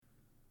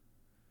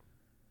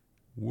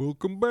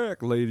Welcome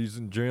back, ladies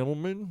and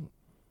gentlemen,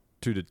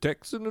 to the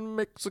Texan and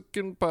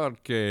Mexican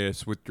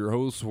podcast with your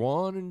hosts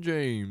Juan and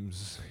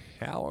James.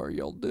 How are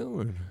y'all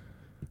doing?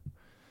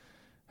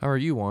 How are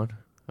you, Juan?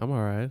 I'm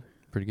all right.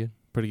 Pretty good.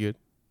 Pretty good.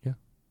 Yeah.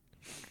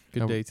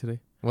 Good day today.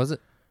 Was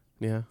it?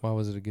 Yeah. Why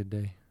was it a good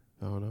day?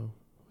 I don't know.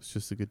 It's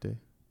just a good day.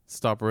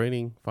 Stopped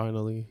raining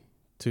finally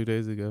 2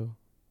 days ago.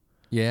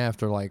 Yeah,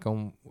 after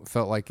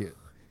felt like it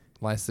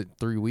lasted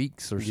 3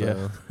 weeks or so.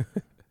 Yeah.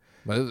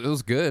 But it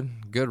was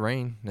good. Good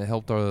rain. It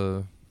helped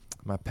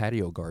my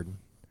patio garden.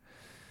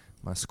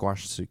 My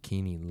squash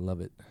zucchini love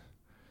it.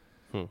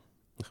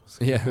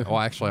 Yeah. Well,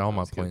 actually, all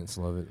my plants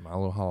love it. My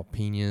little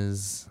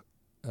jalapenos.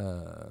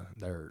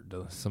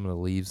 Some of the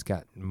leaves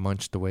got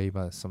munched away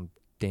by some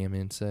damn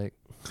insect.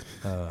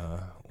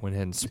 Went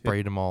ahead and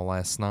sprayed them all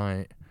last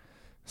night.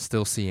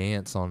 Still see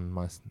ants on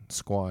my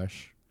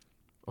squash.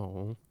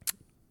 Oh.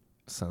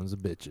 Sons of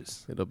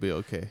bitches. It'll be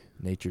okay.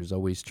 Nature's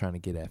always trying to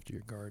get after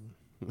your garden.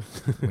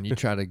 When you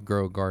try to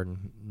grow a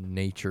garden,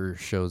 nature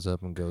shows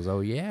up and goes,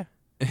 "Oh yeah,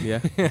 Yeah.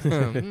 this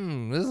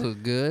is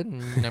good."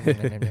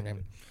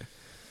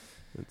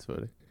 That's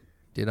funny.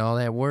 Did all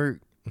that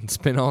work and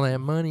spent all that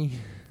money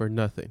For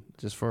nothing.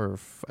 just for a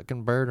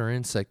fucking bird or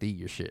insect to eat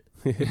your shit.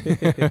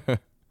 It's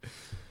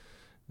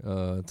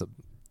a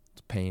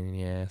pain in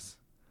the ass.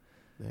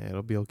 Yeah,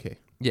 it'll be okay.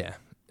 Yeah,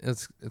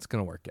 it's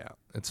gonna work out.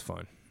 It's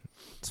fun.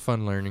 It's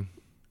fun learning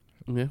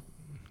Yeah.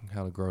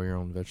 how to grow your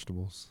own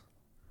vegetables.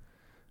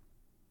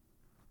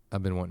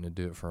 I've been wanting to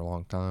do it for a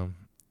long time,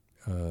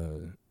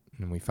 and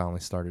we finally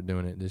started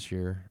doing it this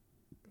year.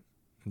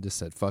 Just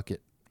said, "Fuck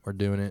it, we're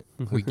doing it."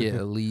 We get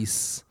at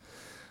least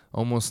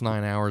almost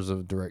 9 hours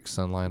of direct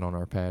sunlight on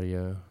our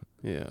patio.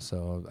 Yeah.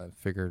 So I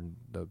figured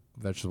the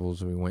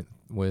vegetables we went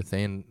with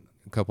and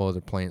a couple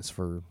other plants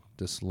for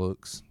just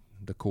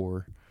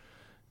decor,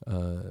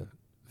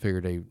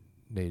 figured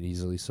they'd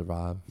easily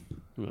survive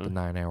the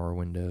 9 hour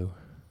window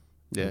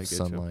Yeah, I of get you.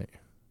 sunlight.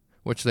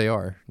 Which they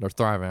are. They're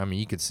thriving. I mean,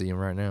 you could see them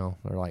right now.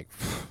 They're like,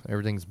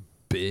 everything's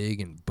big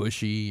and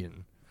bushy.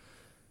 And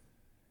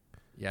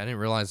yeah, I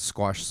didn't realize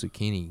squash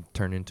zucchini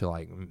turned into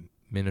like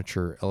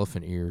miniature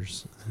elephant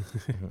ears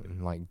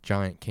and like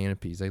giant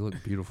canopies. They look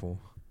beautiful.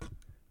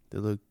 They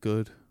look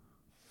good.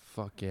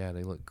 Fuck yeah,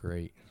 they look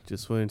great.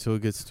 Just wait until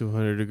it gets to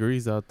 100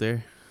 degrees out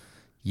there.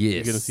 Yes.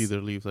 You're going to see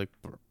their leaves like...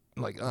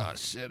 Like, oh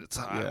shit, it's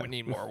hot. Yeah. We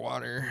need more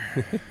water.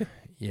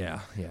 Yeah.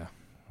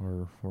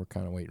 We're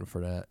kind of waiting for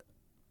that.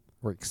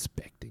 We're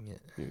expecting it.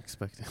 You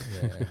expect it.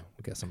 Yeah,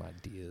 we got some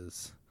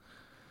ideas.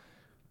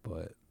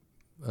 But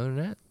other than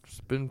that, it's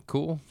been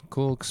cool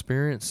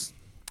experience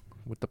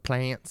with the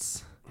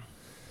plants.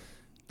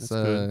 That's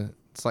good.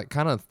 It's like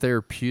kind of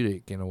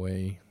therapeutic in a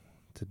way,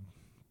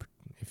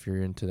 if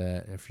you're into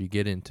that, if you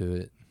get into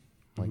it,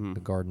 like the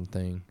garden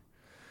thing.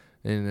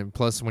 And then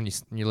plus when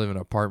you live in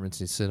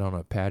apartments, you sit on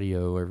a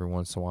patio every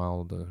once in a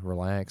while to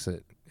relax.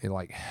 It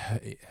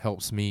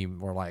helps me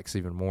relax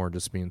even more,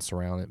 just being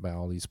surrounded by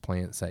all these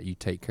plants that you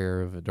take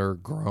care of. They're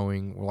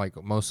growing.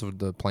 Like most of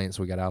the plants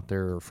we got out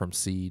there are from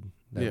seed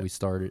that we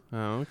started.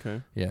 Oh,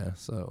 okay. Yeah,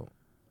 so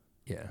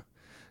yeah,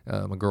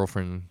 my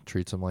girlfriend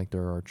treats them like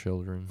they're our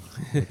children,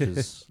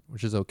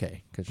 which is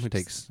okay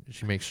because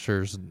she makes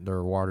sure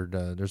they're watered.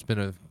 There's been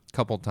a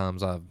couple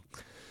times I've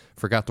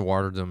forgot to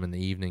water them in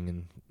the evening,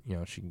 and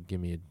she can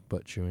give me a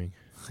butt chewing,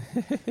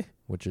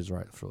 which is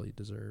rightfully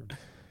deserved.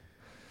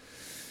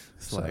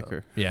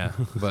 Slacker. Yeah,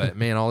 but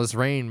man, all this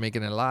rain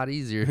making it a lot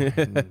easier.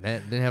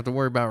 Didn't have to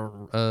worry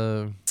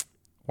about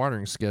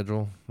watering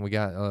schedule. We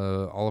got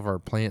all of our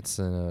plants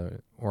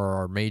or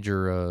our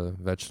major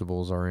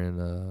vegetables are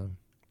in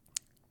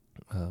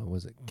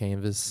was it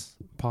canvas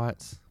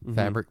pots,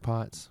 fabric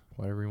pots,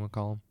 whatever you want to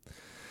call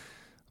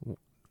them.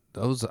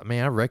 Those,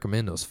 man, I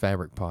recommend those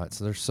fabric pots.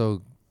 They're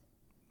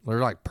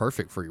like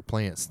perfect for your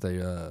plants.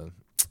 They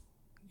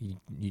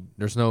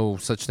there's no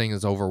such thing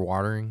as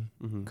overwatering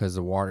because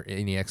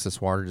any excess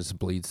water just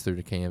bleeds through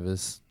the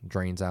canvas,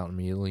 drains out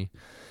immediately,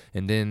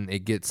 and then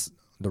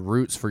the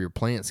roots for your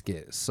plants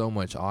get so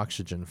much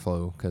oxygen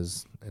flow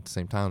because at the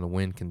same time the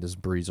wind can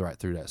just breeze right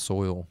through that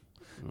soil,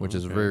 which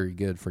is very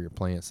good for your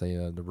plants.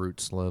 The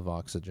roots love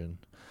oxygen.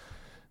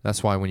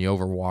 That's why when you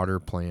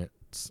overwater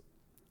plants,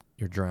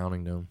 you're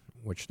drowning them,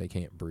 which they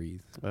can't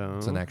breathe. Oh,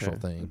 it's an actual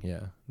thing.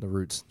 Yeah, the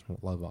roots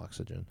love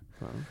oxygen.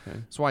 Oh, okay.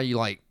 That's why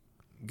you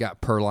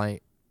got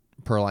perlite.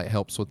 Perlite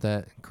helps with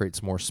that. It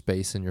creates more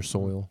space in your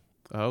soil.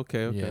 Oh,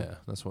 okay. Yeah,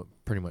 that's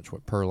pretty much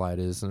what perlite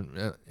is,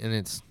 and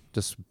it's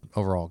just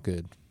overall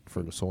good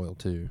for the soil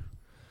too.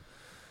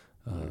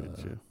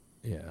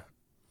 Yeah,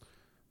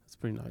 that's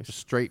pretty nice. just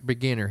straight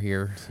beginner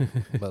here,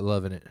 but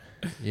loving it.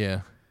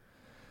 Yeah,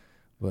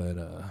 but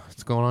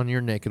what's going on in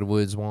your neck of the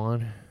woods,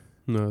 Juan?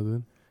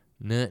 Nothing.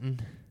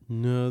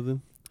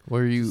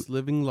 Where are you? Just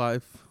living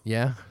life.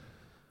 Yeah,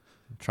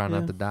 trying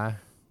not Yeah. to die.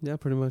 Yeah,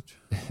 pretty much.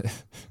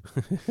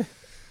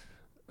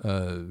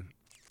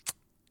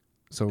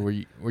 So were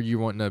you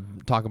wanting to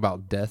talk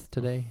about death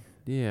today?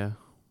 Yeah.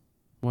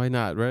 Why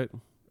not, right?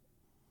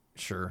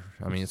 Sure.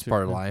 I mean, it's Sure.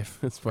 part of life,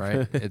 It's part-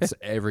 right? It's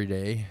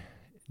everyday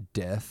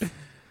death.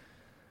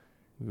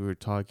 we were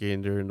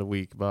talking during the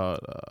week about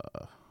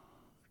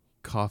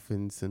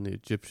coffins and the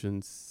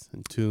Egyptians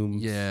and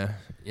tombs. Yeah,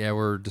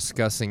 we're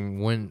discussing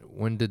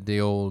when did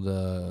the old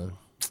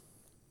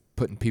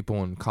putting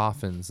people in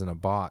coffins in a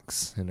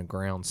box in the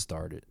ground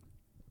started.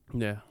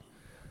 Yeah.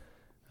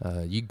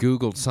 You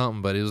Googled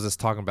something, but it was just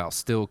talking about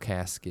still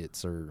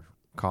caskets or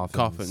coffins.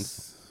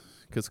 Coffins.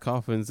 Because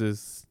coffins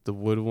is the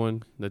wood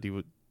one that he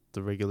would,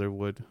 the regular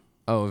wood.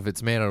 Oh, if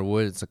it's made out of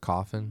wood, it's a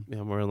coffin.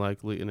 Yeah, more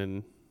likely. And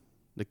then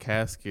the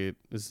casket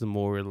is the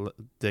more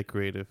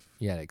decorative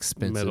Yeah,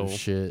 expensive metal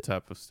shit.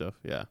 type of stuff.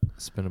 Yeah.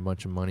 Spend a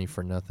bunch of money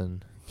for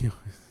nothing.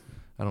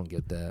 I don't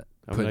get that.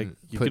 I mean, like,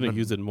 you couldn't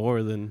use it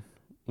more than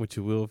what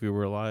you will if you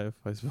were alive,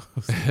 I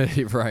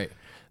suppose. Right.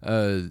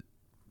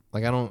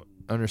 Like, I don't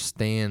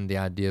understand the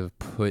idea of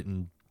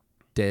putting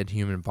dead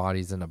human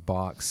bodies in a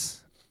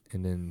box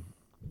and then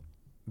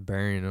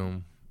burying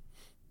them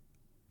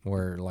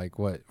where, like,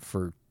 what,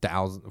 for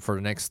the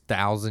next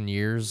 1,000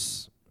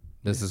 years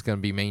this is going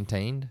to be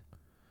maintained?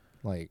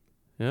 Like,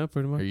 Yeah,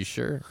 pretty much. are you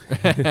sure?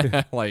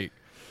 like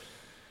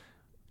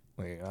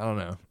I don't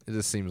know, it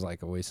just seems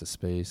like a waste of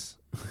space.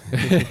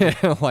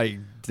 Like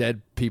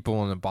dead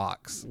people in a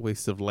box.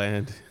 Waste of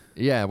land.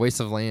 Yeah, waste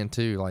of land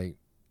too. Like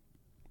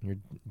your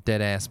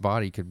dead ass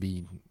body could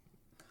be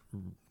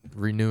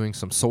renewing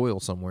some soil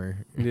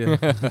somewhere. Yeah.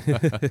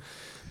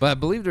 But I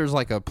believe there's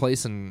like a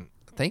place I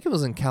think it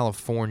was in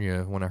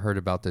California when I heard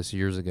about this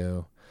years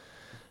ago.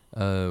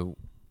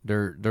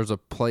 There's a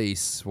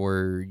place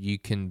where you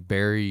can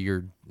bury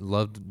your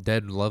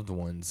dead loved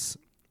ones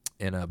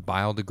in a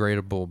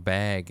biodegradable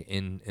bag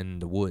in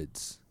the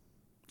woods,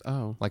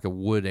 Oh. like a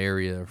wood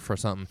area for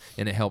something,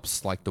 and it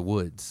helps like the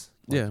woods.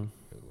 Like, Yeah.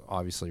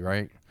 obviously,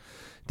 right?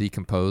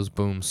 Decompose,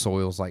 boom,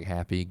 soil's like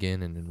happy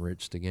again and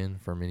enriched again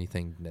from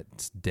anything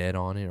that's dead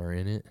on it or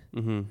in it.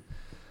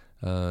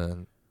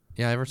 Mm-hmm.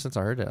 Yeah, ever since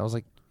I heard it, I was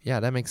like, yeah,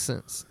 that makes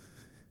sense.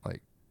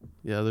 Like,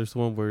 Yeah, there's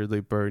one where they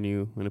burn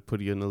you and they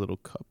put you in a little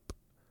cup.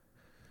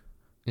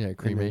 yeah,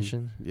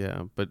 cremation.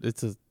 Yeah, but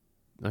it's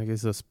I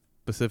guess a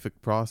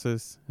specific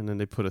process, and then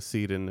they put a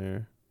seed in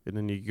there, and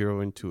then you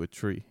grow into a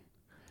tree.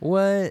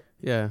 What?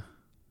 Yeah.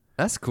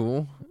 That's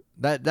cool.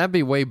 That'd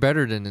be way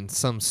better than in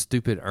some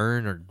stupid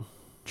urn or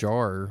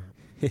jar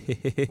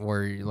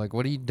where you're like,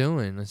 what are you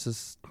doing? It's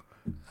just,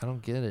 I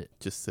don't get it.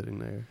 Just sitting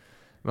there.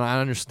 I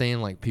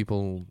understand like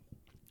people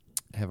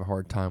have a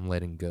hard time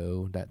letting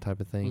go, that type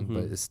of thing,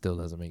 but it still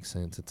doesn't make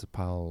sense. It's a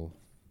pile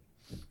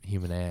of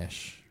human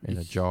ash in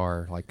a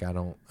jar. Like, I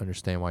don't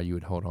understand why you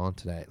would hold on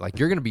to that. Like,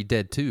 you're going to be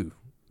dead too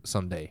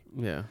someday.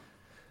 Yeah.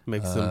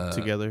 Mix them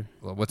together.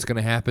 Well, what's going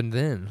to happen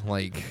then?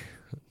 Like,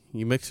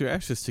 You mix your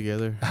ashes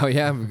together. oh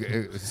yeah, I'm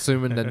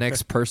assuming the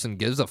next person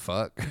gives a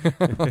fuck.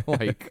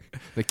 Like,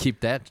 they keep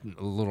that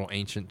little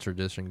ancient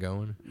tradition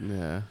going.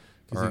 Yeah.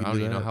 'Cause Or you I can don't do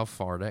even know that. how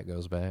far that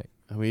goes back.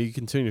 I mean, you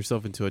can turn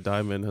yourself into a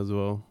diamond as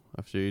well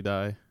after you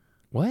die.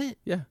 What?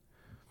 Yeah.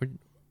 Where'd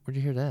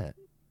you hear that?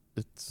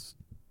 It's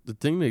the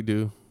thing they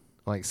do.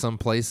 Like, some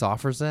place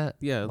offers that?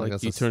 Yeah, like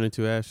that's you turn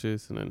into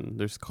ashes, and then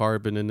there's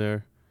carbon in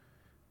there,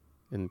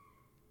 and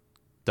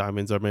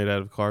diamonds are made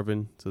out of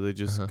carbon, so they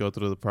just go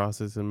through the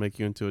process and make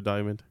you into a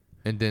diamond.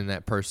 And then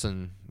that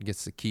person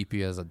gets to keep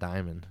you as a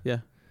diamond. Yeah.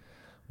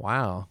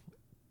 Wow.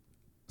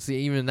 See,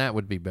 even that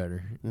would be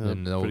better Yeah,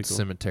 than the old pretty cool.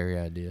 cemetery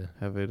idea.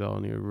 Have it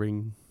on your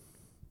ring.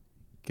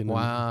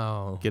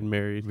 Wow. Get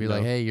married. Be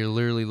like, hey, you're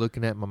literally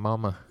looking at my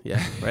mama.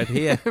 Yeah, right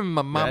here.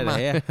 My mama.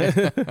 Right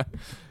here.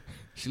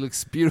 She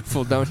looks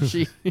beautiful, don't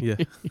she? Yeah.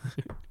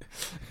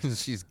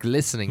 She's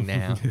glistening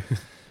now.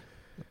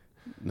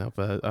 No,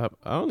 but I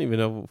don't even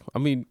know. I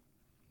mean,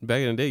 back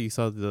in the day, you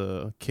saw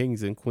the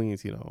kings and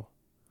queens,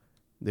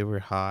 they were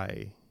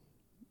high,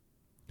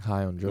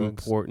 High on drugs.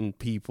 important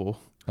people.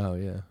 Oh,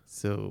 yeah.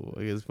 So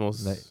I guess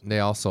most. They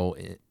also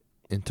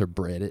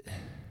interbred it.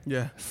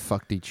 Yeah.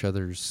 Fucked each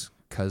other's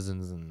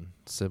cousins and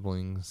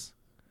siblings.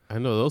 I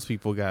know those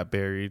people got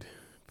buried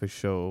for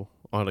sure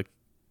on a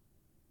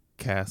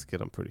casket,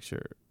 I'm pretty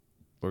sure,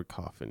 or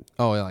coffin.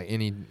 Oh, like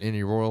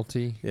any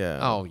royalty? Yeah.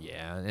 Oh,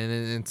 yeah. And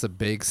it's a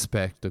big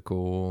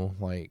spectacle.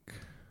 Like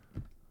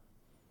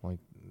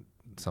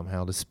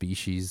somehow the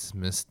species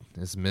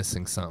is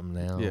missing something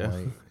now. Yeah.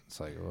 Like, it's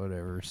like,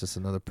 whatever. It's just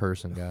another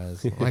person,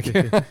 guys. Like,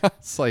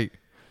 it's like,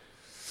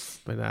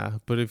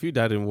 But if you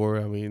died in war,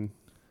 I mean,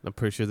 I'm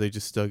pretty sure they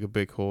just dug a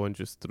big hole and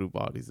just threw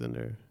bodies in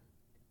there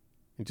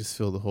and just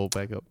filled the hole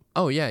back up.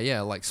 oh,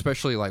 yeah. Like,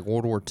 especially like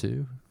World War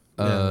II.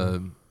 Yeah.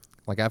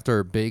 Like after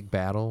a big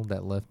battle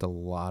that left a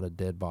lot of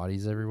dead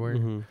bodies everywhere,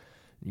 Mm-hmm.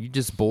 you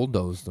just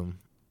bulldozed them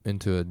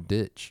into a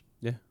ditch.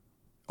 Yeah.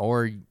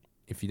 Or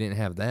if you didn't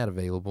have that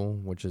available,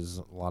 which is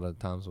a lot of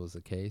times was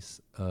the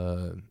case,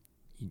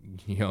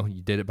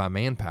 you did it by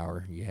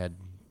manpower. You had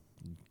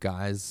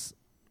guys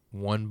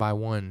one by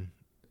one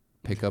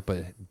pick up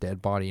a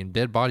dead body, and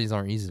dead bodies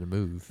aren't easy to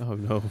move, Oh,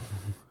 no.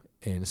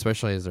 and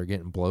especially as they're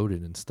getting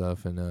bloated and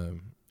stuff. And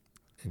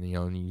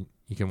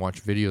you can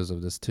watch videos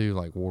of this too,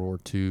 like World War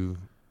II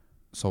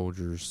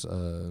soldiers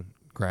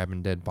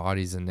grabbing dead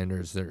bodies, and then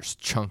they're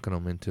chunking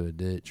them into a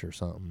ditch or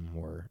something,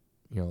 or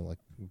like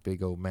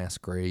big old mass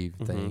grave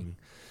Mhm. thing.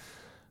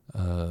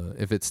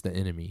 If it's the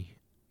enemy,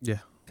 Yeah.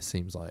 it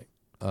seems like.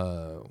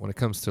 When it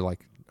comes to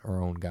like our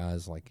own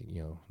guys, like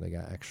they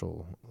got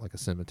actual like a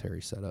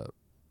cemetery set up,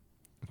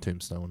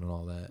 tombstone and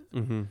all that.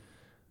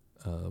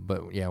 Mm-hmm.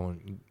 But yeah,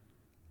 when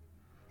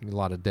a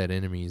lot of dead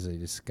enemies, they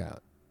just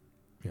got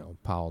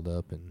piled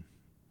up and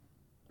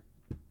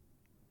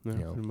Yeah,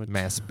 pretty much.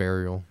 mass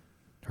burial.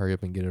 Hurry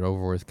up and get it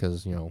over with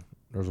because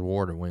there's a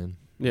war to win.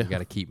 Yeah. You got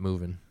to keep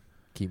moving.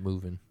 Keep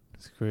moving.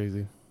 It's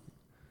crazy.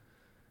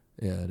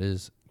 Yeah, it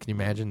is. Can you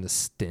imagine the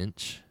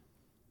stench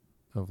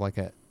of like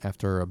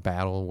after a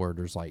battle where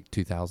there's like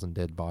 2,000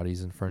 dead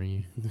bodies in front of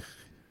you?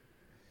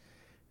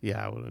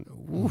 Yeah, I wouldn't.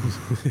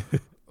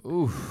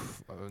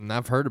 Oof. And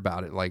I've heard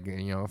about it. Like,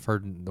 I've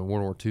heard the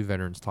World War II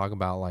veterans talk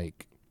about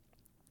like,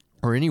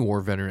 or any war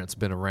veteran that's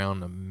been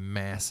around a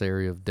mass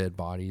area of dead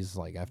bodies,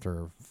 like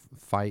after a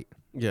fight,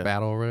 Yeah.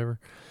 battle or whatever.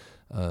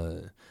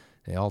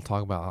 They all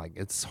talk about like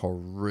it's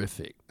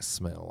horrific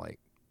smell.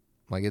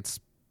 Like it's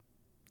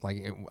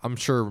like I'm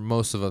sure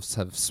most of us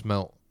have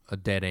smelt a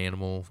dead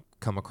animal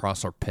come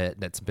across our pet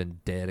that's been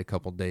dead a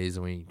couple days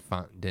and we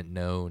didn't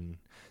know, and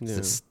it's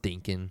just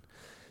stinking.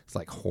 It's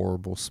like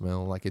horrible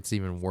smell. Like it's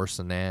even worse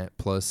than that.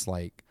 Plus,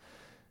 like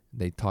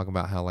they talk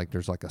about how like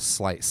there's like a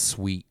slight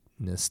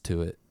sweetness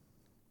to it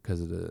because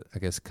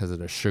of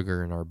the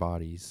sugar in our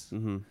bodies.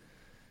 Mm-hmm.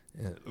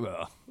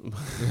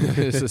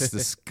 It's just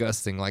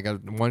disgusting. Like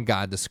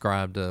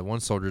one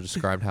soldier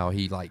described how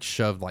he like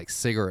shoved like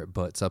cigarette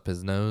butts up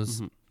his nose.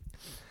 Mm-hmm.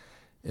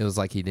 It was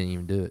like he didn't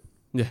even do it.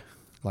 Yeah.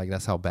 Like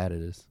that's how bad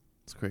it is.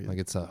 It's crazy. Like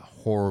it's a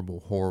horrible,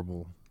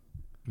 horrible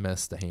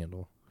mess to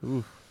handle.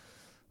 Oof.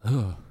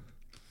 Ugh.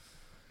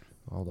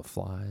 All the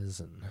flies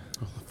and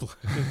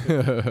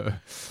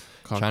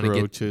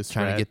Cockroaches,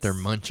 trying to get their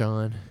rats. munch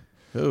on.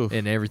 Oof.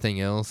 And everything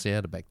else,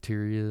 the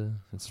bacteria.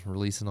 It's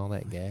releasing all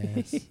that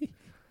gas.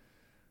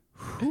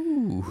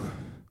 Whew.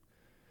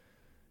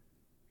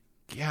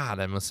 God,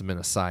 that must have been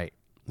a sight.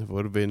 It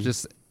would have been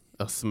Just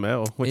a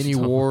smell. What any you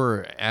talking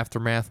war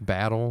aftermath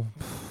battle.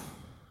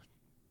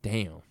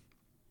 Damn.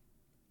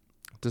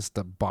 Just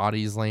the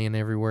bodies laying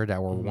everywhere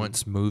that were Mhm.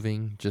 once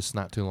moving just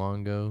not too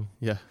long ago.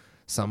 Yeah.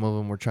 Some of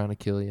them were trying to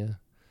kill you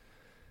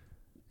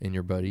and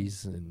your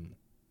buddies, and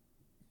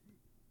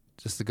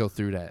just to go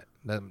through that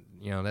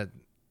I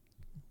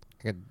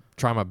could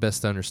try my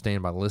best to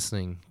understand by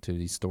listening to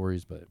these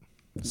stories, but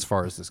as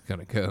far as it's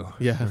gonna go,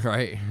 Yeah.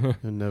 right?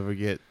 You'll never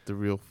get the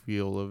real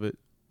feel of it.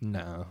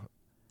 No,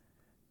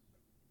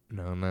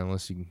 not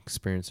unless you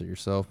experience it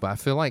yourself. But I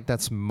feel like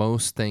that's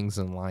most things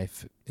in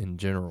life in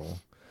general.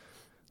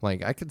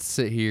 Like I could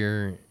sit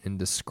here and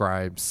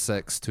describe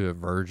sex to a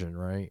virgin,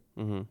 right?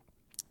 Mm-hmm.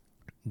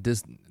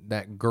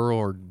 That girl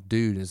or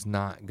dude is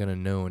not gonna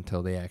know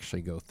until they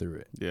actually go through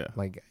it. Yeah.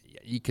 Like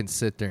you can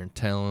sit there and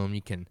tell them.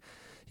 You can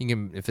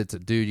if it's a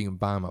dude, you can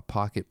buy him a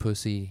pocket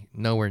pussy.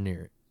 Nowhere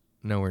near it.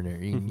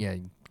 You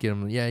can get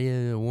them.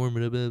 Yeah, warm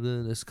it up. Blah,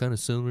 blah, that's kind of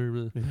similar.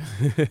 Blah.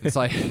 It's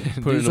like Put it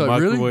in dude's the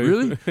like,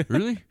 microwave.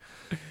 really.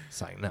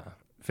 It's like nah.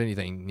 If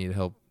anything, you need to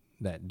help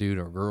that dude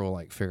or girl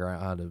like figure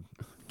out how to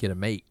get a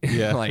mate.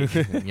 Yeah. Like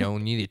you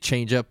need to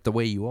change up the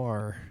way you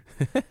are.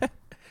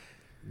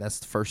 That's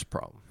the first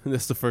problem.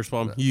 That's the first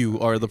problem. You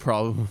are the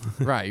problem.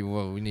 Right.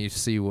 Well, we need to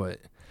see what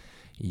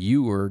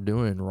you are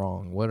doing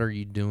wrong. What are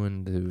you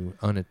doing to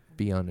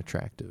be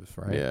unattractive,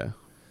 right? Yeah.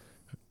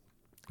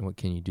 What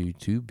can you do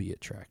to be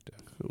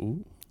attractive?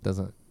 Ooh.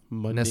 Doesn't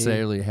Money.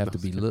 necessarily have No, to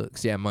be just kidding.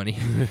 looks. Yeah, money.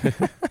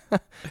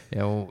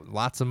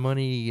 Lots of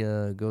money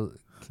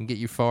can get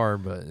you far,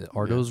 but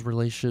are Yeah. those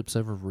relationships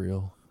ever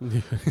real?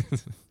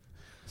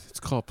 It's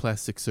called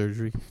plastic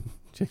surgery.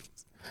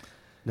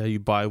 Now you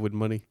buy with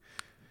money.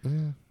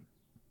 Yeah,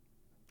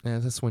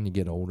 that's when you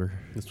get older.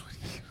 That's what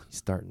You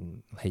start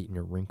hating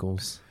your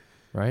wrinkles,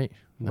 right?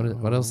 What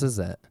No. else is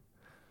that?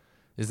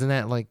 Isn't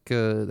that like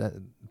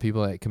that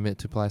people that commit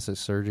to plastic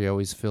surgery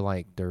always feel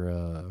like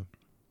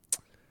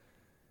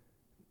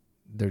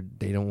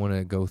they don't want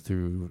to go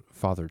through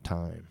father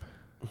time,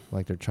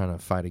 like they're trying to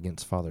fight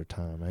against father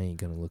time. I ain't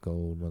gonna look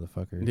old,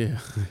 motherfucker. Yeah.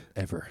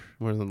 Ever.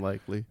 More than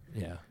likely.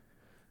 Yeah.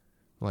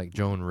 Like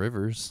Joan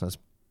Rivers, that's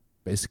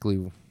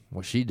basically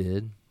what she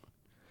did.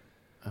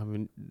 I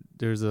mean,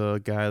 there's a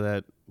guy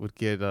that would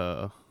get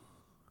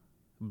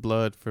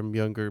blood from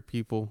younger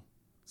people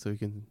so he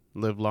can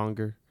live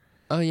longer.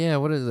 Oh yeah,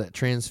 what is that?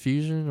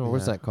 Transfusion, or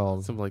what's Yeah, that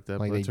called? Something like that.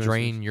 Like blood they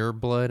drain your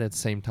blood at the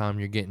same time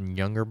you're getting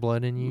younger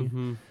blood in you.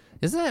 Mm-hmm.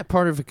 Isn't that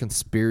part of a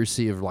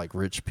conspiracy of like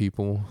rich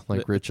people,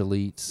 like rich It's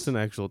elites? an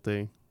actual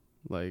thing.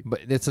 Like,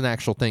 But it's an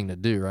actual thing to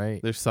do,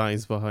 right? there's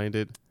science behind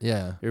it.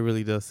 Yeah. It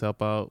really does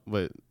help out,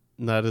 but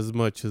not as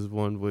much as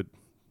one would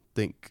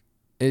think.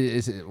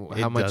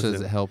 How much does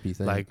doesn't. it help you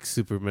think? Like,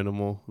 super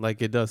minimal.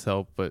 Like, it does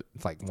help, but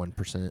it's like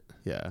 1%.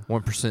 yeah.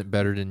 1%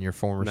 better than your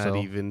former Not self.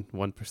 even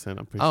 1%.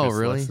 I'm pretty Oh, sure it's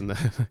really? less than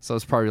that. So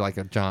it's probably like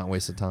a giant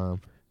waste of time.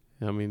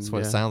 I mean, That's what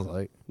yeah, it sounds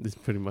like. it's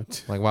pretty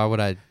much. Like, why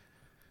would I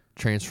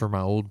transfer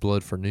my old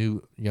blood for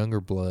younger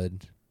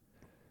blood?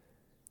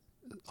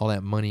 All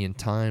that money and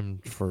time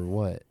for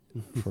what?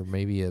 For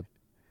maybe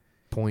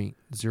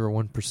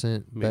 0.01%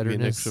 Maybe betterness.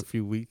 an extra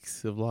few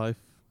weeks of life.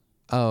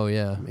 Oh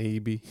yeah,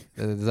 Maybe.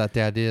 is that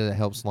the idea that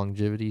helps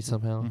longevity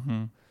somehow?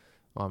 Mm-hmm.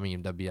 Well, I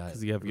mean, that'd be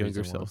Because you have younger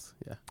reason why. cells.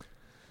 Yeah.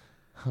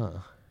 Huh?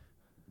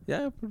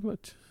 Yeah, pretty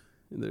much.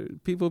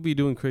 People be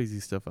doing crazy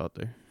stuff out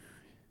there.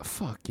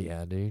 Fuck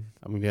yeah, dude.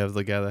 I mean, you have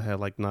the guy that had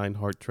like 9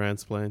 heart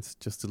transplants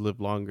just to live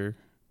longer.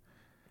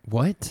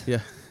 What?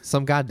 Yeah.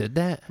 Some guy did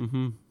that?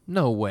 Mm-hmm.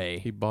 No way.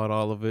 He bought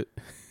all of it.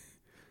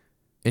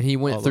 And he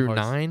all went the through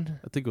hearts. 9?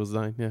 I think it was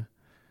 9, yeah.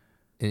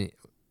 And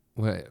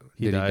what?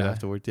 He Did died he die?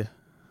 afterwards, yeah.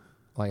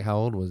 Like, how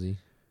old was he?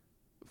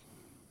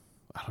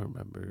 I don't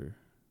remember.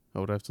 I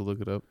would have to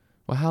look it up.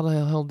 Well, how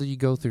the hell did you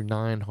go through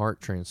 9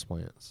 heart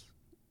transplants?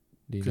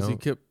 Do you Because know? he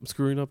kept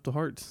screwing up the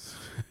hearts.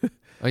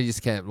 Oh, you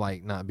just kept,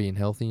 like, not being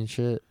healthy and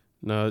shit?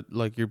 No,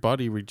 like your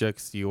body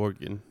rejects the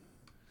organ.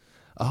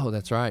 Oh,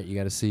 that's right. You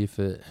got to see if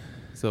it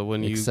So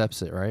when you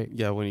accepts it, right?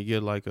 yeah, when you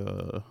get like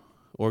a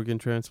organ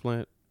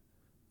transplant,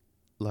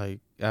 like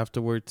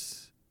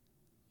afterwards,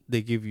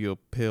 they give you a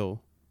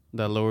pill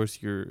that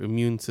lowers your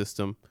immune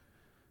system,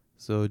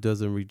 so it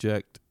doesn't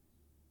reject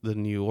the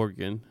new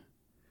organ.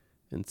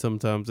 And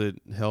sometimes it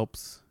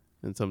helps,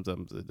 and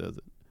sometimes it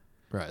doesn't.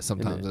 Right.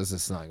 Sometimes it's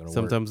just not going to work.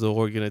 Sometimes the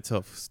organ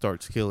itself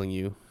starts killing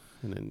you,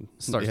 and then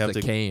Starts they have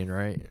decaying,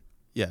 right?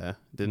 yeah,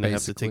 then they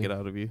have to take Basically. it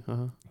out of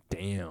you.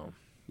 Damn.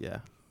 Yeah.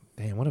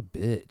 Damn, what a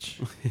bitch.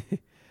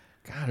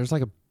 God, there's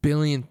like a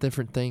billion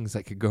different things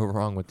that could go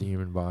wrong with the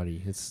human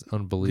body. It's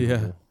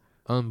unbelievable. Yeah.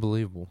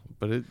 Unbelievable.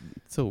 But it's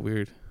so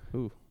weird.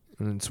 Ooh.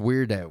 And it's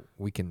weird that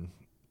we can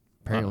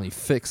apparently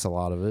fix a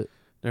lot of it.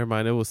 Never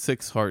mind. It was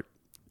 6 heart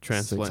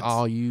transplants.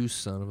 Oh, you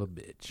son of a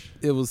bitch.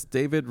 It was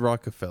David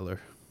Rockefeller,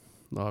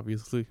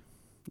 obviously.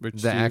 Rich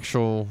The dude.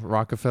 actual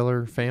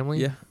Rockefeller family?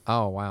 Yeah.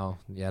 Oh, wow.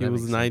 Yeah, He that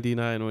was makes sense.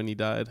 99 when he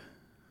died.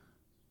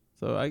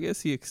 So I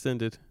guess he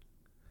extended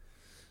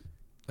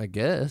I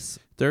guess.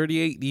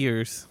 38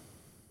 years.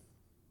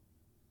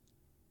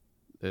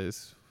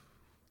 Is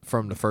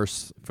From the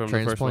first from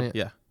transplant? the first one.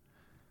 Yeah.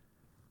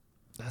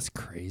 That's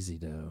crazy,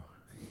 though.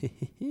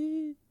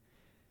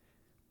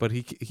 But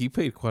he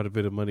paid quite a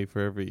bit of money for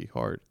every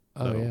heart.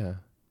 Oh, So, yeah.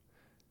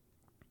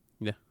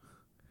 Yeah.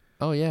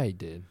 Oh, yeah, he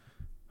did.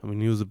 I mean,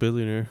 he was a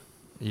billionaire.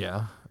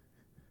 Yeah.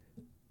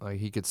 Like,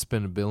 he could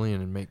spend $1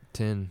 billion and make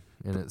 10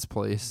 in its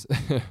place.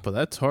 But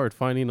that's hard.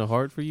 Finding a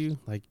heart for you,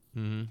 like,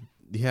 Mm-hmm.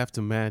 you have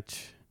to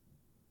match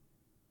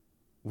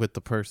with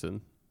the person.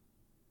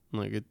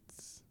 Like,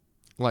 it's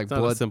Like It's not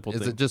a blood. simple Is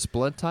thing. it just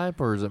blood type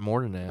or is it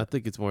more than I that?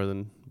 think it's more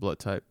than blood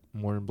type.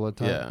 More than blood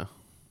type? Yeah.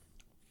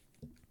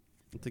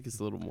 I think it's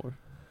a little more.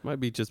 Might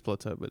be just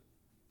blood type, but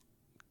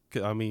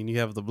I mean, you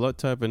have the blood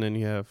type and then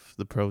you have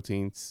the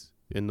proteins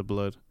in the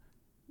blood.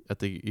 I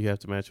think you have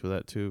to match with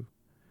that too,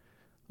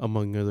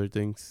 among other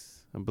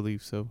things. I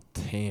believe so.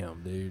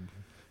 Damn, dude.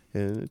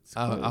 And it's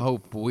I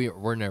hope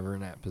we're never in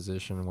that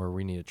position where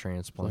we need a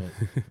transplant.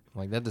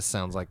 Like, that just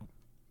sounds like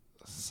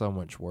so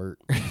much work.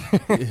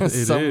 it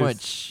So is.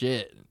 much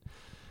shit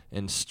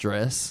and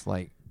stress.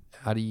 Like,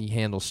 how do you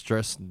handle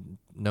stress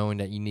knowing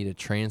that you need a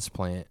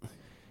transplant?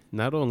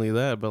 Not only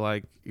that, but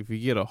like if you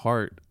get a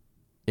heart,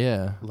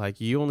 Yeah.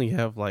 like you only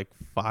have like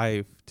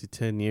 5 to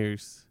 10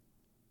 years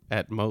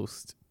at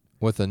most.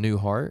 With a new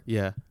heart?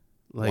 Yeah.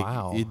 Like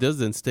Wow. it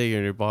doesn't stay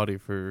in your body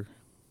for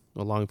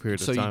a long period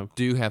So of you time.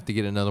 do have to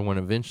get another one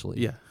eventually.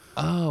 Yeah.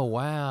 Oh,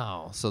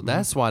 wow. So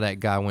that's why that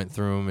guy went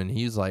through him and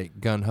he's like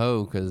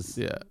gun-ho because,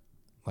 Yeah.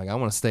 like, I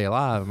want to stay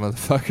alive,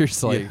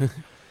 motherfuckers. Like, Yeah.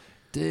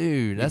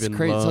 dude, that's Even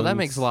crazy. So that lungs.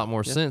 makes a lot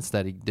more Yeah. sense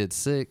that he did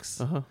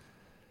 6. Uh-huh.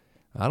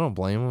 I don't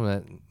blame him.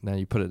 That now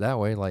you put it that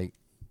way, like,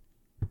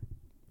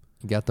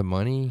 you got the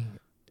money,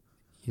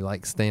 you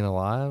like staying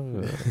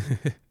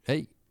alive.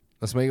 Hey,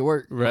 let's make it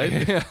work,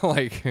 Right?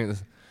 like,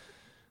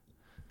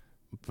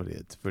 But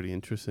it's pretty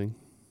interesting.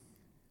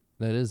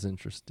 that is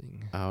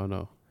interesting. I don't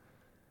know.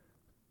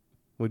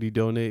 Would you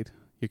donate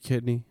your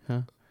kidney,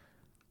 huh?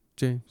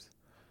 James?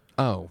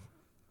 Oh,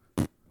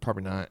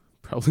 probably not.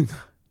 Probably not.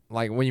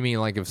 Like, what do you mean?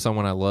 Like, if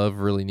someone I love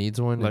really needs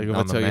one, Like and if I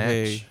I'm a tell you,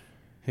 match?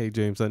 hey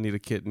James, I need a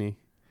kidney.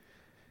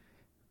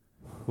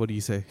 What do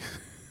you say?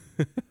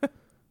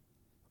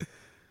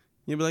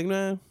 You'd be like,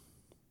 nah.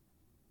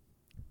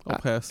 I'll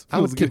pass. I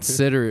It was would good.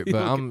 consider it, but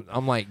Okay.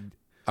 I'm like,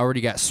 I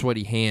already got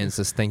sweaty hands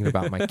just thinking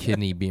about my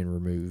kidney being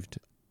removed.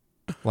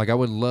 Like, I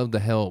would love to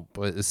help,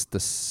 but it's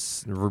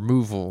the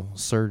removal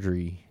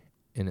surgery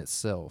in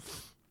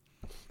itself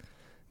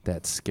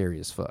that's scary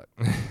as fuck.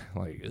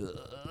 Like,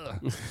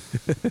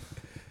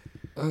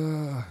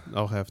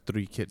 I'll have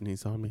 3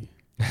 kidneys on me.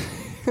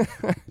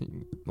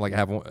 like I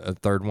have a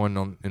third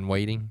one in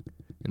waiting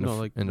in No,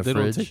 the, like in the they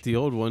fridge. don't take the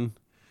old one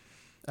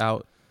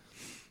out.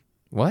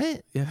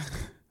 What? Yeah.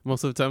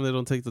 Most of the time they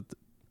don't take the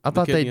I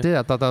thought they kidney- did.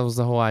 I thought that was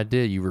the whole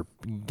idea. You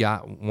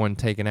got one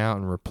taken out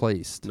and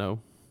replaced. no.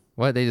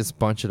 What? They just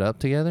bunch it up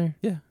together?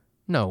 Yeah.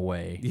 No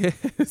way.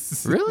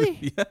 Yes.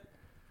 Really? Yeah.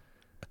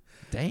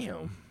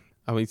 Damn.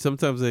 I mean,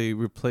 sometimes they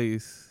not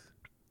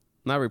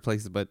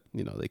replace it, but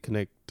they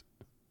connect.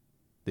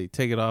 They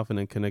take it off and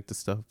then connect the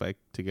stuff back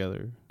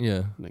together,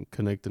 Yeah. and then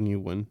connect a new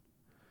one.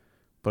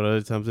 But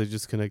other times they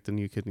just connect the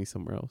new kidney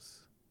somewhere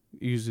else,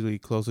 usually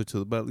closer to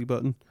the belly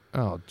button.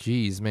 Oh,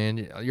 geez,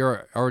 man. I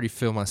already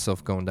feel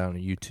myself going down a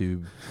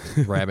YouTube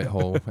rabbit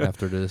hole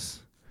after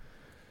this.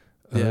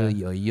 Yeah.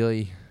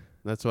 Yoy.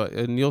 That's why,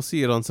 and you'll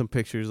see it on some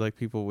pictures, like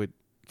people with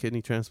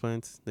kidney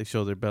transplants. They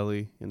show their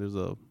belly, and there's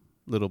a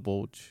little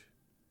bulge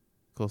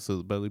close to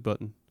the belly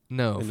button.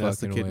 No and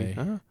that's the fucking kidney.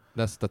 way.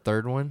 That's the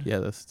third one? Yeah,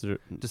 that's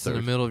Just in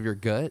the middle of your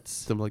guts?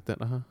 Something like that.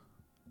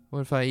 What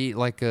if I eat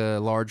like a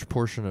large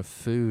portion of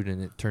food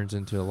and it turns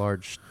into a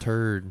large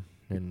turd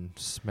and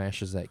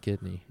smashes that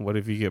kidney? What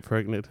if you get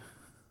pregnant?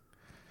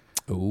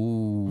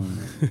 Ooh.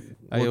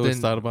 I always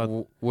thought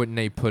about. Wouldn't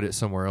they put it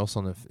somewhere else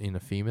in a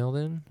female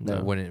then? That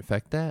No. wouldn't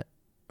affect that?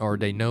 Or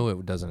they know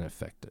it doesn't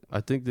affect it?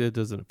 I think that it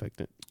doesn't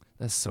affect it.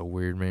 That's so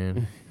weird,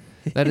 man.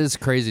 That is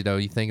crazy, though.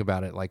 You think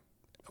about it, like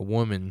a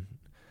woman,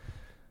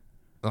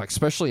 like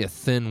especially a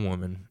thin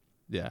woman,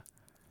 Yeah.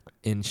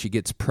 and she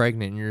gets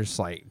pregnant, and you're just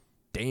like,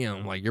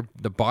 damn, like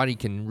the body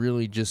can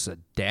really just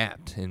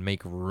adapt and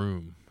make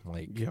room,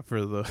 like Yeah,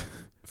 for the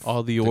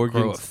all the to grow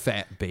a organs.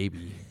 fat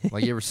baby.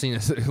 Like you ever seen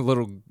a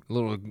little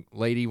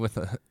lady with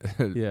a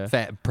Yeah.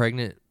 fat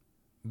pregnant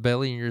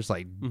belly, and you're just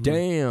like, Mhm.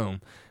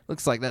 damn,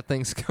 looks like that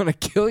thing's gonna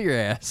kill your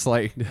ass.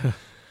 Like,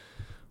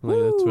 Like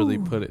that's where they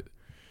Woo. put it.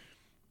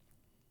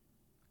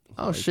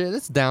 oh Like, shit,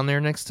 it's down there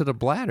next to the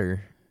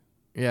bladder.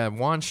 Yeah,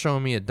 Juan's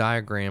showing me a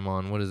diagram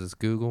on what is this,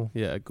 Google?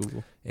 Yeah,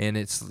 Google. And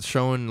it's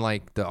showing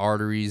like the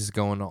arteries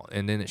going on,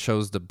 and then it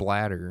shows the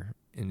bladder,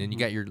 and then you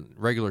got your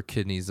regular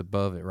kidneys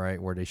above it,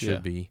 right, where they should Yeah.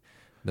 be.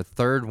 The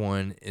third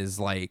one is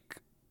like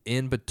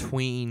in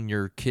between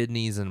your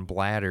kidneys and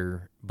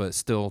bladder, but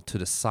still to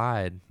the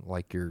side,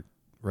 like your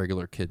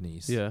regular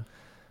kidneys. Yeah.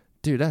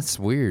 Dude, that's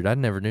weird. I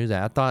never knew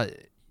that. I thought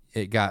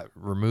it got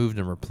removed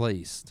and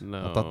replaced.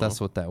 I thought that's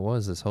No. what that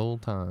was this whole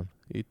time.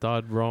 You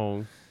thought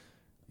wrong.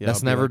 Yeah, That's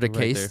I'll be never like the right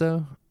case, there.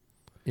 though?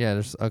 Yeah,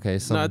 there's, okay,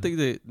 so. No, I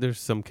think there's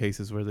some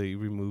cases where they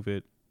remove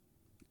it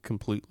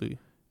completely.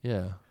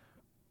 Yeah.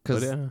 But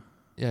Because, yeah.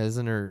 yeah,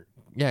 isn't there,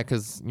 yeah,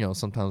 because, you know,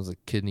 sometimes the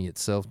kidney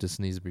itself just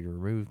needs to be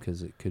removed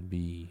because it could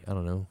be, I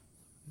don't know,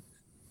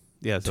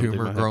 Yeah, something might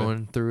tumor happen.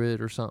 growing through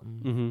it or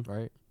something, Mhm.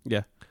 right?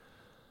 You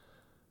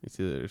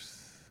see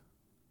there's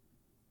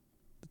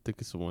I think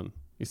it's the one.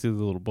 You see the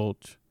little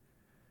bulge.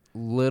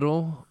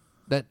 Little,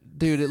 that,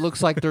 dude, it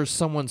looks like there's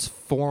someone's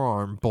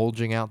forearm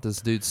bulging out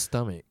this dude's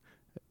stomach.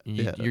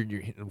 Yeah. You're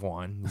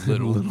one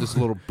little, this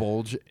little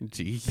bulge.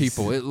 Jeez.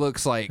 People, it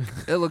looks like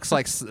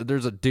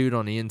there's a dude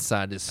on the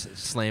inside just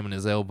slamming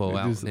his elbow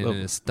out Just in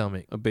his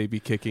stomach. a baby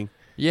kicking.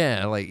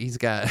 Yeah, like he's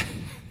got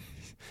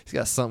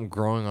something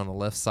growing on the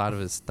left side of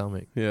his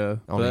stomach Yeah.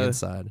 on the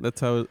inside.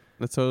 That's how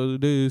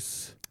it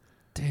is.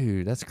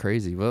 Dude, that's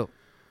crazy. Well,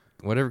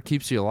 whatever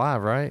keeps you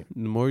alive, right?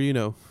 The more you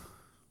know.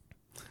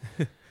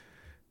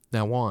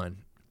 Now, Juan,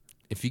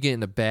 if you get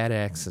in a bad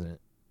accident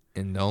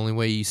and the only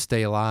way you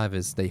stay alive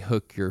is they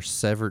hook your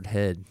severed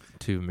head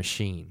to a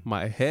machine.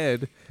 My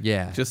head.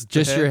 Yeah, Just the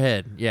just your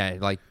head? head. Yeah,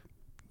 like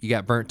you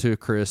got burnt to a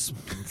crisp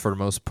for the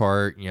most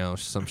part. You know,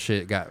 some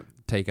shit got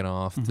taken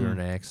off through an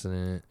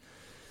accident,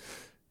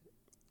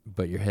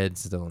 but your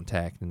head's still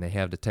intact, and they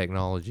have the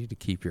technology to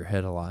keep your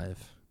head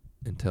alive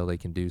until they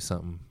can do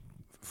something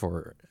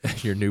for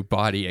your new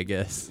body, I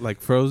guess. Like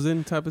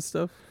Frozen type of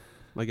stuff?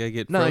 Like I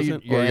get No,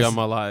 frozen? you're Or I'm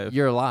alive?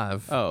 You're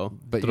alive. Oh,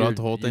 but throughout you're,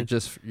 the whole you're thing?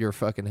 just your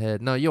fucking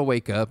head. No, you'll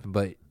wake up,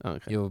 but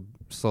Okay. you'll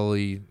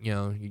slowly,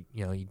 you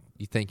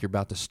think you're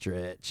about to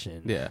stretch,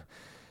 and Yeah.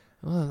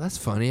 well, that's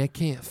funny. I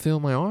can't feel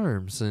my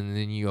arms, and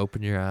then you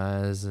open your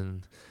eyes,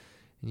 and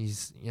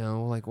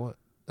like what?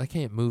 I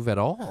can't move at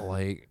all.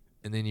 Like,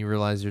 and then you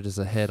realize you're just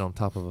a head on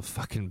top of a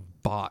fucking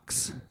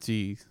box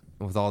Jeez.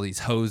 with all these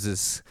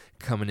hoses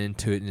coming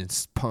into it, and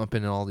it's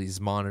pumping all these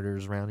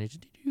monitors around you.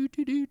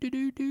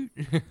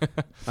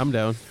 I'm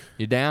down.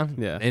 You down?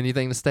 Yeah.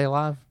 Anything to stay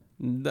alive?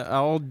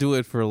 I'll do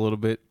it for a little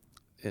bit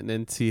and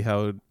then see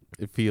how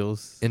it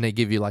feels. And they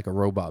give you like a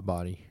robot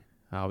body.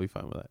 I'll be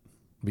fine with that.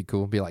 Be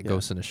cool. Be like Yeah.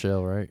 Ghost in a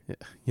Shell, right?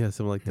 Yeah,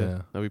 something like that.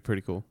 Yeah. That'd be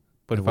pretty cool.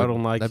 But It if I would-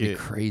 don't like that'd it, be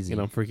crazy.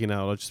 I'm freaking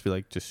out, I'll just be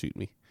like, just shoot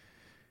me.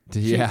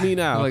 Yeah. me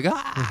now. Like,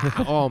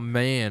 ah! Oh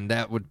man,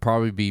 that would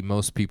probably be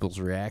most people's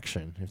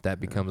reaction if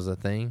that becomes a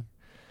thing.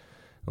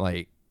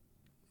 Like,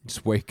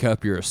 just wake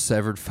up, you're a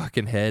severed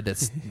fucking head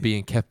that's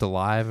being kept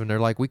alive, and they're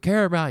like, "We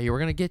care about you. We're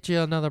gonna get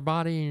you another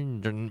body."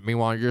 And then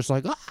meanwhile, you're just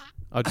like, ah!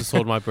 I'll just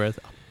hold my breath.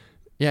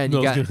 Yeah, and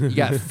No, you I was got you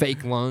got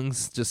fake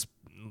lungs, just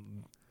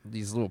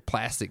these little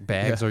plastic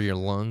bags are your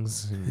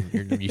lungs,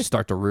 and you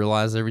start to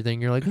realize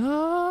everything. You're like,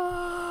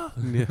 ah.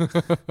 Yeah.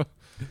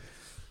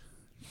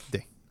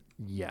 Dang.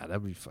 Yeah,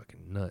 that'd be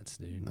fucking nuts,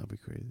 dude. That'd be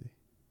crazy.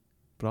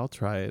 But I'll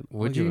try it.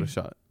 Would I'll give you? it a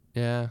shot.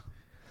 Yeah.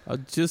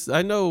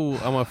 I know I'm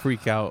gonna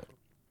freak out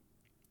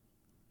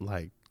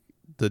like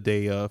the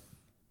day of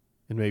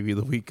and maybe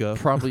the week of.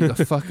 Probably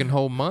the fucking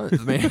whole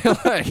month, man.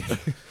 Like,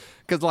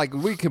 because like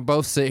we can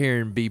both sit here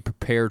and be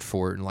prepared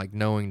for it, and like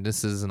knowing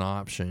this is an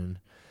option,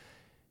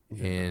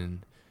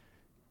 and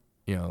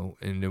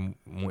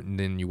and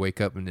then you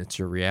wake up and it's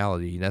your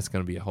reality. That's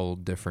going to be a whole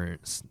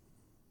different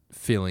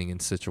feeling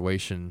and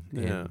situation.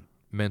 Yeah.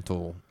 And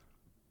mental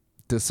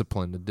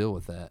discipline to deal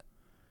with that.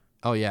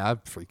 Oh yeah,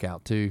 I'd freak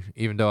out too,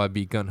 even though I'd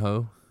be gun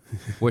ho,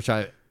 which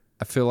I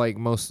feel like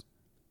 80%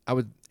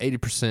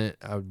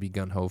 I would be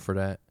gun ho for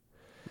that,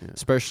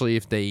 especially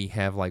if they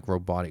have like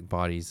robotic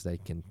bodies they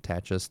can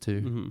attach us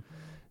to. Mm-hmm.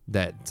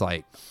 That's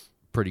like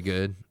pretty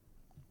good.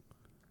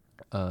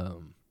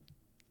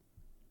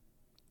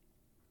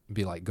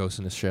 Be like Ghost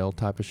in the Shell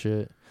type of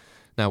shit.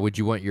 Now, would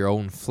you want your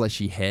own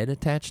fleshy head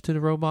attached to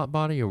the robot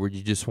body, or would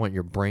you just want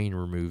your brain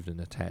removed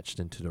and attached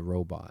into the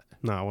robot?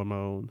 No, I want my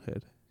own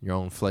head. Your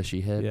own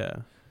fleshy head? Yeah.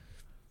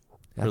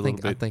 I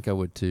think I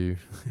would too.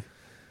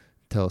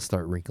 Till it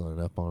start wrinkling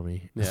up on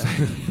me. Yeah.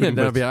 And then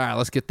I'll be like, all right,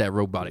 let's get that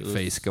robotic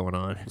face going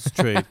on. Let's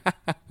trade.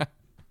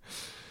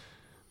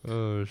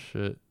 Oh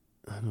shit.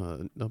 I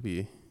know, that'll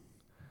be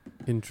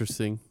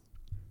interesting.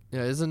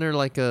 Yeah, isn't there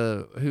like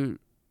who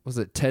was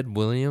it? Ted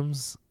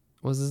Williams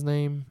was his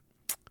name?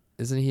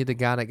 Isn't he the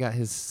guy that got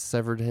his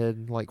severed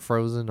head like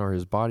frozen or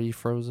his body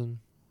frozen?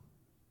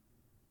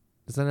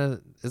 Is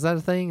that a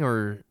thing,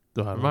 or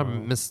I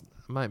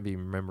might be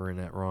remembering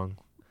that wrong?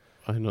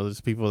 I know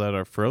there's people that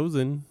are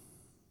frozen,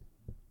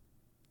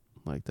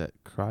 like that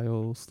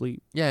cryo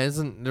sleep. Yeah,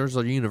 there's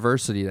a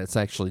university that's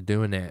actually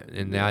doing that,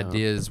 and the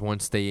idea is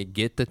once they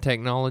get the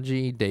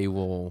technology, they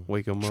will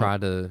wake them try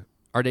up.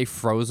 Are they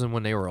frozen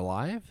when they were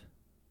alive?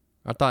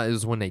 I thought it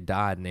was when they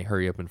died and they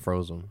hurry up and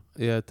froze them.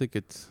 Yeah, I think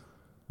it's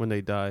when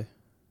they die,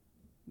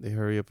 they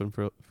hurry up and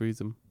freeze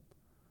them.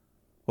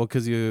 Well,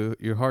 because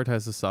your heart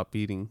has to stop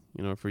beating,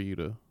 for you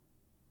to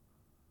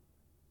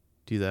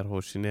do that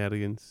whole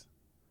shenanigans.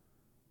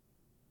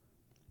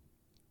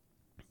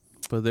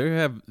 But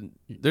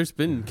there's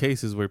been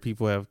cases where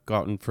people have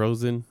gotten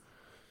frozen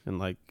and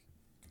like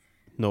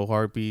no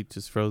heartbeat,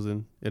 just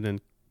frozen, and then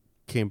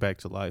came back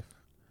to life.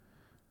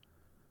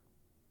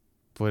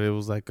 But it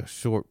was like a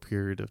short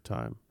period of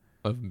time.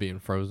 Of being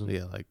frozen?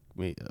 Yeah, like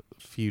maybe a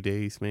few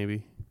days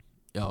maybe.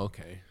 Oh,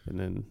 okay. And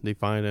then they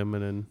find him,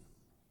 and then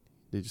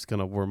they just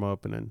kind of warm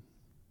up, and then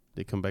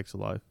they come back to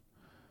life.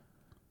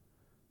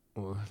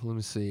 Well, let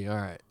me see. All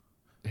right.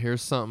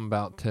 Here's something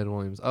about Ted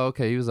Williams. Oh,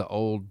 okay. He was an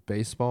old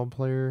baseball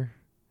player.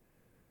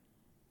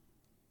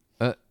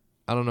 I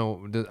don't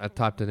know. I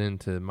typed it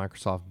into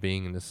Microsoft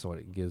Bing, and this is what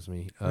it gives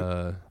me.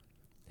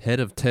 Head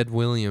of Ted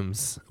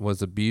Williams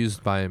was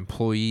abused by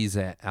employees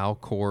at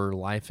Alcor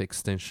Life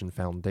Extension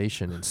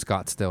Foundation in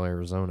Scottsdale,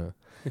 Arizona,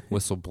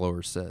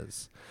 whistleblower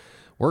says.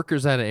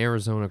 Workers at an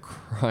Arizona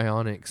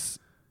cryonics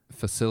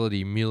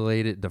facility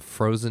mutilated the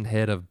frozen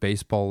head of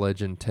baseball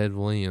legend Ted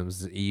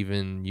Williams,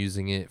 even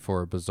using it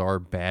for a bizarre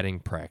batting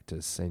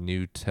practice, a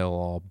new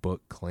tell-all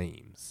book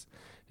claims.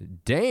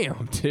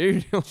 Damn,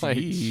 dude. Like,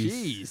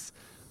 jeez.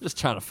 Just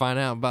trying to find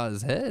out about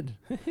his head.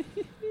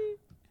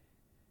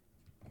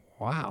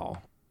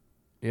 Wow.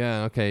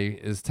 Yeah, okay.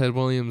 Is Ted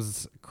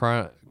Williams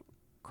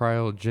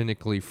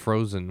cryogenically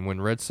frozen?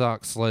 When Red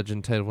Sox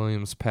legend Ted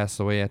Williams passed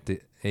away at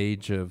the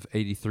age of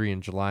 83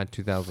 in July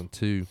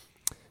 2002,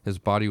 his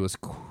body was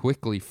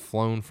quickly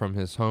flown from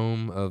his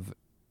home of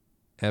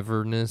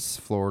Everness,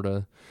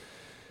 Florida,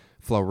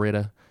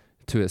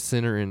 to a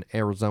center in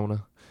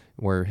Arizona,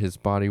 where his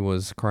body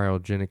was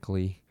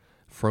cryogenically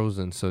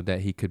frozen so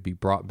that he could be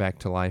brought back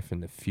to life in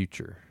the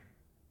future.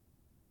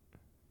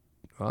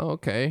 Oh,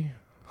 okay.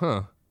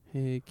 Huh.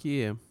 Heck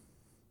yeah.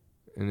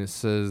 And it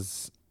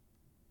says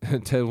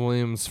Ted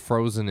Williams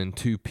frozen in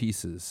 2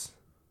 pieces.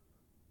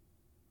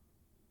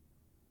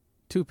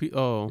 2 pieces?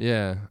 Oh.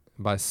 Yeah.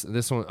 By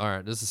this one, all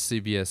right, this is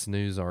a CBS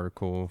News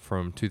article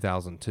from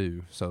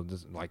 2002. So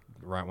this like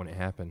right when it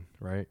happened,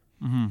 right?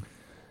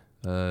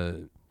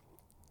 Mm-hmm.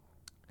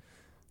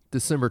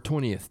 December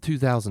 20th,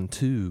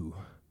 2002.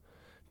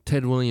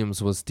 Ted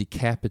Williams was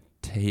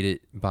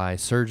decapitated by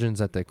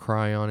surgeons at the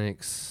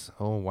cryonics.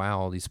 Oh, wow,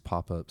 all these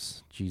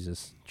pop-ups.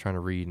 Jesus, trying to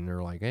read, and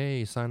they're like,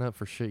 hey, sign up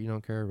for shit you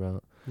don't care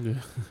about. Yeah.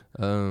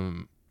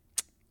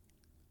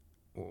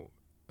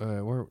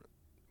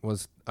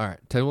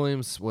 Ted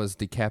Williams was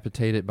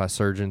decapitated by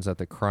surgeons at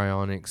the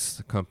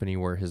cryonics company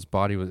where his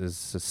body was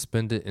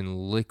suspended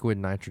in liquid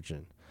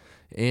nitrogen,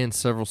 and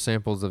several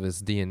samples of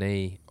his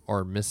DNA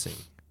are missing,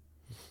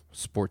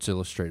 Sports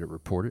Illustrated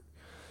reported.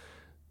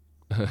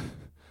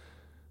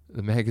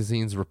 The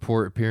magazine's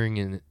report appearing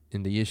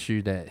in the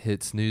issue that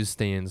hits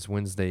newsstands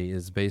Wednesday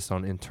is based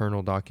on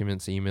internal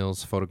documents,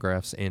 emails,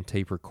 photographs, and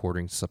tape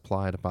recordings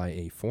supplied by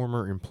a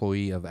former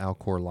employee of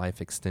Alcor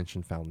Life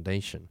Extension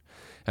Foundation.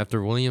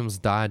 After Williams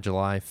died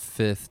July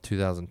 5th,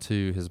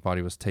 2002, his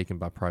body was taken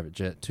by private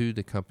jet to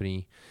the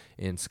company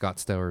in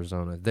Scottsdale,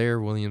 Arizona. There,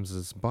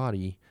 Williams's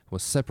body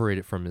was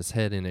separated from his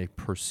head in a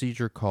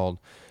procedure called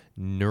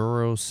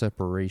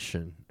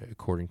neuroseparation,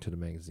 according to the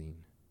magazine.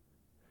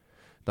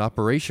 The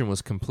operation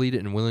was completed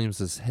and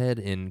Williams's head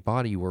and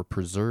body were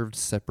preserved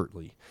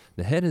separately.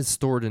 The head is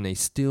stored in a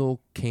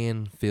steel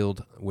can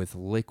filled with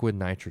liquid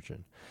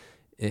nitrogen.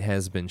 It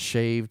has been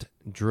shaved,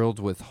 drilled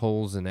with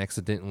holes, and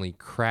accidentally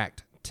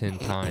cracked 10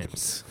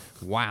 times.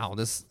 Wow,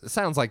 this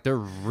sounds like they're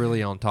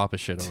really on top of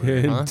shit over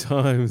 10 there, huh?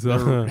 times.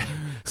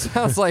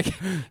 Sounds like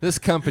this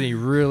company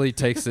really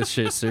takes this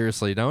shit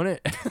seriously, don't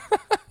it?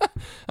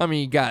 I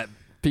mean, you got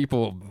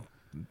people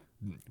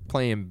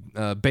playing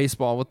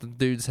baseball with the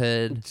dude's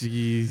head.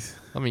 Jeez.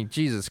 I mean,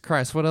 Jesus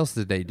Christ, what else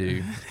did they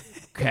do?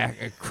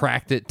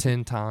 Cracked it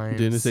 10 times.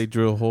 Didn't they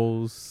drill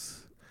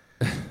holes?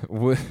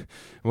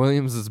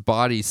 Williams's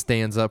body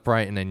stands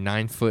upright in a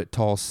 9-foot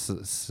tall,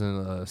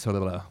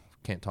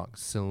 can't talk,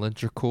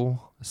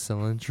 cylindrical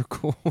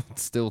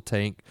steel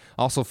tank,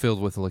 also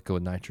filled with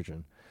liquid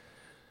nitrogen.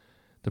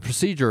 The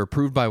procedure,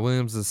 approved by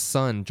Williams's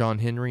son, John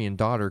Henry, and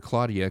daughter,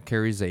 Claudia,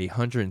 carries a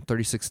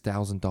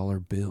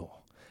 $136,000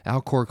 bill.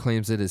 Alcor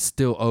claims it is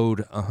still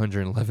owed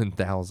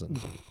 $111,000.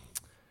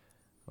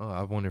 Oh,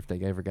 I wonder if they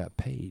ever got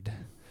paid.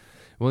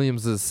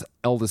 Williams's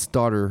eldest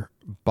daughter,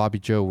 Bobby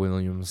Jo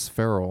Williams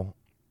Farrell,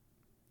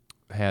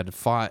 had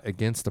fought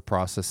against the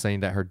process,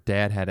 saying that her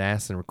dad had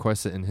asked and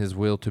requested in his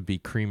will to be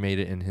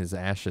cremated and his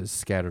ashes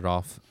scattered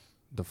off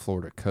the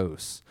Florida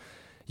coast.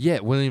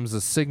 Yet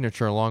Williams'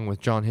 signature, along with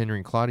John Henry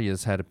and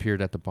Claudia's, had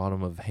appeared at the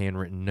bottom of a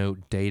handwritten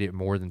note dated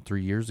more than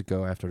 3 years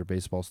ago after the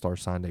baseball star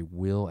signed a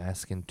will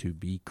asking to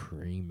be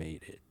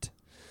cremated.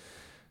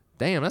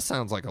 Damn, that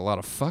sounds like a lot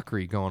of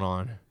fuckery going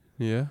on.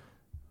 Yeah.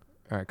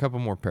 All right, a couple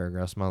more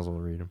paragraphs. Might as well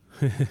read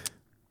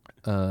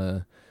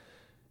them.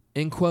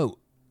 In quote,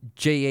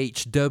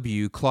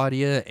 JHW,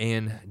 Claudia,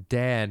 and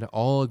Dad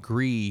all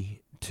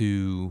agree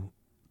to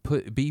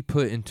be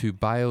put into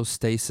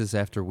biostasis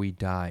after we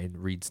died,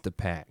 reads the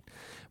pact,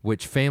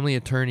 which family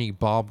attorney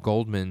Bob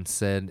Goldman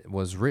said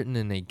was written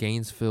in a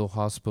Gainesville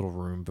hospital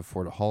room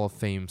before the Hall of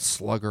Fame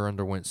slugger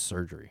underwent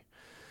surgery.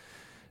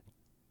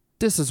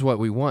 This is what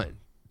we want,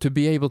 to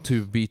be able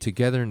to be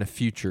together in the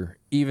future,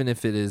 even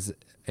if it is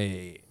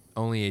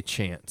only a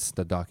chance,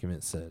 the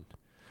document said.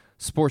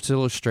 Sports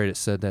Illustrated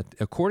said that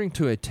according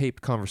to a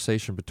taped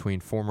conversation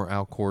between former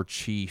Alcor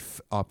Chief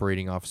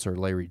Operating Officer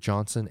Larry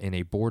Johnson and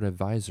a board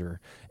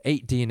advisor,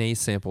 8 DNA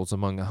samples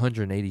among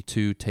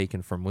 182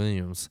 taken from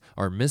Williams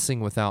are missing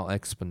without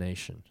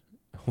explanation.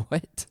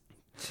 What?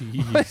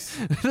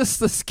 Jeez.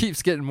 This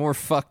keeps getting more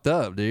fucked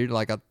up, dude.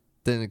 Like, I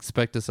didn't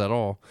expect this at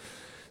all.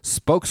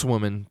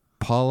 Spokeswoman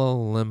Paula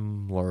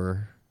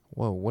Lemler.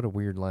 Whoa, what a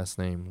weird last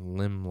name.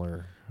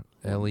 Lemler.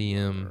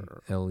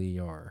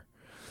 Lemler.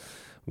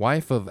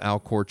 Wife of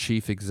Alcor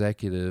Chief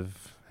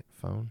Executive...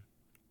 Phone?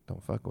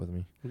 Don't fuck with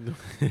me.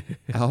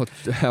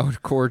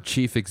 Alcor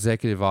Chief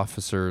Executive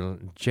Officer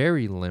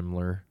Jerry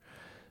Lemler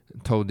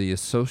told the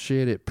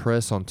Associated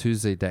Press on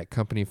Tuesday that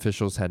company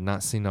officials had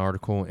not seen the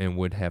article and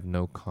would have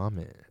no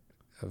comment.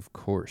 Of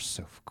course.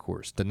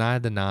 Deny,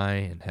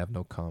 and have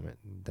no comment.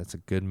 That's a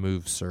good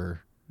move, sir.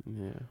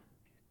 Yeah.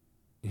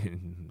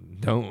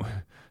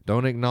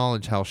 Don't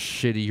acknowledge how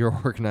shitty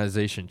your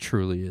organization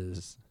truly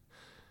is.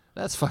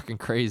 That's fucking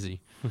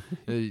crazy.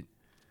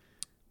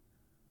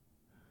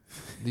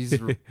 These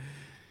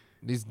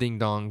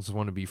ding-dongs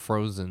want to be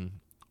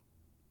frozen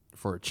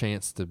for a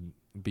chance to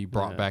be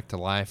brought back to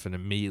life, and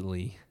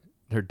immediately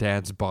their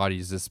dad's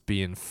body's just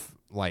being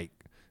what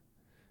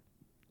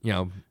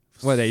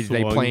they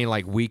playing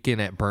like Weekend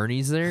at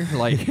Bernie's there?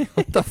 Like,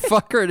 what the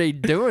fuck are they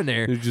doing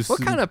there?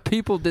 What kind of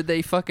people did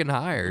they fucking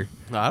hire?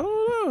 I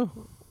don't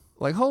know.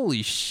 Like,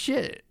 holy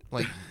shit.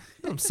 Like,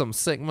 some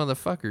sick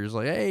motherfuckers.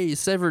 Like, hey,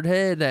 severed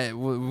head that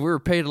we're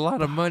paid a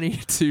lot of money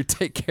to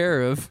take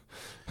care of.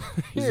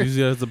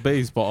 Usually as a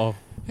baseball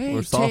or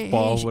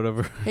softball,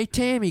 whatever. Hey,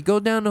 Tammy, go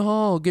down the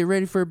hall. Get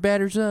ready for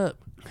batters up.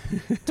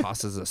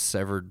 Tosses a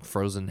severed,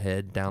 frozen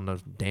head down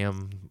the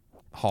damn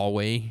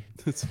hallway.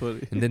 That's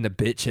funny. And then the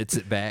bitch hits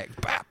it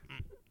back. Bop.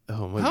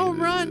 Oh my Home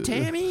God. run,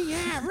 Tammy.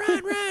 Yeah,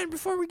 run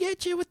before we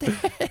get you with the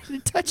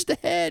head. Touch the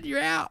head.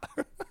 You're out.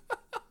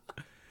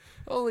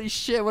 Holy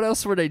shit, what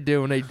else were they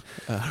doing? They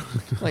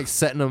like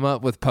setting them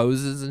up with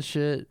poses and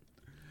shit.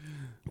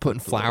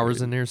 Putting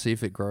flowers in there, see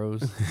if it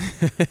grows.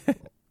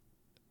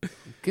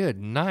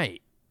 Good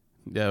night.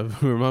 Yeah,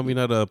 remind me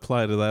not to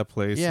apply to that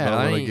place. Yeah,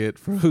 I want to get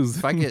frozen.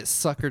 If I get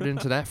suckered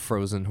into that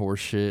frozen horse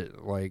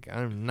shit, like,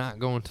 I'm not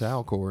going to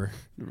Alcor.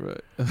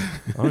 Right. I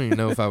don't even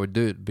know if I would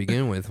do it to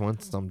begin with.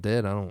 Once I'm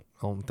dead, I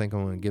don't think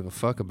I'm going to give a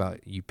fuck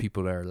about you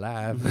people that are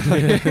alive.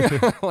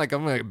 Like,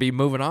 I'm going to be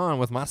moving on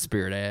with my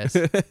spirit ass.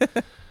 Sick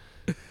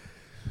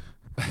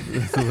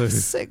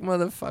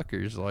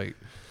motthefuckers. Like,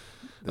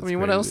 I mean,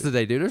 what else did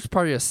they do? There's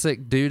probably a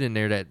sick dude in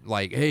there that,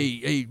 like,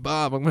 hey,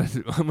 Bob, I'm gonna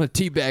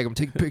teabag him,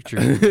 take a picture.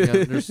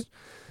 There's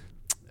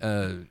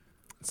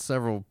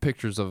several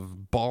pictures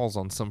of balls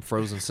on some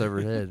frozen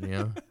severed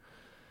head,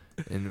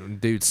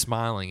 and dude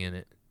smiling in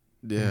it.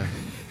 Yeah.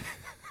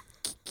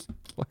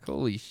 Like,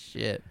 holy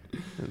shit,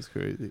 that's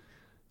crazy.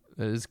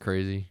 That is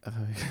crazy.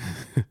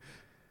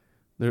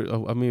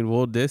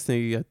 Walt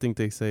Disney, I think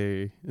they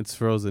say it's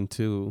frozen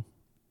too.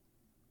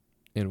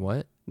 In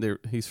what?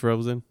 He's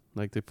frozen.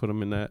 Like, they put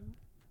him in that.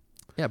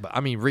 Yeah, but I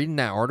mean, reading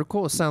that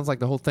article, it sounds like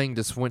the whole thing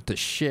just went to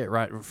shit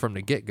right from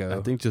the get-go.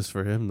 I think just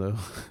for him, though.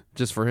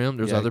 Just for him?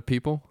 There's other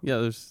people? Yeah,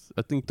 there's,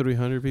 I think,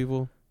 300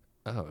 people.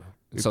 Oh.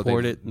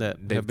 Reported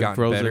that they've gotten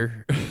frozen.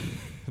 Better.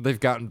 They've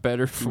gotten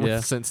better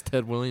since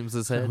Ted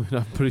Williams' head.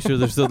 I'm pretty sure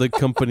there's other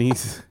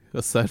companies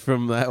aside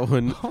from that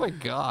one. Oh, my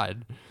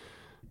God.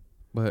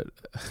 But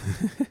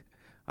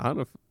I don't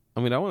know. I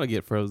mean, I want to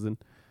get frozen.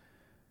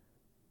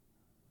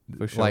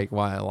 For sure. Like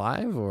while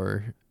alive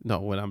or No,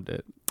 when I'm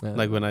dead.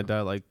 Like when I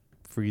die, like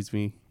freeze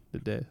me to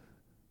death.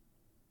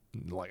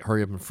 like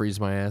hurry up and freeze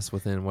my ass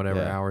within whatever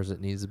Yeah. hours it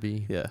needs to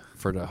be Yeah.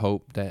 for the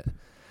hope that.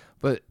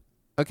 But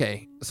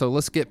okay, so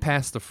let's get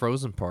past the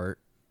frozen part.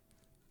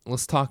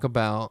 Let's talk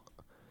about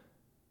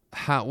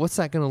what's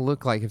that going to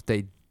look like if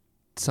they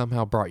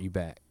somehow brought you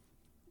back?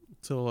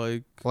 So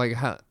Like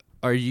how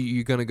are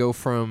you going to go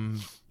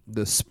from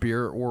the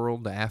spirit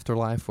world, the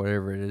afterlife,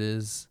 whatever it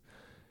is?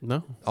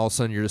 no. All of a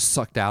sudden you're just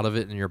sucked out of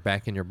it and you're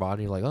back in your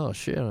body like, oh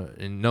shit,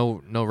 and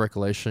no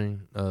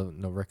recollection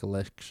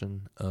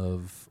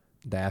of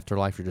the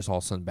afterlife. You're just all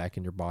of a sudden back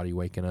in your body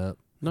waking up.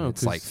 No,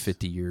 It's like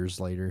 50 years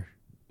later.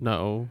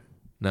 No.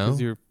 No? Because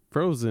you're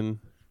frozen.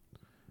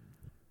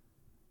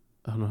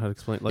 I don't know how to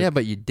explain. Like, yeah,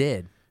 but you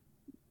did.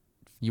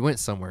 You went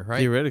somewhere, right?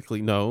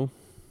 theoretically, no.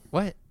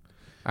 What?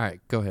 All right,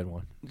 go ahead,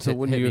 one. So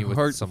when hit your me with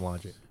heart- some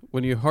logic.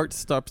 When your heart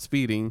stops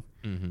beating,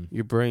 Mm-hmm.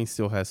 your brain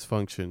still has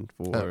function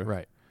for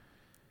Right.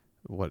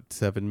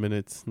 7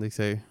 minutes? They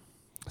say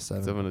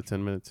 7 to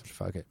 10 minutes.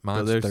 Fuck it.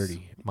 Mine's there's-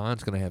 30.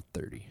 Mine's gonna have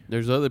 30.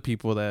 There's other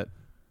people that,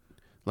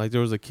 like,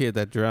 there was a kid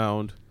that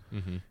drowned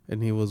Mm-hmm.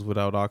 and he was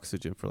without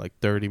oxygen for like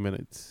 30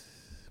 minutes,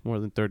 more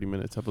than 30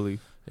 minutes, I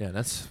believe. Yeah,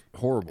 that's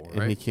horrible, And he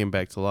right? came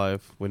back to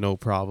life with no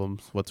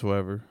problems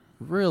whatsoever.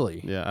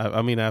 Really? Yeah,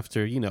 I mean,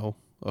 after,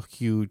 a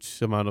huge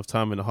amount of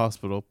time in the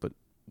hospital, but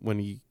when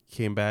he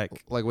came back,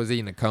 Like, was he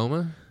in a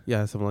coma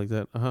yeah, something like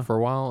that. Uh-huh. for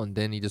a while, and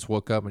then he just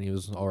woke up and he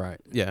was all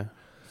right? Yeah.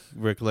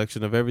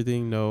 Recollection of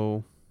everything,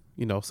 no,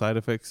 side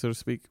effects, so to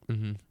speak.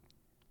 Mm-hmm.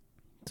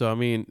 So, I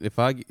mean, if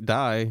I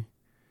die,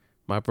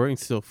 my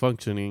brain's still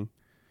functioning.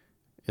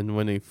 And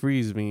when they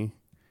freeze me,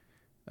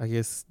 I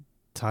guess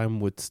time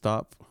would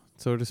stop,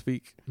 so to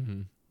speak.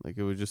 Mm-hmm. Like,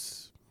 it would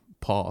just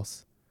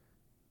pause.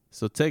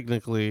 So,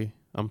 technically,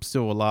 I'm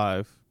still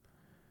alive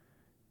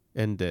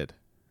and dead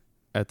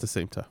at the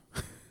same time.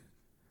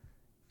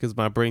 Because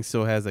my brain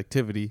still has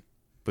activity,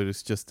 but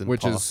it's just in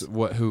Which pause.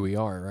 is who we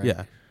are, right?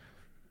 Yeah.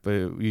 But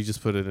you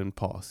just put it in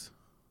pause.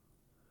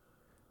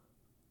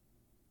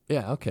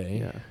 Yeah. Okay.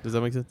 Yeah. Does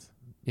that make sense?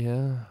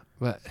 Yeah,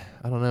 but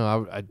I don't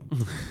know.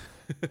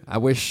 I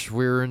wish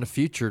we were in the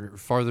future,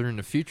 farther in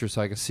the future,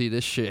 so I could see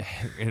this shit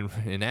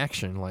in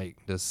action,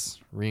 like this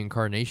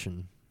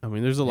reincarnation. I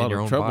mean, there's a In lot your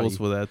of own troubles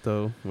body. with that,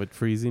 though, with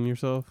freezing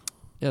yourself.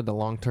 Yeah, the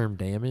long-term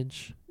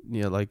damage.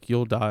 Yeah, like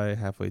you'll die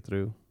halfway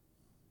through.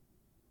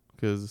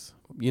 Because,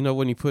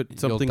 when you put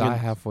something You'll die in,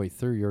 halfway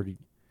through. You already.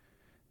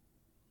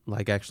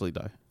 like actually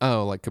die.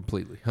 Oh, like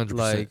completely, 100%.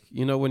 Like,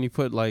 when you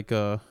put like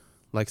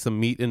some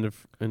meat in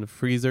the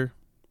freezer,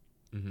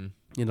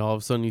 Mm-hmm. all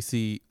of a sudden you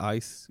see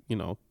ice,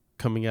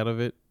 coming out of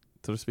it,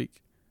 so to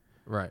speak.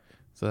 Right.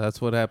 So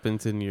that's what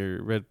happens in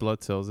your red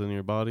blood cells in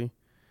your body.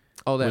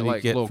 Oh, that When you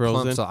like get little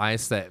frozen. clumps of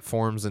ice that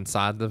forms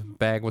inside the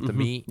bag with the Mhm.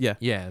 meat. Yeah.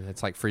 Yeah,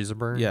 it's like freezer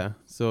burn. Yeah.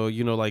 So,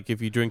 like if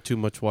you drink too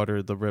much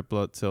water, the red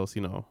blood cells,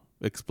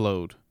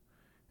 explode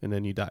and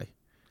then you die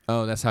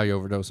Oh, that's how you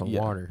overdose on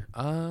Yeah. water.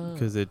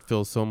 because it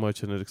fills so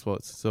much and it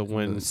explodes. So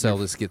when the cell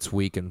just gets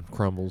weak and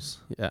crumbles.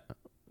 yeah,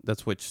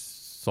 that's which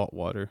salt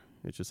water.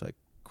 It's just like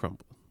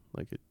crumble.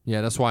 Like it,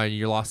 Yeah, that's why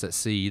you're lost at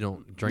sea. You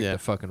don't drink Yeah. the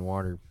fucking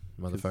water,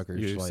 'cause motherfuckers.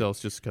 your Like cells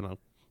just kind of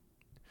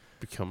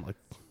become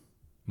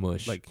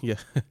mush. like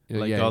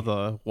like Yeah. all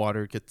the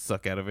water gets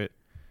sucked out of it.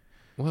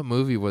 What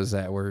movie was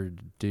that where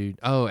dude?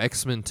 Oh,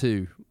 X-Men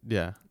 2.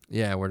 Yeah.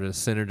 Yeah, where the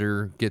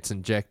senator gets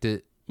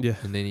injected Yeah.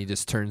 and then he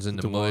just turns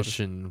into The water. mush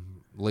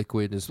and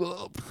liquid is.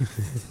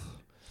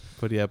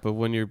 But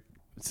when your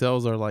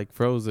cells are like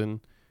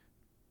frozen,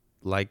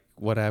 like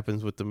what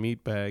happens with the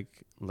meat bag,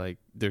 like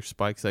there's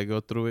spikes that go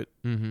through it.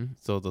 Mm-hmm.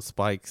 So the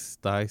spikes,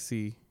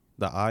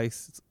 the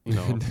ice,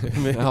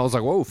 I was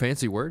like, whoa,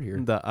 fancy word here.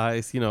 the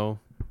ice,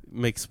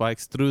 makes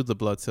spikes through the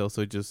blood cell,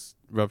 so it just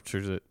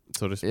ruptures it,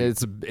 so to speak.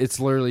 It's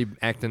literally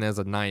acting as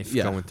a knife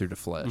Yeah. going through the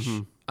flesh.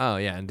 Mhm. Oh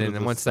yeah, and then Through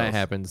the once that cells.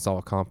 happens, it's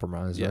all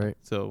compromised, Yeah. right?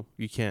 So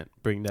you can't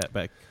bring that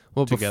back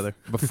Well, together.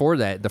 before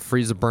that, the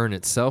freezer burn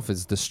itself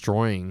is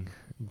destroying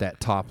that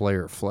top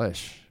layer of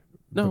flesh.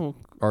 No.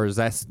 Or is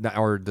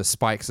or the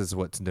spikes is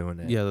what's doing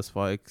it? Yeah, the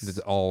spikes. It's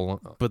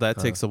all. But that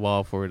uh, takes a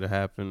while for it to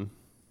happen.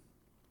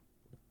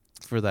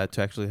 For that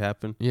to actually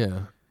happen.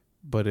 Yeah.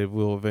 But it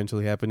will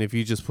eventually happen if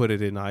you just put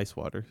it in ice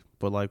water.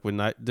 But like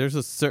there's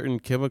a certain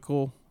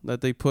chemical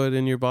that they put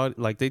in your body.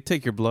 Like they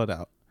take your blood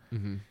out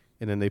Mm-hmm.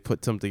 and then they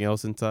put something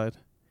else inside.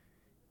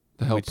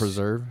 To help Which-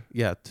 preserve.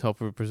 Yeah, to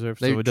help it preserve.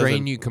 They so it drain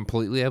doesn't- you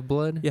completely of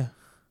blood. Yeah.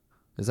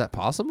 Is that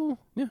possible?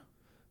 Yeah.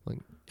 Like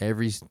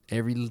every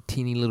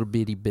teeny little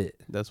bitty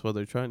bit, That's what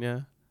they're trying.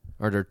 Yeah.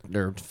 or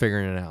they're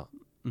figuring it out.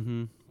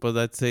 Mm-hmm. But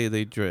let's say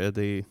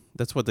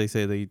that's what they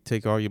say. They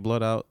take all your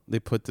blood out. They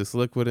put this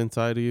liquid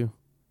inside of you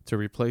to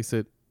replace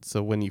it.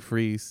 So when you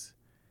freeze,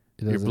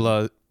 It your doesn't-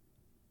 blood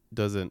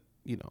doesn't,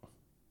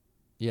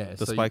 Yeah.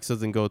 the so spikes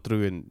doesn't go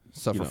through and you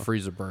suffer you know.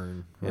 freezer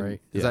burn, And-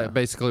 right? Is yeah. that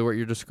basically what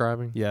you're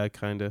describing? yeah,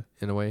 kind of.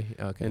 In a way.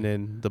 Okay. And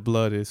then the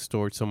blood is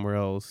stored somewhere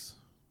else,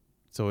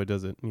 so it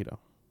doesn't,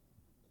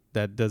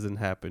 that doesn't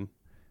happen.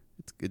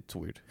 It's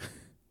weird.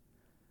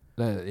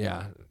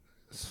 Yeah,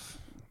 it's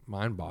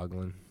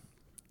mind-boggling.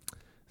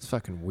 It's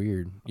fucking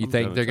weird. You I'm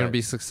think gonna they're try gonna it.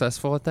 be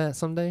successful at that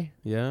someday?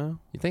 Yeah,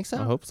 You think so?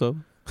 I hope so.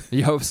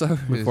 You hope so.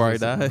 Before I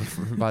die.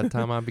 By the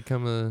time I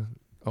become a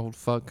old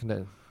fuck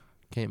that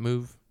can't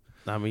move.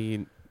 I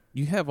mean,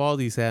 you have all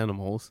these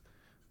animals,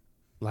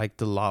 like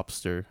the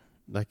lobster,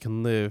 that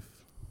can live,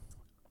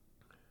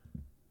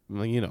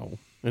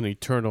 an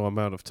eternal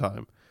amount of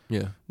time.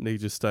 Yeah. They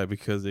just die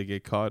because they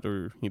get caught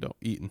or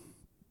eaten.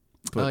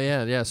 But Oh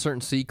yeah.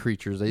 Certain sea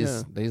creatures, they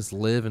just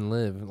live and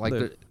live. Like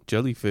the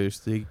jellyfish,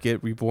 they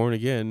get reborn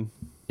again.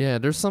 yeah,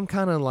 there's some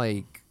kind of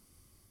like,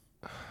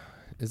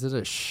 is it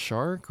a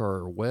shark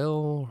or a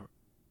whale,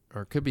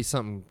 or it could be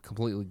something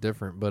completely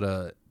different. But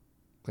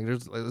like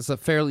it's a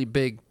fairly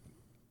big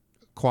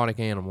aquatic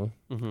animal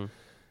Mm-hmm.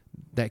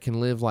 that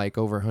can live like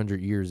over 100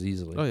 years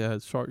easily. Oh yeah,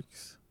 it's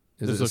sharks.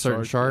 Is there's it a a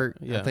certain shark, shark?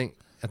 yeah.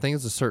 I think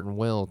it's a certain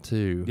whale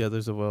too. Yeah,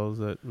 there's a whales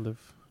that live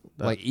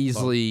that Like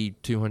easily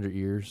 200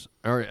 years.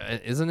 Or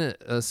isn't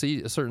it a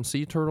certain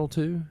sea turtle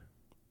too? long.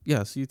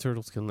 Yeah, sea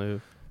turtles can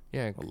live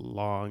Yeah, a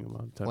long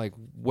amount of time. like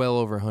well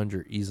over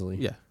 100 easily.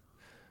 yeah,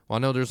 Well, I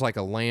know there's like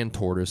a land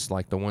tortoise,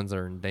 like the ones that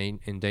are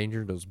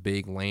endangered, those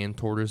big land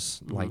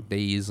tortoise, Mhm. like they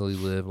easily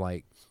live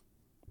like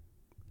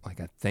I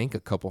think a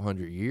couple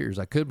 100 years.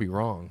 I could be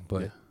wrong,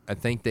 but Yeah. I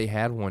think they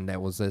had one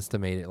that was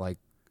estimated like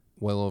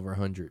well over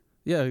 100,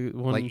 yeah.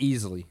 One, like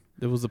easily.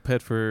 there was a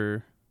pet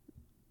for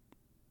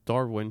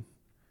Darwin.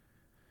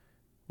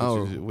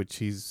 Which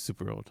he's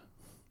super old,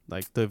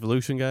 like the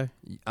evolution guy.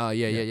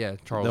 Yeah.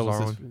 Charles that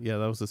was Darwin.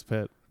 that was his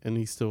pet, and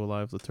he's still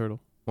alive. The turtle,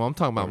 Well, I'm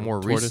talking about or more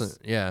tortoise.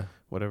 recent. Yeah,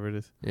 whatever it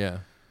is. yeah.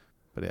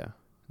 But yeah,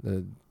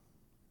 The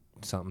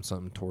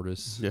something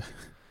tortoise. yeah.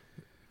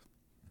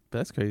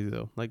 That's crazy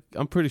though. Like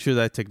I'm pretty sure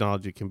that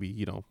technology can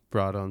be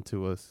brought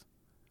onto us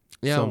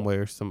Yeah,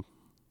 somewhere.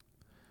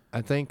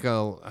 I think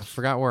I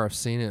forgot where I've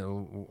seen it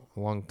a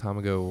long time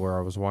ago. Where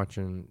I was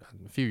watching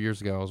a few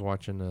years ago, I was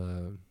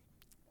watching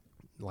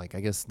like I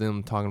guess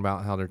them talking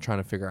about how they're trying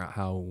to figure out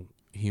how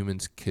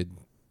humans could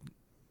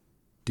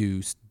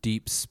do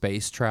deep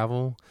space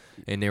travel,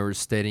 and they were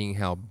studying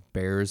how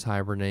bears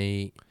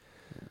hibernate.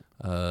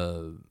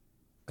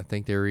 I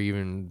think they were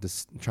even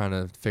just trying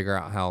to figure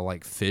out how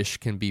like fish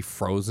can be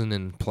frozen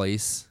in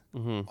place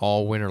Mm-hmm.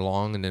 all winter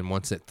long, and then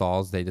once it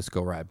thaws, they just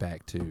go right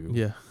back to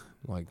Yeah,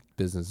 like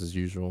business as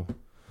usual.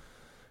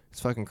 It's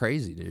fucking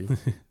crazy, dude.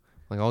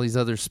 Like all these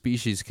other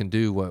species can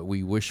do what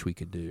we wish we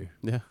could do,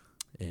 yeah.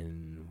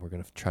 and we're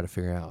gonna try to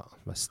figure out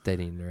by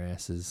studying their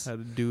asses. How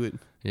to do it?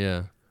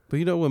 Yeah.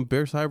 But when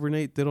bears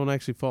hibernate, they don't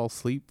actually fall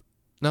asleep.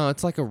 No,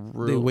 it's like a They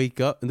real. wake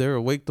up and they're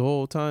awake the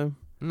whole time.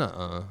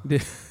 Nuh-uh.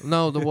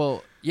 No.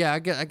 Well, yeah. I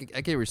get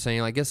what you're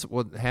saying. I guess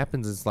what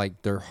happens is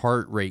like their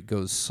heart rate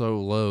goes so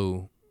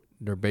low,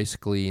 they're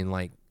basically in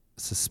like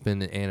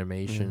suspended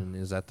animation.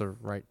 Is that the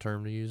right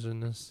term to use in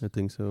this? I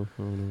think so.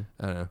 I don't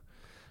know.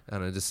 I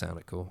don't know. It just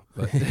sounded cool.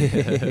 But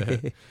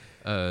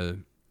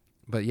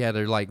but yeah,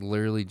 they're like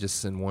literally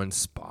just in one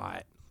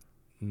spot.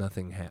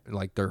 Nothing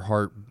like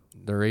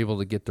they're able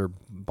to get their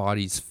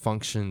body's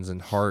functions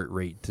and heart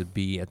rate to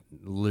be at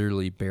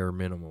literally bare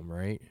minimum,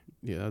 right?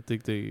 Yeah, I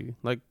think they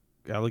like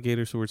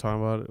alligators who we're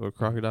talking about, or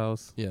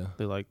crocodiles. Yeah.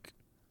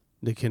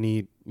 They can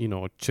eat,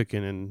 a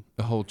chicken and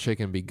The whole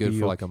chicken be good Be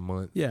for okay. like a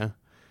month. yeah.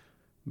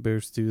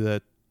 Bears do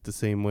that the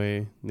same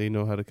way. They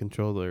know how to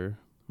control their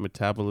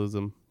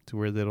metabolism to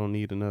where they don't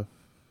need enough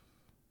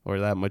or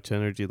that much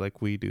energy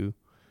like we do.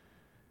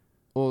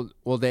 Well,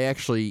 they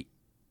actually,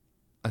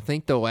 I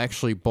think they'll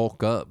actually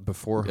bulk up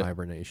before Yeah.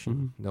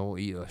 hibernation. Mhm. They'll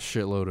eat a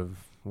shitload of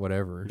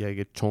whatever. Yeah,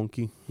 get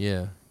chunky.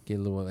 Yeah. Get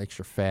a little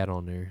extra fat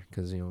on there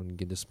because you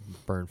can just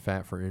burn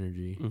fat for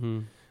energy. Mm-hmm.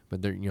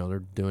 But they're they're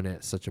doing it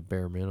at such a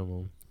bare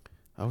minimum.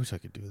 I wish I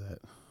could do that.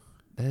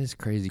 That is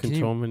crazy.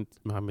 Control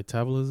my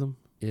metabolism.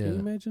 Yeah. Can you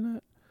imagine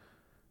that?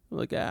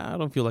 Like, I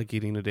don't feel like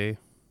eating today.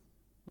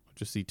 I'll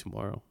just eat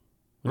tomorrow.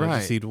 And I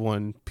just Right. eat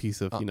one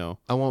piece of,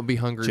 I won't be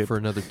hungry chip. for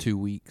another 2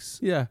 weeks.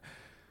 Yeah.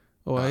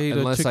 Oh, I ate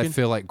unless a chicken. I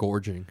feel like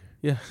gorging.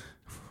 Yeah.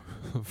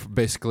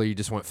 Basically, you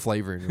just want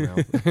flavor in your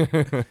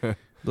mouth.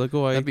 Like,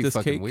 oh, I That'd ate be this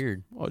fucking cake.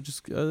 weird. I'll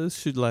just this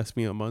should last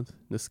me a month.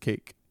 This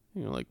cake,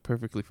 like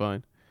perfectly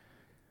fine.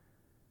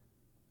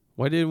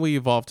 Why didn't we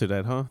evolve to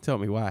that, huh? Tell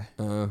me why.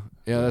 Yeah,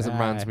 that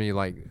reminds Right. me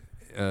like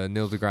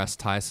Neil deGrasse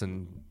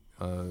Tyson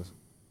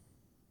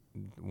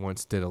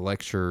once did a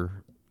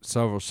lecture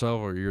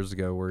several years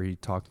ago where he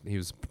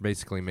was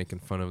basically making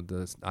fun of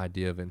this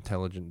idea of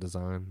intelligent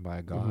design by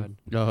a god.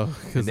 Oh, And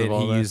because then of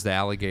all he that. used the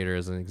alligator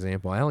as an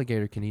example.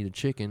 Alligator can eat a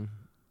chicken,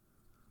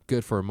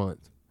 good for a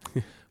month.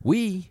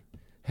 We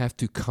have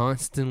to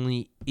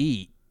constantly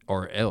eat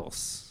or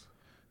else.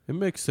 It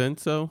makes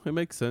sense, though. It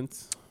makes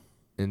sense.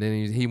 And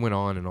then he went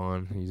on and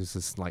on. He was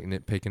just like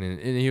nitpicking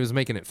it. And he was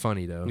making it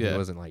funny, though. Yeah. He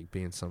wasn't like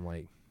being some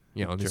like,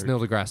 just Jerk. Neil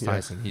deGrasse Yeah.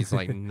 Tyson. He's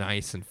like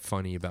nice and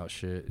funny about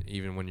shit,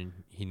 even when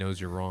he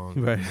knows you're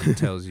wrong. Right. He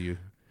tells you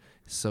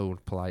so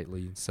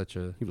politely in such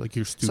a You're like,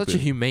 you're stupid. such a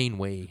humane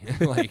way.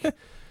 Like,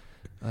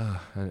 I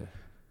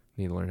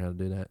need to learn how to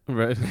do that.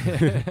 Right.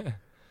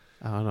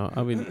 I don't know.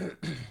 I mean,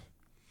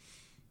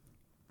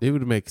 It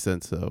would make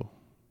sense though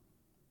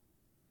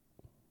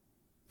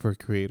for a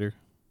creator,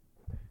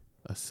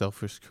 a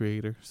selfish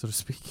creator, so to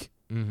speak,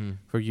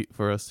 Mm-hmm.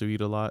 for us to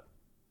eat a lot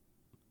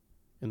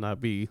and not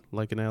be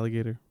like an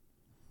alligator.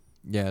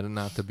 Yeah,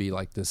 not to be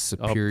like this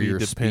I'll be superior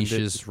dependent.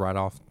 species right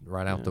out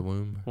Yeah. the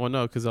womb. Well,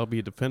 no, because I'll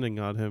be depending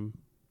on him.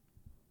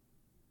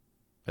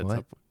 At What?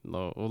 some point.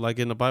 No, well, like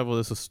in the Bible,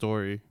 there's a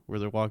story where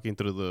they're walking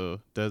through the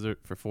desert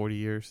for 40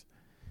 years,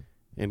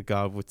 and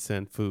God would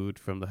send food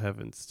from the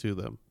heavens to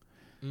them.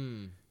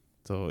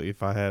 So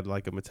if I had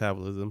like a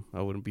metabolism,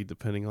 I wouldn't be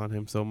depending on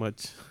him so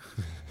much.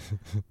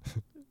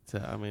 So,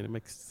 I mean, it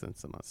makes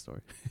sense in that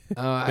story.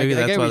 I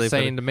that's get why what they you're put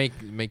saying to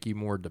make you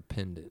more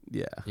dependent.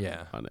 Yeah,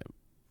 Yeah. on him.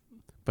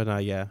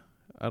 But yeah,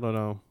 I don't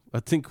know. I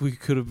think we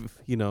could have,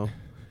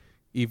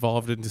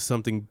 evolved into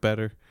something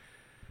better.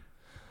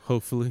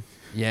 Hopefully,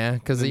 Yeah,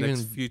 because in the even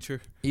next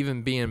future.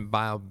 even being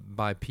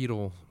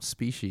bipedal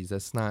species,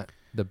 that's not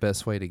the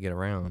best way to get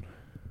around.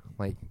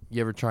 Like, you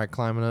ever try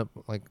climbing up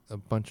like a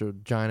bunch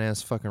of giant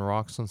ass fucking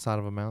rocks on the side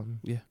of a mountain?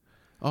 Yeah,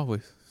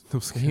 always.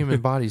 The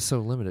human body's so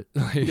limited.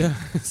 Like, Yeah.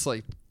 it's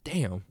like,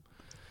 damn.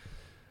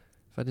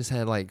 If I just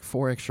had like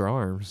 4 extra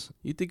arms.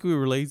 You think we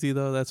were lazy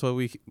though? That's why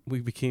we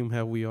became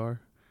how we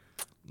are.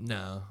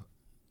 No.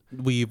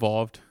 We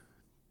evolved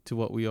to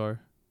what we are.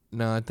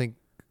 No, I think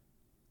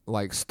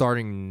like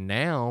starting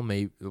now,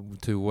 maybe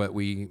to what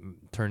we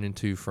turn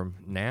into from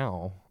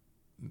now,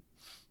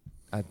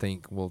 I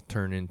think we'll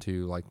turn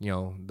into like, the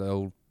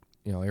old,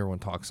 everyone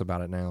talks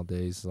about it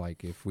nowadays.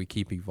 Like, if we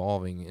keep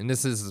evolving, and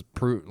this is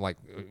proof, like,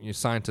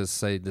 scientists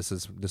say this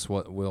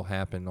what will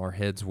happen. Our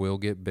heads will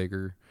get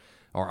bigger.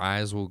 Our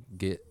eyes will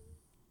get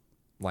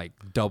like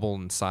double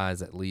in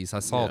size at least. I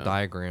saw a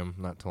diagram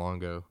not too long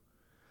ago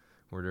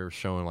where they were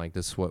showing like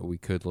this is what we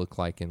could look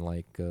like in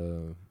like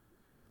I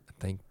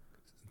think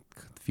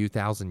a few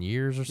thousand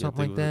years or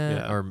something like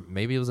that, or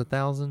maybe it was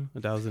 1,000.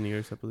 1,000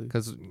 years, I believe.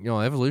 Because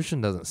evolution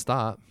doesn't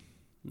stop;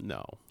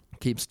 No, it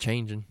keeps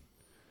changing,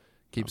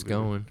 keeps Not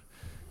really. going,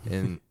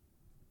 and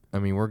I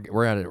mean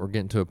we're at it. We're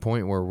getting to a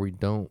point where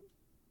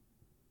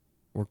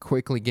we're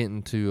quickly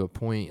getting to a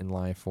point in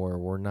life where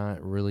we're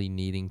not really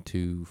needing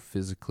to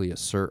physically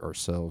assert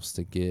ourselves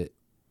to get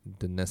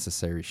the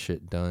necessary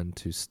shit done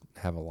to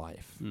have a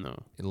life. no.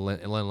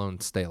 Let alone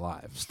stay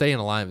alive. Staying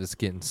alive is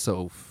getting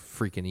so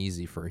freaking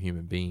easy for a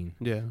human being.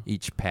 Yeah,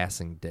 Each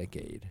passing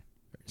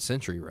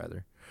century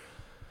rather.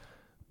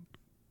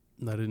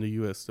 not in the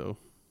U.S. though.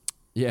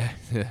 Yeah.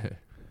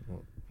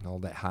 Well, all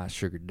that high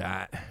sugar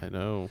diet. I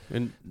know.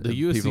 And the The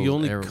U.S. is the people-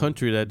 only every-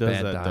 country that does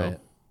bad that diet.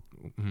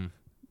 though. Mhm.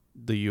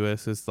 The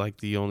U.S. is like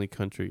the only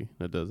country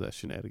that does that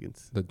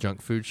shenanigans. The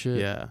junk food shit.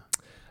 Yeah.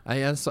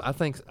 I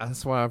think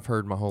that's what I've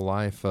heard my whole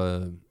life.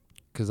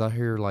 Because I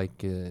hear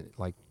like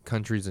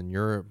countries in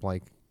Europe,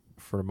 like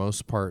for the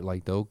most part,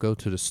 like they'll go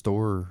to the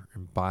store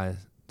and buy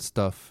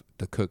stuff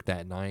to cook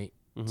that night,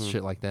 Mhm.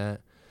 shit like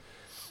that.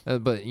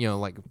 But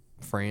like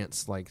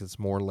France, like it's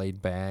more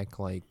laid back.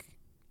 Like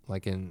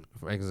in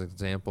as an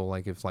example,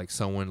 like if like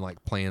someone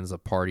like plans a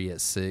party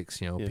at 6,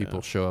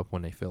 people show up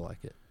when they feel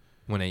like it,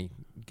 when they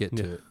get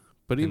to it.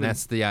 But And even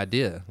that's the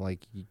idea.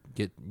 Like,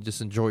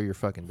 just enjoy your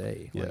fucking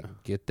day. Like, Yeah.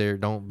 get there.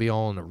 Don't be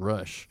all in a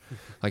rush.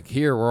 Like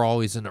here, we're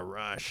always in a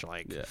rush.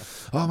 Like,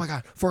 oh my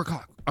God, 4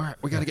 o'clock. All right,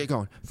 we got to get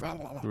going.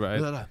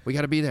 Right. We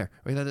got to be there.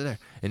 We got to be there.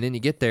 And then you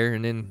get there,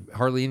 and then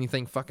hardly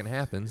anything fucking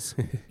happens.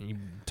 And you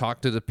talk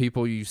to the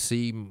people you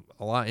see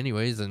a lot,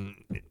 anyways, and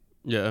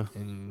yeah.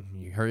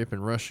 you hurry up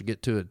and rush to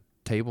get to a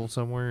table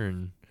somewhere,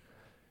 and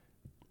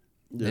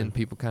then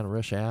people kind of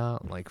rush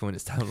out. Like when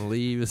it's time to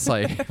leave, it's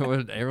like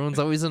everyone's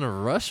always in a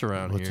rush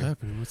around What's here.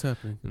 happening? What's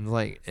happening? And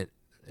like,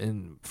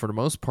 and for the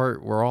most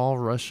part, we're all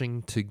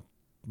rushing to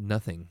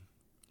nothing.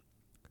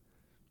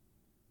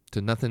 To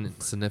nothing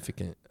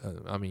significant.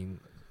 I mean,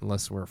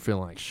 unless we're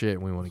feeling like shit,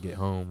 and we want to get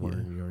home,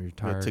 or you're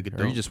tired, take a or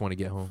you dump. just want to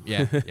get home.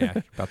 Yeah,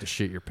 about to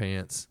shit your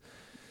pants,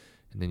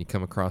 and then you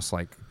come across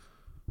like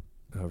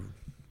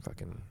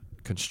fucking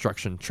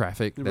construction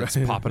traffic that's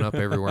popping up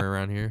everywhere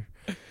around here.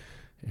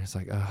 And it's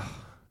like,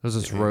 oh, there's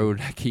this road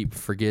I keep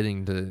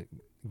forgetting to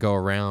go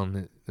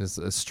around. It's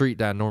a street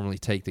that I normally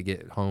take to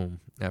get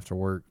home after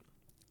work.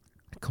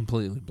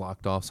 Completely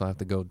blocked off, so I have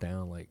to go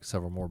down like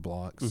several more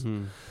blocks.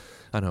 Mm-hmm.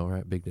 I know,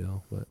 right? Big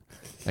deal. But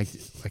I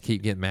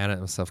keep getting mad at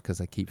myself because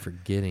I keep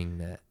forgetting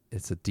that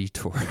it's a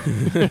detour.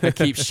 I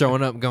keep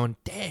showing up going,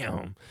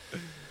 damn.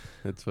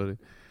 That's funny.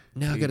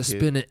 Now I got to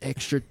spend an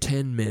extra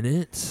 10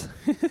 minutes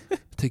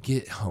to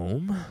get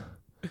home.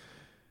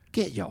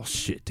 Get y'all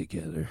shit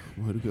together.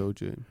 Way to go,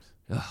 James.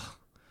 Ugh.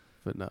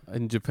 But no,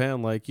 in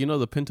Japan, like,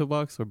 the Pinto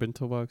box or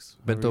Bento box?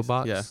 Bento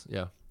box? Yeah.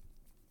 Yeah.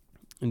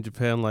 In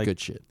Japan, like, Good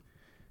shit.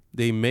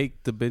 they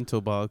make the Bento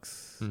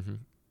box Mm-hmm.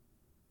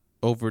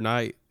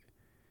 overnight,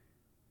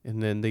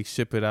 and then they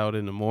ship it out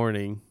in the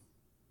morning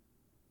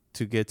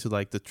to get to,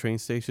 like, the train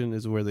station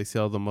is where they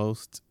sell the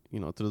most,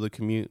 through the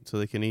commute so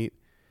they can eat.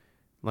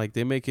 Like,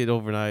 they make it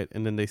overnight,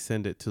 and then they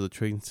send it to the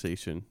train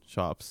station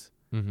shops.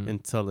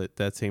 and sell it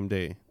that same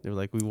day. They're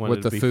like, we want with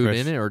it to the be food fresh.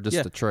 in it or just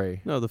Yeah. the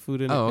tray? No, the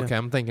food in it. Oh, yeah. okay.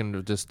 I'm thinking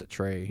of just the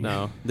tray.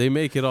 No, they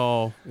make it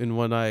all in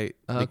one night.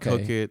 They Okay.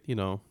 cook it,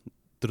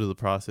 through the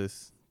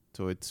process,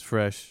 so it's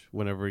fresh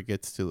whenever it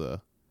gets to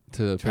the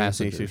to the train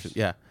station. passengers.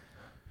 Yeah,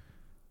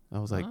 I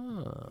was like,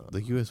 Oh.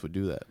 the U.S. would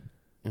do that,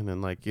 and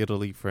then like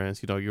Italy,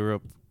 France,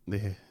 Europe,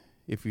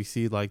 if you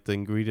see like the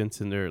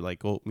ingredients in there,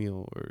 like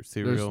oatmeal or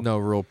cereal, There's no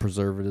real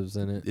preservatives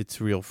in it.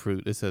 it's real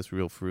fruit. It says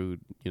real fruit.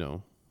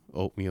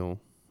 Oatmeal.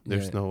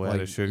 There's Yeah, no like,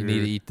 added sugar. You need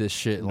to eat this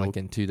shit no- like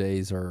in 2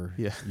 days, or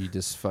Yeah. you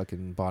just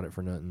fucking bought it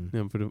for nothing.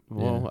 Yeah, but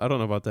I don't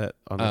know about that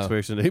on Oh.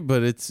 expiration date,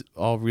 but it's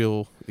all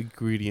real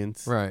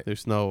ingredients. Right.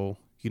 There's no,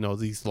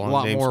 these A long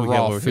lot names more we raw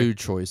have over food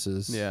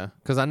choices. here. Yeah.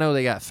 Because I know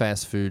they got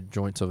fast food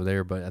joints over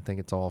there, but I think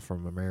it's all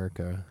from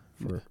America.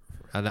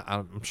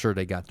 I'm sure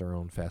they got their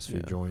own fast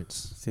food Yeah. joints.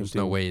 Same There's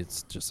no thing. way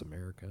it's just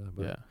America.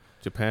 But Yeah.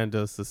 Japan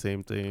does the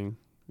same thing.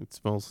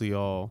 It's mostly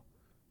all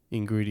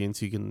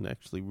ingredients you can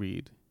actually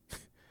read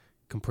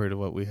compared to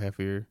what we have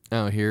here.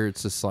 out here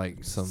it's just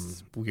like some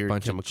It's weird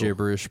bunch chemical. of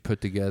gibberish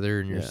put together,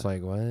 and you're Yeah. just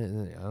like, what?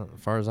 As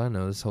far as I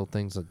know, this whole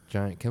thing's a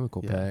giant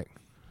chemical Yeah. pack.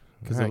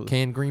 'Cause All it right, was-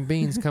 canned green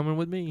beans coming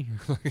with me.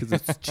 Because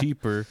it's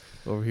cheaper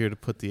over here to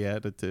put the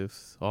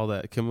additives, all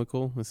that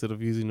chemical, instead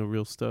of using the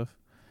real stuff.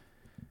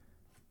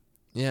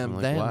 Yeah, I'm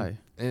like, that, why?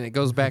 and it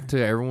goes back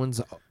to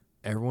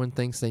everyone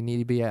thinks they need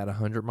to be at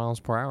 100 miles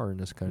per hour in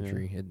this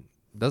country. It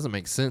doesn't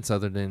make sense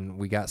other than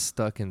we got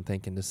stuck in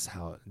thinking this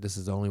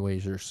is the only way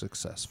you're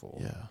successful.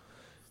 Yeah.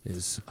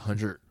 Is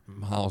 100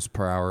 miles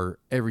per hour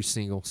every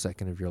single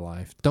second of your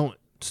life. Don't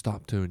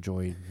stop to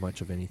enjoy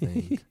much of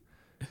anything.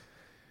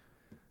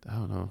 I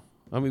don't know.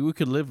 I mean, we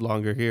could live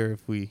longer here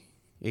if we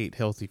ate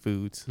healthy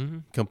foods. Mm-hmm.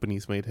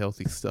 Companies made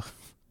healthy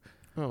stuff.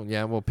 Oh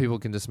yeah, well people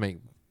can just make.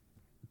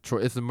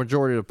 If the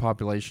majority of the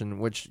population,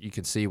 which you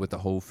can see with the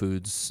Whole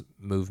Foods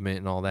movement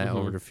and all that Mhm.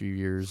 over the few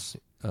years,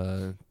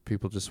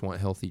 people just want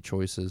healthy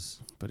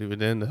choices. But even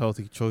then, the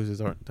healthy choices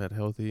aren't that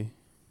healthy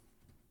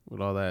with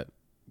all that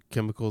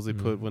chemicals they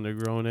put Mhm. when they're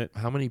growing it.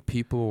 How many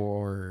people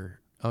are?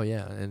 Oh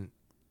yeah, and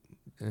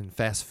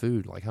fast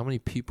food. Like how many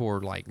people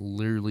are like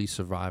literally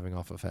surviving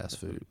off of fast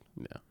food?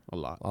 Yeah, a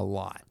lot. A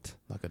lot.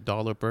 Like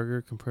 $1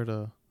 burger compared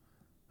to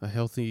a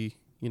healthy,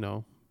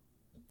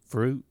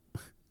 fruit.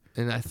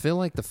 And I feel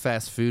like the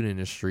fast food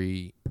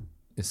industry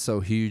is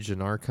so huge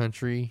in our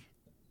country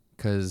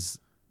because,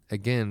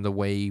 again, the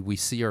way we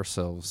see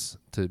ourselves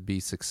to be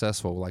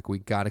successful, like we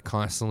got to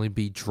constantly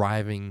be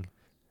driving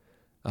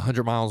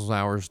 100 miles an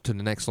hour to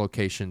the next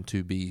location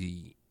to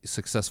be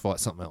successful at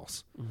something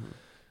else.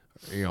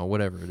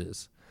 Whatever it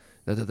is.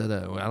 I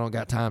don't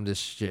got time to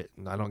shit.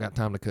 I don't got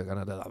time to cook.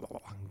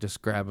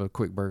 Just grab a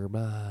quick burger,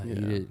 eat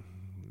Yeah. it.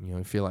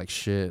 You feel like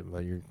shit,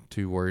 but you're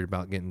too worried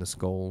about getting this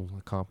goal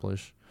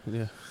accomplished.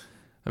 Yeah.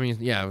 I mean,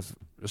 yeah, if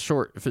it's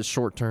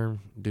short term,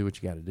 do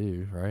what you got to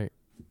do, right?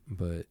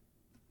 But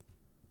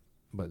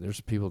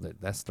there's people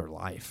that's their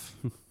life,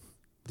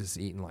 just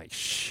eating like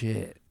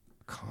shit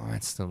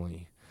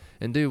constantly.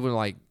 And dude, when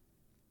like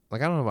I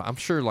don't know, I'm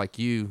sure like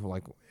you,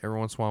 like every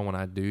once in a while when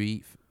I do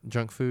eat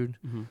junk food,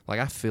 Mm-hmm. like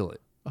I feel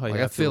it. Oh, Like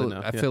yeah, I feel it.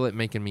 now. I feel it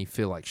making me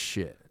feel like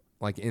shit,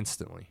 like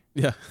instantly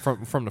Yeah.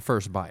 from the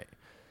first bite.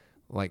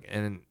 Like,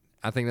 and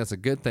I think that's a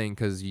good thing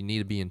because you need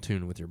to be in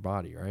tune with your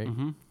body, right?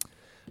 Mm-hmm.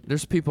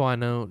 There's people I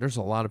know. There's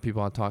a lot of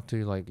people I talk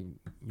to. Like,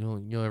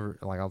 you'll ever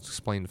like I'll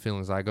explain the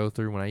feelings I go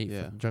through when I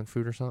eat junk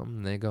food or something,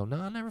 and they go,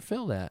 "No, I never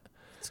feel that."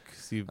 It's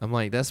 'cause you I'm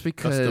like, "That's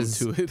because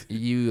accustomed to it.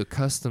 you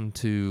accustomed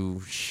to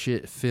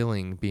shit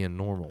feeling being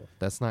normal.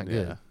 That's not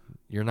good. Yeah.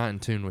 You're not in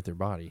tune with your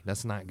body.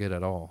 That's not good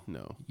at all.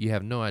 No. You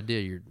have no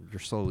idea you're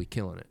slowly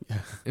killing it.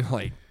 Yeah.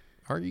 Like,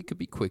 or you could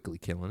be quickly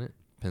killing it.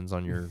 Depends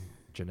on your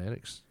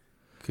genetics.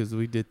 Because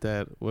we did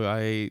that. Well,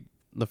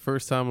 the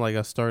first time like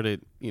I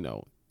started,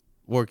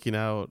 working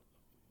out,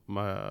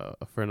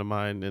 a friend of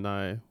mine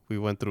and we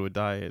went through a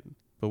diet,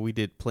 but we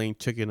did plain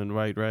chicken and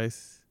white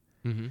rice,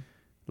 Mm-hmm.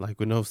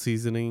 like with no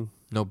seasoning,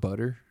 No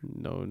butter.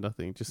 no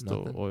nothing, just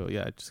Nothing? the oil.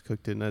 Yeah, I just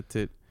cooked it and that's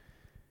it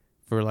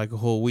for like a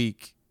whole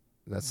week.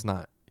 That's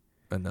not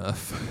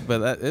enough.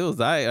 But it was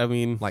I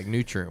mean, Like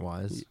nutrient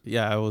wise.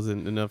 yeah, it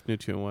wasn't enough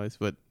nutrient wise,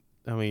 but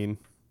I mean,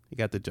 it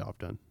got the job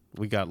done.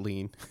 We got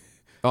lean,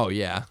 Oh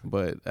yeah.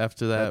 but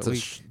after that That's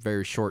week,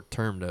 very short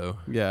term though.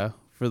 yeah,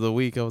 for the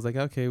week, I was like,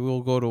 okay,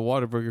 we'll go to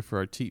Whataburger for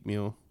our cheat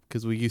meal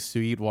because we used to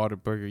eat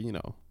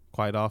Whataburger,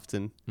 quite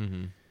often.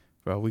 Mm-hmm.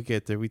 Bro, we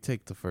get there, we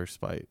take the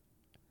first bite,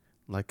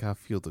 like I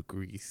feel the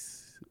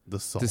grease, the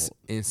salt. Just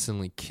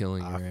instantly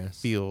killing your I ass.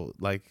 feel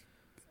like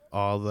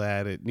all the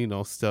added,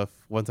 stuff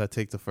once I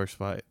take the first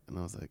bite, and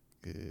I was like,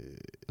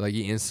 Like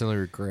you instantly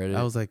regret it.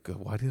 I was like,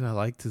 why did I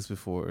like this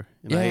before?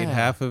 And I ate Yeah.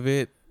 half of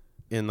it,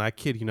 and I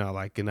kid you not,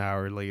 like an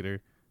hour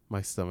later,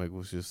 my stomach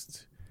was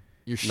just.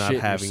 You're not shitting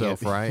having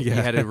yourself, it. right? Yeah.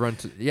 You had to run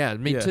to. Yeah,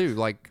 me Yeah. too.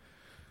 Like,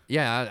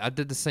 yeah, I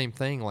did the same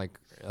thing. Like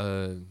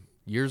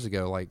years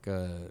ago. Like,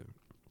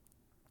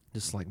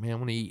 just like man, I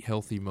want to eat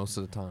healthy most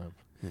of the time.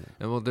 Yeah.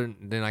 And well,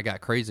 then I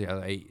got crazy.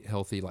 I ate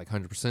healthy like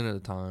 100% of the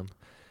time,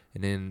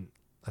 and then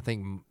I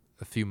think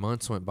a few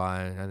months went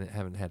by and I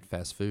haven't had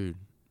fast food.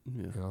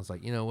 Yeah. And I was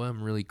like, you know what?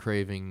 I'm really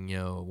craving,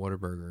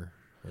 Whataburger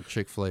or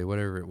Chick-fil-A,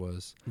 whatever it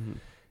was. Mhm.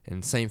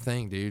 And same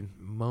thing, dude.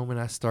 The moment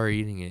I start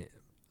eating it,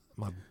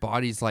 my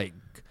body's like,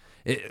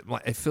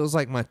 it feels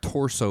like my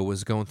torso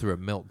was going through a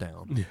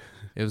meltdown.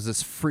 It was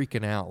just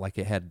freaking out like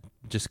it had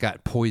just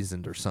got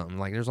poisoned or something.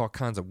 Like there's all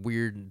kinds of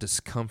weird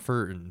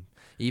discomfort and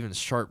even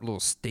sharp little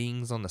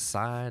stings on the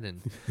side.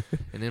 And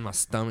then my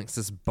stomach's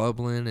just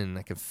bubbling and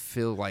I can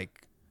feel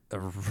like a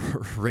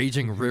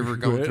raging river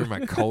going through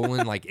my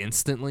colon like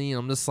instantly. And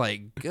I'm just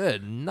like,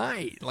 good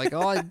night. Like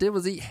all I did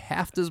was eat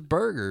half this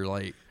burger.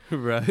 Like,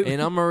 Right.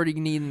 and I'm already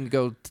needing to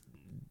go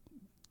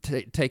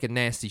take a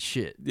nasty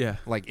shit. Yeah.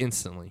 Like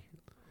instantly.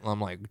 I'm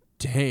like,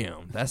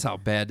 damn, that's how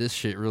bad this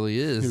shit really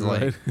is.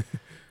 Right. Like,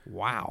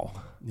 wow.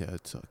 Yeah,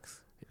 it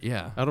sucks.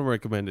 Yeah. I don't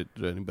recommend it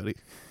to anybody.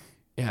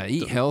 Yeah,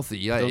 eat healthy.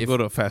 Yeah, Don't go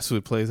to a fast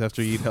food place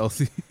after you eat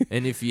healthy.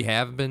 and if you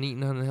have been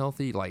eating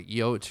unhealthy, like,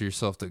 you owe it to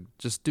yourself to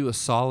just do a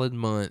solid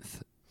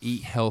month,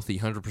 eat healthy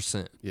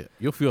 100%. Yeah,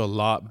 you'll feel a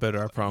lot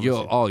better, I promise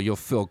you. You'll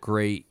feel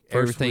great.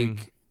 First Everything.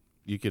 week,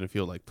 you're going to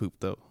feel like poop,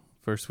 though.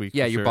 First week,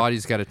 Yeah, for your sure.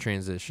 body's got to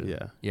transition.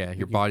 Yeah. Yeah,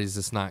 your body's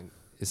just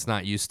it's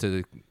not used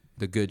to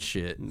the good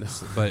shit. No.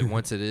 But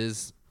once it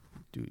is,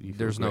 Dude, you feel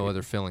there's no great.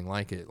 other feeling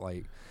like it.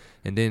 Like,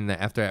 and then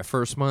after that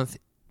first month,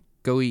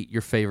 go eat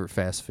your favorite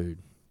fast food.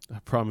 I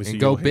promise you.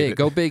 And go you'll hate big. it.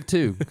 Go big,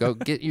 too. Go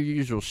get your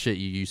usual shit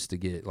you used to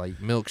get, like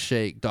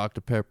milkshake,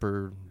 Dr.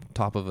 Pepper,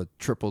 top of a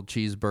triple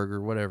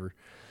cheeseburger, whatever.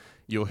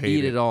 You'll hate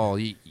Eat it all.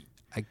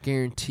 I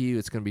guarantee you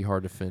it's going to be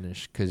hard to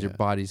finish because your Yeah.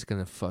 body's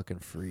going to fucking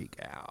freak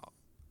out.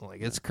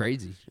 Like, it's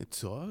crazy. It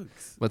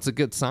sucks. But it's a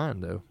good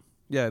sign, though.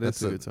 Yeah,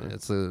 that's a good sign.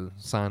 It's a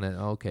sign that,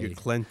 okay, You're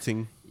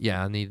cleansing.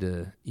 yeah, I need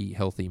to eat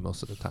healthy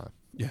most of the time.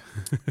 Yeah.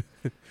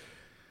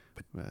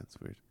 That's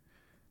weird.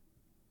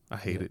 I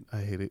hate it.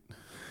 I hate it.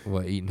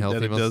 What, eating healthy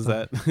That it most does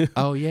of the time? that.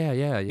 Oh,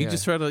 yeah. You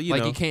just try to, you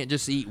know. you can't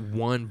just eat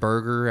one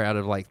burger out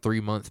of like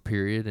 3-month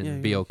period and Yeah,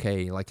 be yeah.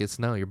 okay. Like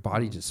your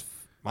body just,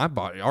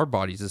 our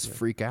bodies just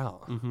freak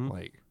out. Mhm.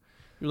 Like,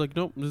 You're like,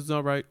 nope, this is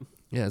not right.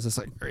 yeah, it's just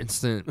like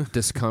instant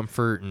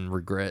discomfort and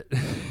regret.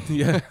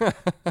 Yeah.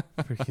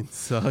 Freaking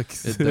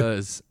sucks. It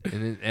does. And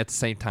then at the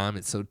same time,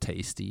 it's so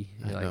tasty.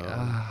 I You're like,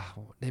 know.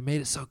 they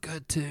made it so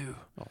good too.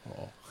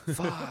 Oh.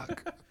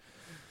 Fuck.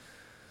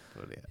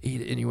 But yeah.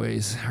 Eat it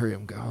anyways. Hurry up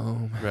and go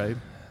home. Right?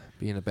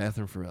 Be in the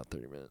bathroom for about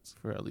 30 minutes.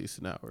 For at least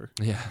an hour.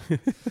 Yeah.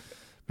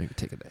 Maybe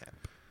take a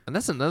nap. And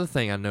that's another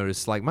thing I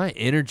noticed. Like, my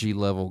energy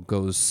level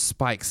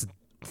spikes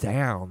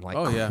down, like,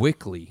 Oh, yeah.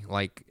 quickly.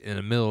 Like, in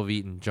the middle of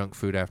eating junk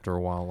food after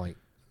a while. Like,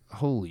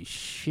 holy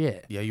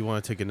shit. Yeah, you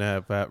want to take a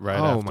nap right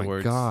oh,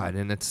 afterwards. my God.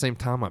 And at the same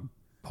time, my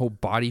whole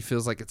body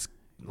feels like it's,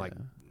 like,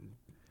 Yeah.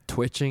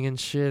 twitching and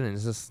shit. And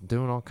it's just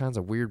doing all kinds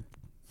of weird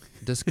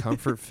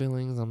discomfort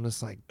feelings. I'm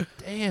just like,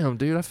 damn,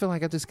 dude. I feel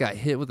like I just got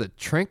hit with a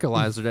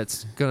tranquilizer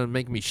that's going to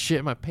make me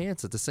shit my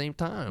pants at the same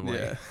time. Like,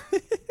 Yeah.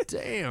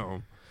 damn.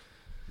 No,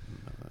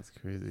 that's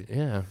crazy.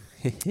 Yeah.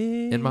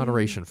 In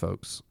moderation,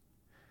 folks.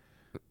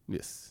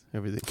 Yes.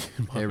 Everything.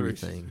 in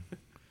moderation. Everything.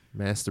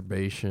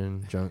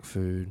 Masturbation, junk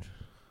food.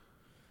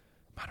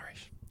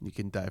 Moderation. You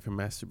can die from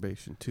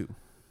masturbation too.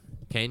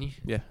 Can you?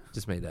 Yeah.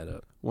 Just made that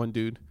up. One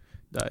dude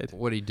died.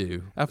 What'd he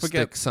do? I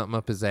forget. Stick something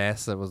up his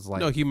ass that was like...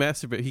 No, he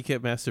masturbated. He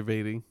kept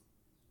masturbating.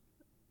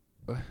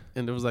 What?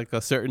 And there was like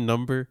a certain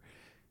number.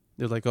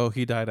 They're like, oh,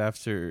 he died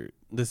after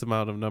this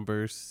amount of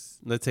numbers.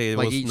 Let's say it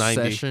like was each 90.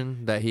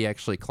 session that he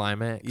actually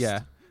climaxed?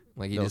 Yeah.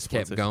 Like he That just was one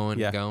kept session. going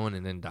Yeah. and going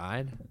and then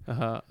died?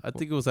 I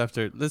think it was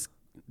after. Let's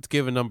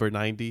give a number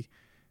 90.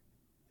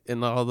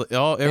 And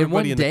everybody in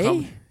one in day? the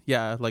comments.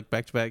 Yeah, like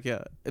back to back.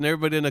 Yeah. And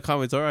everybody in the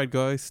comments, all right,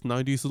 guys,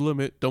 90 is the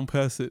limit. Don't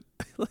pass it.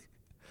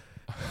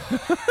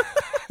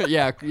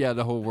 yeah,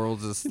 the whole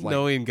world's just like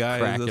Knowing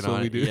guys, cracking that's what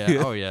on we it. do.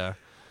 Yeah. Oh, yeah.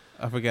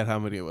 I forgot how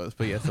many it was,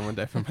 but yeah, someone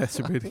died from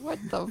masturbating. What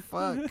the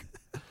fuck?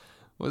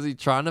 Was he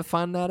trying to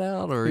find that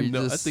out, or he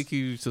No, just... I think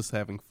he was just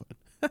having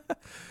fun.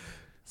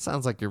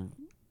 Sounds like you're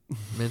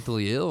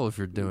mentally ill if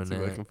you're doing See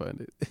if I that. can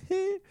find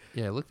it.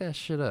 Yeah, look that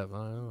shit up. I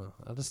don't know.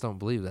 I just don't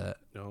believe that.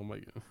 Oh my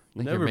god! I You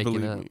think never you're making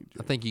believe up. me.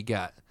 I think you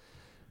got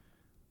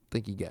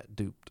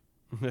duped.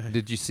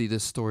 Did you see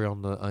this story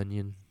on the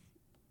Onion?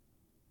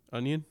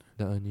 Onion?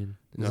 The Onion.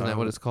 No, Isn't I that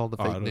what haven't. it's called? The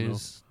Oh, I fake don't know.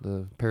 news?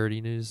 The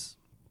parody news?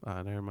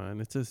 Ah, never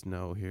mind. It says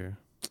no here.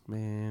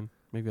 Man,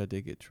 maybe I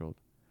did get trolled.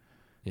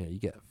 Yeah, you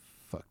got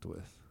fucked with.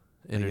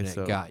 guess Internet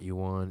so. got you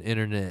one.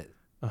 Internet.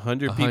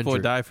 100 people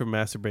 100. die from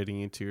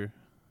masturbating into your.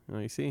 Oh,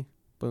 you see?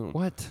 Boom.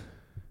 What?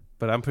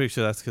 But I'm pretty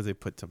sure that's because they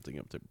put something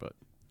up their butt.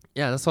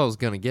 Yeah, that's what I was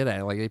gonna get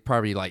at. Like they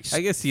probably like I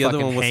guess the other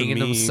fucking one was a hanging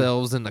meme.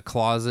 themselves in the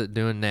closet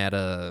doing that.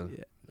 Yeah.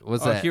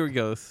 What's Oh, that? here it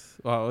goes.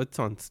 Oh, it's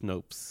on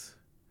Snopes.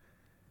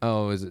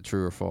 Oh, is it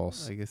true or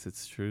false? I guess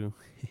it's true.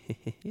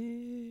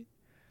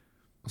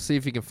 See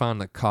if you can find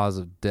the cause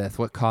of death.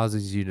 What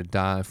causes you to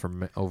die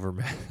from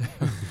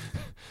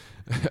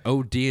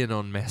ODing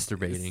on It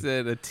masturbating?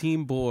 said a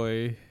teen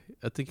boy,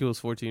 I think he was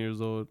 14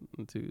 years old.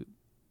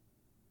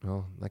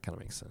 Well, that kind of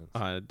makes sense.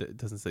 It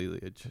doesn't say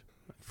the age.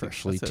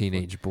 Freshly That's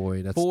teenage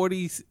boy. That's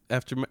 40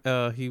 after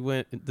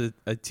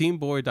a teen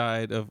boy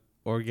died of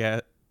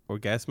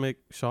orgasmic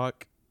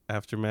shock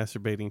after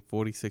masturbating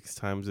 46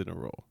 times in a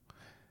row.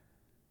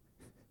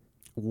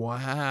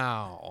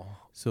 Wow.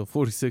 So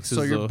 46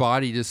 So is your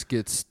body just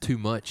gets too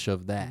much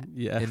of that.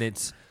 Yeah. And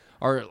it's,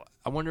 or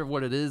I wonder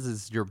what it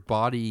is your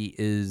body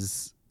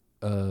is,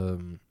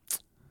 it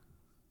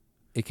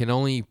can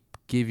only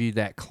give you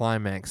that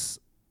climax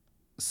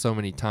so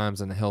many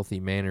times in a healthy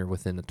manner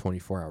within the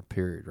 24-hour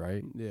period,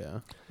 right?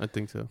 Yeah, I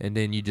think so. And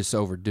then you just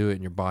overdo it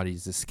and your body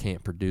just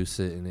can't produce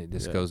it and it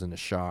just goes into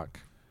shock.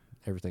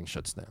 Everything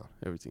shuts down.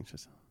 Everything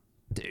shuts down.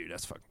 Dude,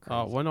 that's fucking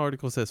crazy. One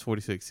article says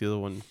 46. The other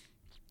one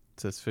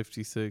says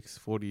 56,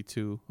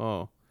 42.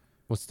 Oh.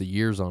 What's the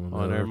years on them?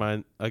 Oh, never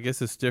mind. I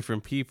guess it's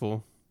different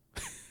people.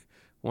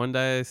 One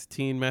dies,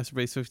 teen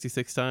masturbates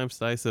 56 times,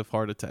 dies of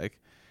heart attack.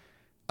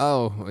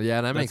 Oh,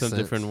 yeah, that makes sense. That's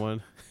a different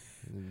one.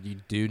 You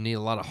do need a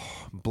lot of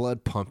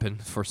blood pumping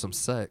for some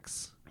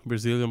sex.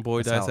 Brazilian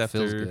boy That's dies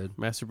after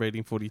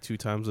masturbating 42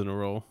 times in a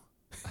row.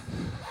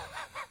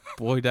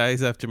 Boy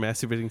dies after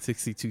masturbating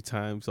 62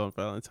 times on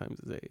Valentine's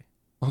Day.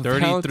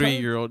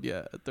 33-year-old,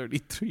 yeah,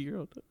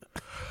 33-year-old.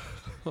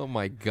 Oh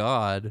my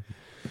God.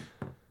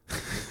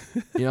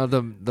 You know,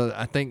 the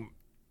I think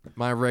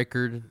my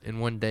record in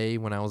one day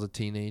when I was a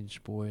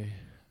teenage boy,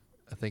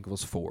 I think it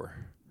was 4.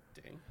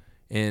 Dang.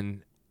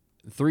 And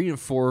 3 and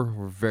 4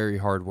 were very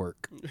hard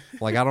work.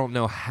 Like, I don't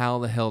know how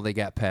the hell they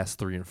got past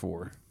 3 and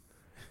 4.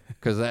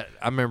 Because I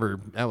remember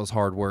that was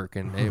hard work,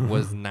 and it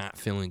was not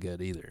feeling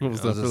good either. I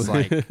was just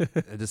like,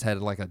 I just had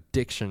like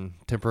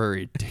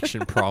temporary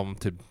addiction problem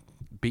to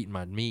beating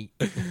my meat.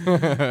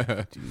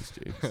 Jeez,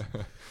 James.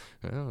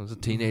 Well, I was a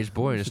teenage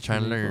boy just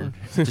trying to learn.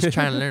 Just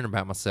trying to learn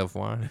about myself,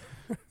 Juan.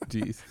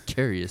 Jeez.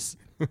 Curious.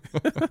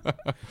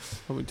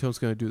 How many times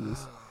can I do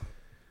this?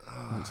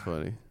 That's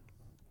funny.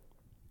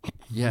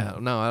 Yeah,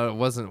 no, it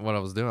wasn't what I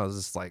was doing. I was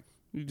just like,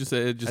 you just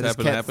said it just I just happened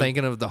to kept happen.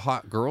 thinking of the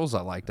hot girls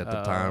I liked at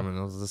the time, and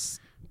I was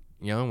just,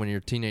 you know, when you're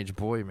a teenage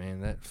boy,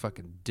 man, that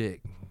fucking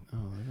dick.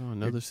 Oh,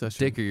 another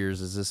session. Dick of yours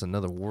is just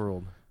another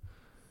world.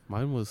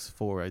 Mine was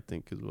 4, I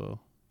think, as well.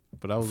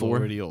 But I was 4?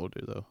 already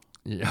older, though.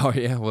 Yeah, oh,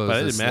 yeah. Well, but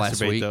I didn't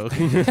last week?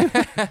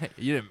 masturbate, though.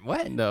 You didn't,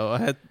 what? No,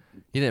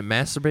 You didn't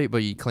masturbate,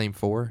 but you claimed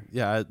 4?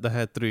 Yeah, I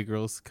had 3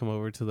 girls come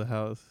over to the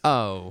house.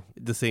 Oh.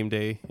 The same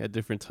day at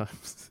different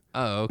times.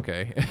 Oh,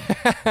 okay.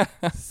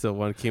 So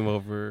one came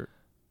over,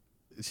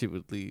 she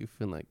would leave,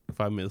 and like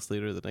 5 minutes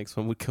later, the next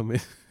one would come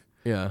in.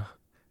 Yeah.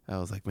 I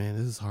was like, man,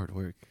 this is hard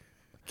work.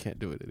 I can't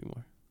do it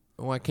anymore.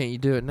 Why can't you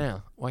do it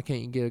now? Why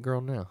can't you get a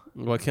girl now?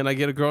 Why can't I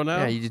get a girl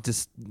now? Yeah, you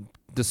just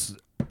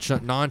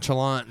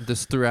nonchalant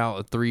just threw out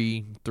a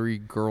three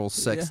girls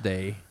sex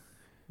day.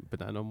 But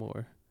not no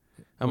more.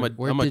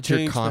 Where did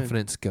your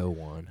confidence go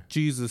on?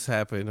 Jesus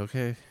happened,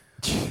 okay?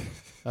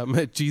 I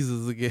met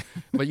Jesus again.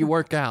 But you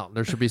work out.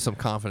 There should be some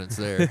confidence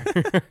there.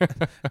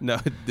 No,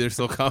 there's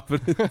no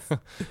confidence.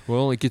 Well,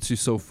 it only gets you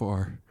so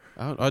far.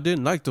 I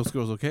didn't like those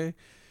girls, okay?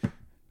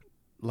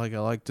 Like I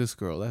like this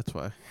girl, that's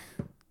why.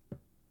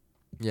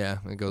 Yeah,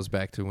 it goes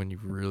back to when you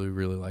really,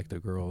 really like the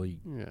girl.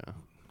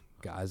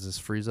 Guys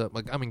just freeze up.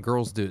 Like, I mean,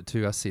 girls do it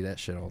too. I see that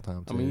shit all the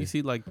time too. I mean, you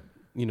see, like,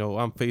 you know,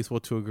 I'm faithful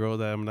to a girl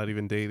that I'm not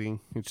even dating.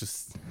 It's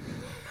just,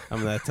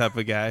 I'm that type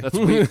of guy. That's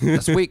weak.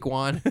 That's weak,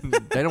 Juan.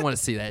 They don't want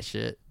to see that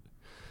shit.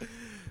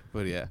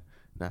 But yeah,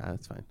 nah,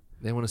 that's fine.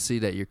 They want to see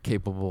that you're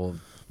capable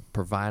of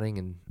providing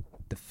and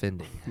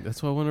defending.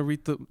 That's why I want to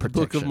read the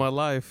book of my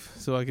life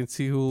so I can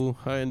see who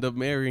I end up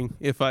marrying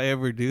if I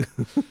ever do.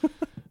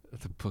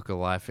 The book of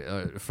life.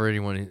 For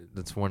anyone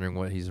that's wondering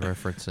what he's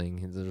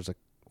referencing,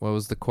 what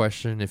was the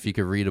question? If you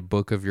could read a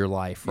book of your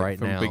life right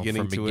now,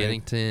 from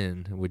beginning to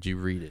end, would you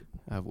read it?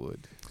 I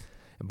would.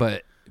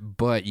 But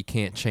you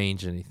can't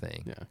change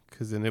anything. Yeah,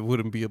 because then it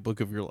wouldn't be a book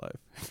of your life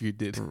if you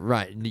did.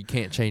 Right. You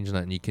can't change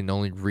nothing. You can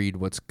only read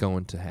what's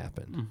going to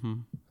happen. Mm-hmm.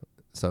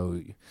 So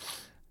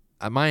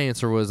my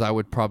answer was I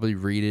would probably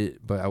read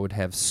it, but I would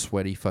have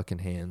sweaty fucking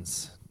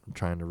hands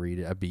trying to read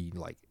it. I'd be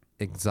like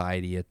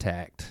anxiety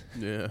attacked.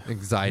 Yeah.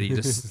 Anxiety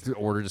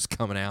just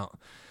coming out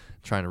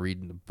trying to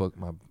read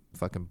my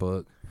fucking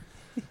book.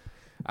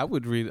 I'll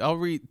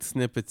read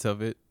snippets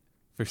of it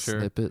for sure.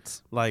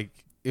 Snippets. Like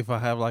if I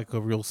have like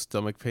a real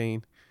stomach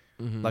pain,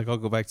 like I'll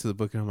go back to the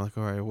book and I'm like,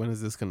 all right, when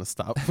is this going to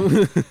stop?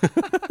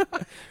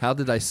 How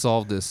did I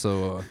solve this?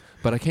 So,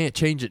 but I can't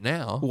change it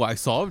now. Well, I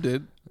solved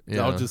it.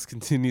 Yeah. I'll just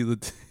continue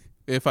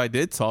if I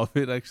did solve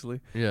it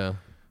actually. Yeah.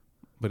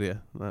 But yeah,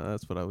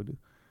 that's what I would do.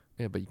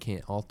 Yeah, but you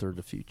can't alter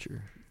the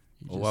future.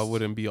 I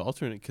wouldn't be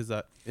altering it because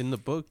in the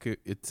book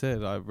it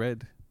said I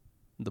read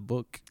the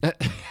book of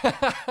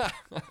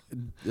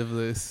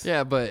this.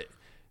 Yeah, but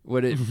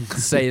would it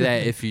say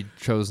that if you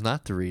chose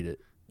not to read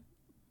it?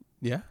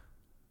 Yeah.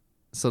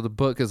 So the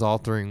book is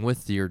altering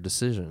with your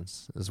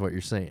decisions, is what you're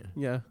saying.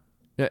 Yeah.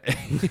 Yeah.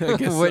 I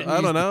guess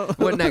I don't know.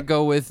 Wouldn't that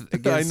go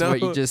against what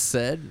you just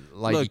said?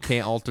 Like, look, you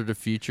can't alter the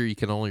future. You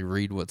can only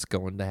read what's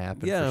going to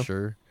happen for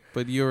sure.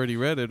 But you already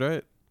read it,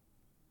 right?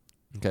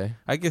 Okay.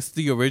 I guess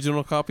the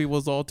original copy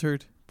was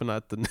altered, but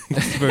not the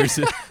next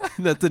version.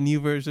 Not the new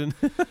version.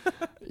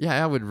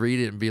 Yeah, I would read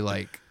it and be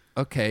like,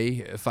 okay,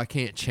 if I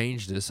can't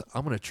change this,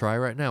 I'm going to try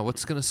right now.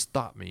 What's going to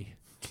stop me?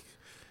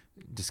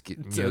 just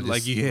get So,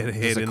 like you hit a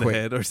just hit in the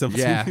head or something.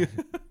 Yeah.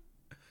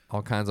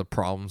 All kinds of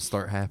problems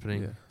start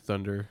happening. Yeah.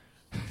 Thunder.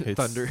 Hits,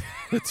 Thunder.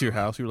 hits your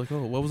house. You're like,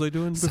 oh, what was I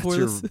doing before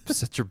this?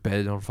 Set your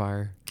bed on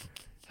fire.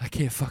 I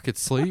can't fucking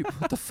sleep.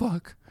 What the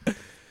fuck?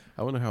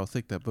 I wonder how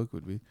thick that book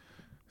would be.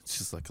 It's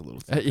just like a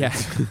little. Yeah.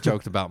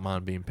 Joked about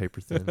mine being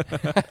paper thin.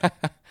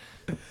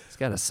 It's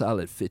got a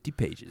solid 50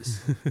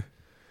 pages.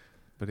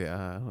 But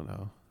yeah, I don't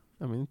know.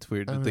 I mean, it's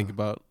weird I to don't think know.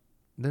 about.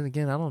 Then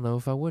again, I don't know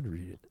if I would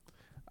read it.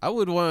 I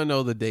would want to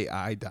know the day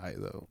I die,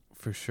 though,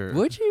 for sure.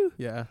 Would you?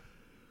 Yeah.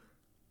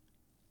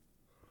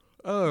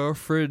 Oh, our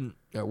friend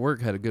at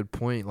work had a good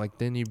point. Like,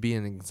 then you'd be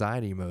in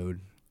anxiety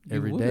mode You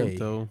every wouldn't, day.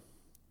 though.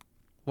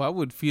 Well, I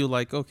would feel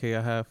like, okay,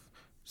 I have.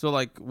 So,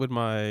 like, with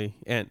my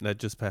aunt that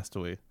just passed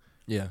away,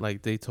 Yeah.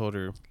 like, they told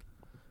her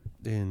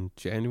in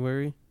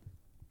January,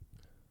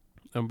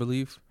 I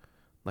believe,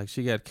 like,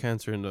 she got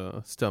cancer in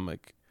the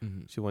stomach.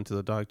 Mm-hmm. She went to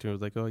the doctor and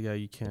was like, oh, yeah,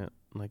 you can't.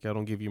 Like, I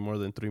don't give you more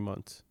than 3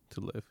 months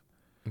to live.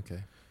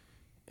 Okay.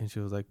 And she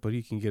was like, but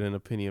you can get an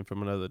opinion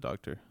from another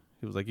doctor.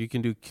 He was like, you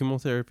can do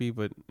chemotherapy,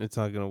 but it's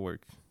not going to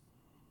work.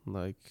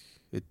 Like,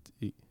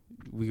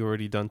 we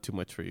already done too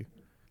much for you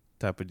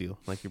type of deal.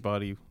 Like, your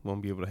body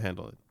won't be able to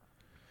handle it.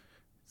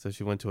 So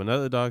she went to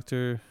another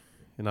doctor,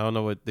 and I don't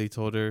know what they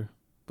told her,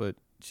 but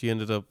she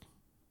ended up,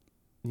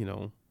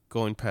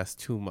 going past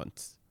 2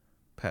 months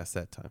past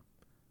that time.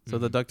 So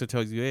the doctor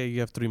tells you, hey, you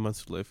have 3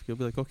 months to live. You'll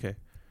be like, okay.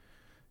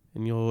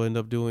 And you'll end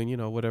up doing,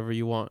 whatever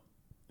you want.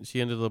 She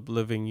ended up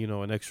living,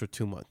 an extra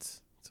 2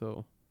 months.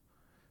 So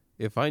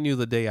if I knew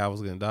the day I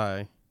was going to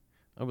die,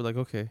 I'd be like,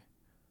 okay,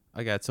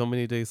 I got so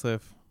many days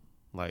left.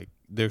 Like,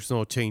 there's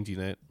no changing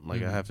it.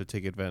 Like, I have to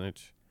take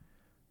advantage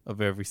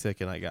of every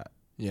second I got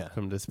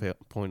from this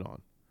point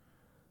on.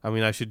 I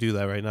mean, I should do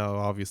that right now,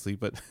 obviously.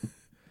 But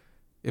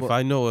if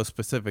I know a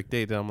specific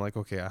date, then I'm like,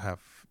 okay, I have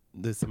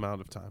this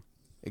amount of time.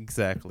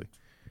 Exactly.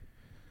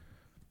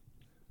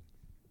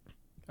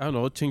 I don't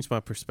know. It changed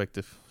my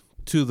perspective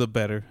to the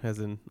better, as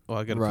in,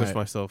 I got to push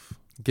myself.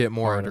 Get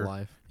more out harder. of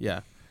life. Yeah.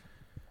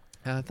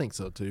 I think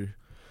so, too.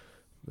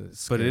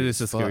 But it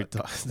is a scary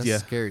thought.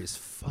 That's scary as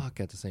fuck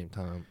at the same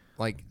time.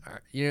 Like,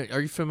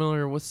 are you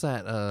familiar? What's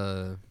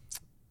that?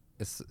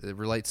 It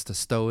relates to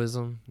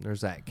Stoicism.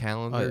 There's that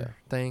calendar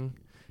thing.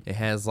 It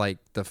has like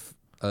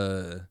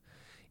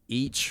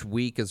each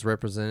week is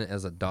represented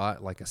as a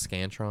dot, like a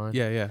scantron.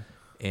 Yeah, yeah.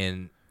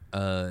 And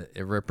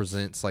it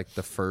represents like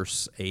the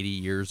first 80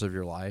 years of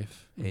your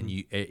life, and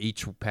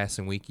each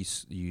passing week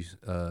you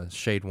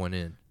shade one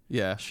in.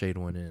 Yeah, shade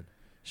one in.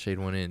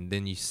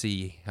 Then you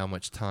see how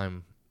much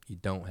time you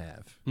don't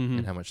have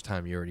and how much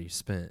time you already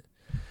spent.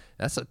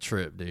 That's a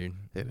trip, dude.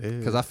 It is.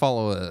 Because I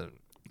follow a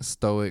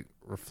Stoic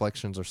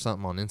Reflections or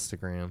something on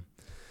Instagram,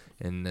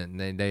 and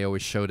then they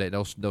always show that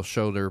they'll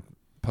show their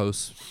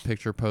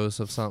picture posts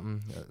of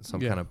something,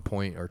 some kind of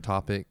point or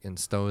topic in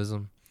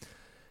Stoicism,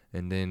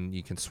 and then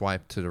you can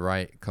swipe to the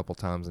right a couple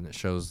times, and it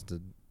shows the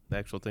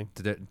actual thing.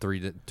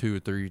 2 or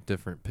 3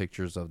 different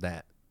pictures of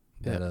that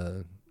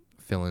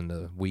fill in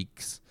the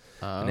weeks,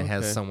 and it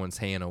has someone's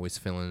hand always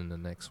filling in the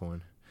next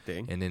one.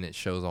 Dang. And then it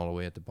shows all the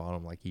way at the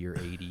bottom, like year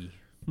 80.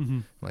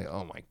 Like,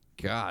 oh my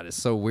god, it's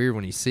so weird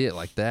when you see it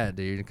like that,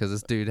 dude. Because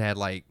this dude had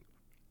like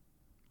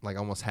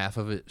almost half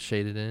of it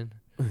shaded in.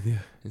 Yeah,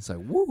 it's like,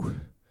 woo.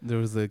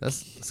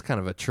 That's kind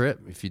of a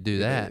trip if you do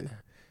that.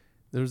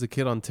 There was a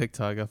kid on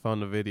TikTok. I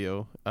found a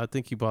video. I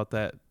think he bought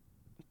that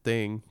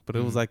thing, but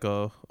it was like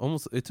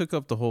it took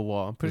up the whole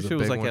wall. I'm pretty sure it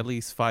was like at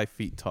least 5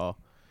 feet tall.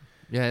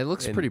 Yeah, it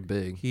looks pretty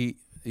big. He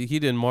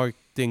didn't mark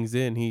things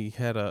in. He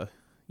had a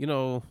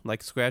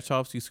like scratch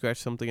offs. You scratch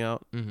something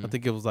out. I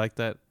think it was like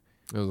that.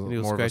 It was and he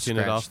was more scratching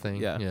of a it off. thing.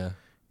 Yeah.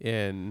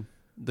 And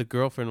the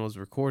girlfriend was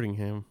recording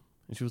him,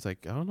 and she was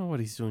like, I don't know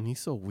what he's doing. He's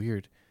so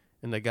weird.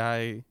 And the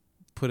guy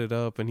put it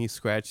up, and he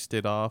scratched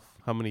it off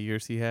how many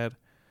years he had,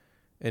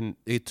 and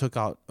it took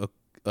out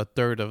a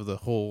third of the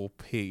whole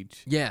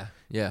page. Yeah.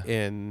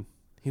 And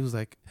he was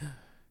like,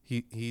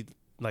 he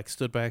like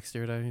stood back,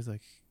 stared at it. He's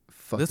like,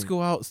 Fucking let's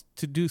go out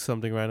to do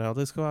something right now.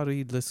 Let's go out to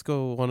eat. Let's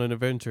go on an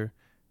adventure.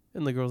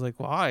 And the girl's like,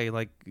 why?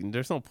 Like,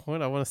 there's no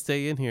point. I want to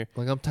stay in here.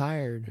 Like, I'm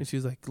tired. And she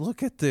was like,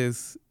 look at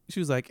this. She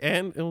was like,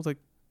 and it was like,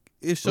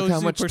 it shows look how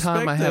you much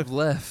time I have perspective.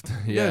 left.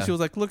 Yeah, she was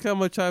like, look how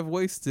much I've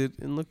wasted,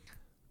 and look,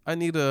 I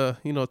need to,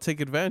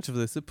 take advantage of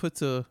this. It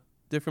puts a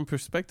different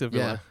perspective.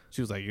 Yeah.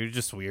 She was like, you're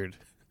just weird.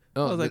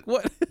 Oh, I was like,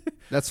 what?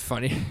 That's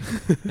funny.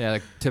 Yeah,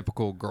 like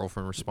typical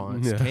girlfriend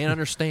response. Yeah. Can't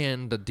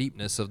understand the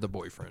deepness of the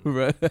boyfriend.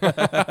 Right.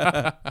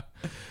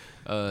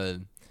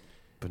 But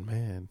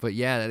man,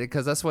 yeah,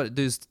 because that's what it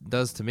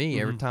does to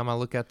me. Every time I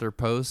look at their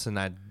posts,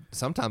 and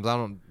sometimes I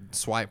don't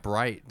swipe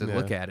right to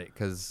look at it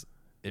because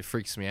it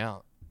freaks me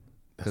out.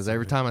 Because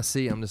every time I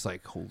see it, I'm just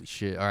like, holy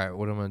shit. All right,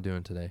 what am I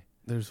doing today?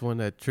 There's one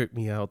that tripped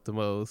me out the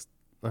most.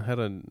 I had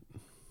in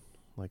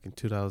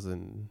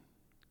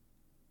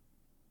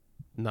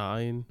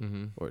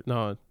 2009 or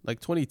no, like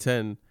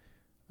 2010.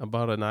 I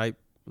bought an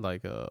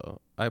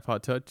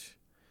iPod Touch,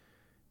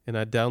 and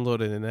I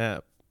downloaded an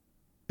app.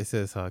 It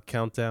says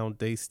countdown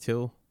days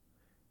till,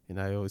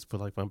 and I always put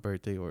like my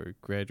birthday or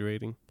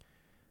graduating.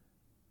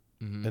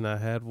 and I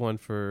had one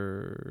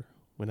for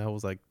when I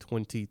was like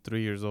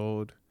 23 years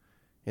old,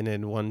 and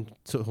then one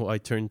till I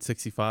turned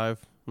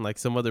 65. And like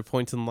some other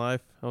points in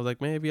life, I was like,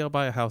 maybe I'll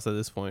buy a house at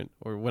this point,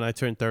 or when I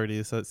turn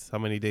 30, that's how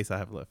many days I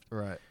have left.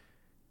 Right.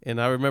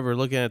 And I remember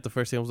looking at the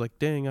first thing, I was like,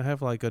 dang, I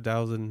have like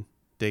 1,000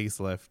 days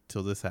left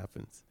till this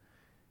happens.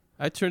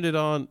 I turned it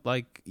on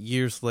like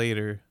years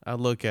later. I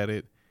look at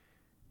it,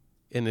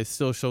 and it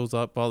still shows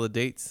up all the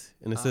dates,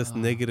 and it says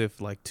negative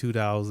like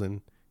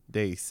 2,000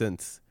 days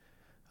since.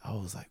 I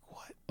was like,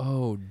 what?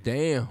 Oh,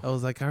 damn. I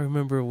was like, I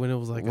remember when it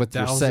was like With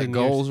your 1,000 set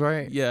goals,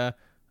 right? Yeah.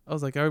 I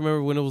was like, I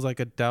remember when it was like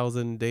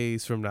 1,000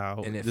 days from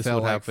now. And it this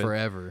felt would like happen.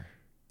 forever.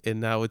 And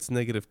now it's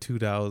negative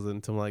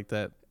 2,000, something like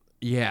that.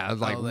 Yeah,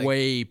 like like,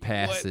 way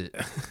past what? it.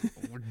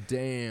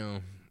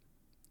 Damn.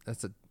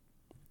 That's a...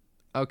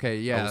 Okay, I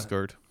yeah. was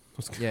scared.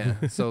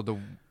 Yeah, so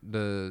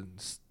the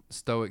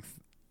Stoic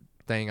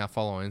thing I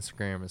follow on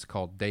Instagram is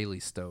called Daily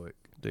Stoic.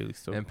 Daily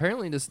Stoic. And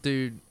apparently this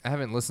dude, I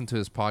haven't listened to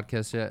his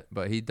podcast yet,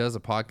 but he does a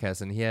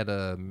podcast, and he had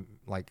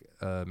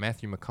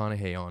Matthew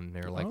McConaughey on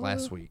there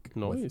last week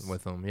nice.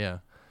 with him. Yeah,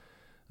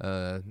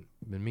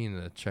 been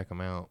meaning to check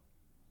him out.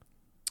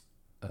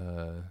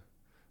 Let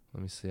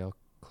me see. I'll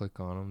click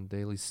on him.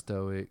 Daily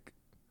Stoic.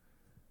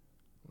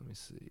 Let me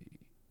see.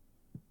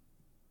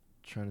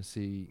 Trying to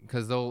see,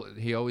 because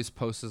he always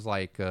posts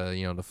like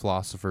the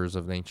philosophers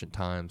of ancient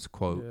times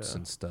quotes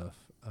and stuff.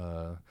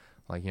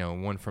 Like,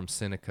 one from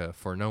Seneca: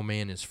 "For no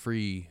man is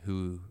free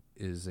who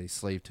is a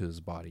slave to his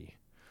body."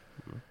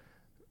 Mm-hmm.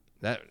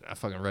 That I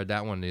fucking read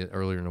that one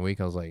earlier in the week.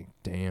 I was like,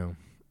 damn.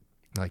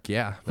 Like,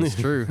 yeah, that's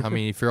true. I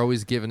mean, if you're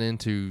always giving in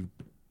to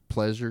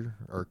pleasure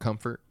or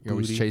comfort, you're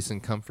always chasing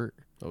comfort.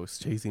 Always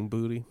chasing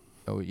booty.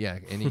 Oh yeah,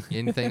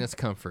 anything that's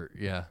comfort.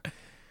 Yeah.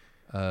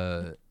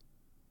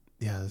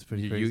 Yeah, that's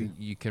pretty crazy.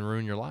 You can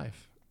ruin your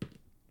life.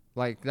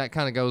 Like, that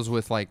kind of goes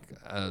with like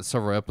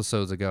several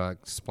episodes ago. I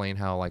explained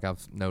how like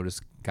I've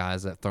noticed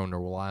guys that thrown their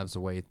lives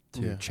away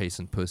to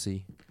chasing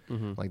pussy.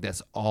 Mm-hmm. Like,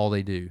 that's all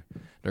they do.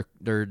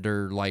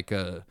 They're like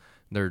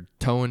they're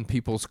towing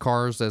people's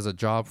cars as a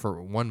job for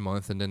 1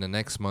 month, and then the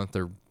next month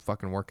they're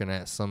fucking working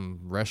at some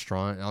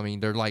restaurant. I mean,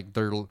 they're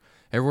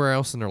everywhere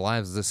else in their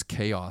lives is this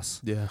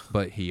chaos. Yeah.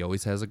 But he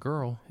always has a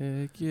girl.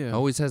 Heck yeah.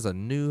 Always has a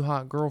new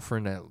hot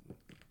girlfriend that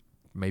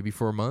maybe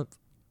for a month.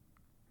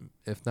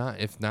 If not,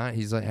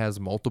 he's has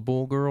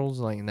multiple girls,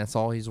 like, and that's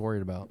all he's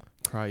worried about.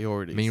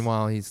 Priorities.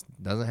 Meanwhile, he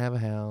doesn't have a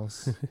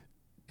house,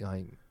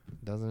 like,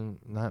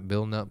 not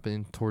building up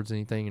towards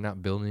anything. You're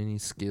not building any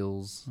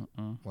skills.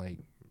 Like,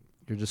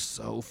 you're just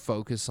so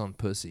focused on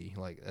pussy.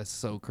 Like, that's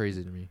so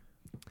crazy to me.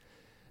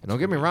 And don't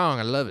get me wrong,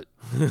 I love it.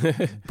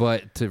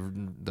 But to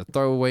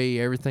throw away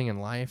everything in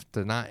life,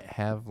 to not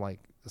have like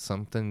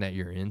something that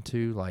you're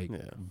into, like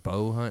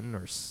bow hunting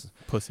or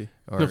pussy,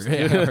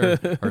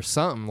 or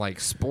something like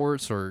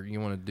sports, or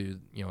you want to do,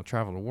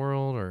 travel the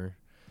world, or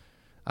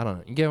I don't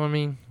know. You get what I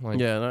mean? Like,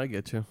 yeah, no, I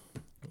get you.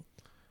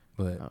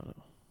 But I don't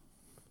know.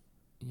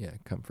 Yeah,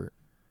 comfort.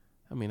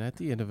 I mean, at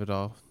the end of it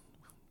all,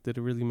 did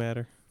it really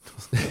matter?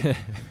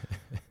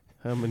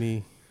 How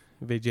many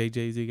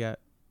VJJs you got?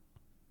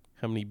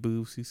 How many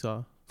boobs you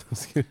saw?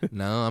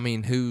 No, I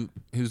mean,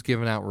 who's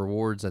giving out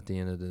rewards at the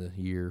end of the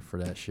year for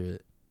that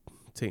shit?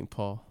 St.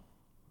 Paul,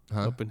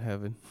 up in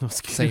heaven.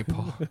 St.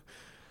 Paul.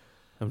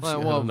 By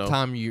the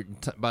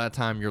time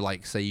time you're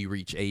like, say you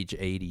reach age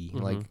 80,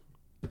 like,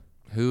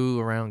 who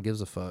around gives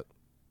a fuck?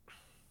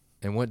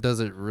 And what does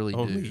it really do?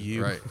 Only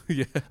you, right?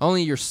 Yeah.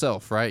 Only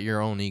yourself, right?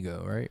 Your own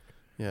ego, right?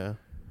 Yeah.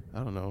 I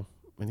don't know.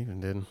 And even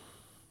then,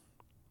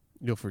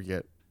 you'll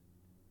forget.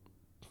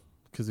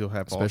 Because you'll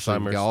have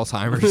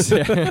Alzheimer's.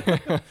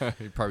 Yeah.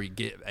 You probably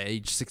get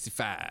age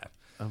 65.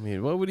 I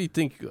mean, what would you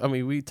think? I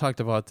mean, we talked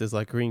about this,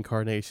 like,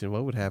 reincarnation.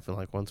 What would happen,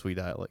 like, once we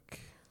die? Like,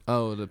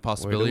 the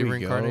possibility of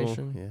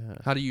reincarnation? Yeah.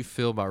 How do you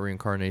feel about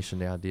reincarnation,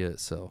 the idea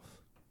itself?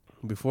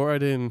 Before I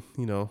didn't,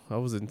 I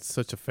wasn't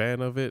such a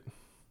fan of it.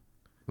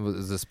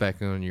 Was this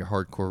back on your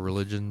hardcore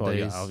religion days?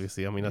 Yeah,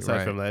 obviously. I mean,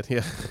 aside from that,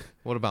 yeah.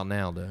 What about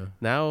now, though?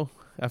 Now,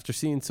 after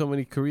seeing so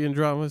many Korean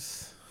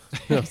dramas,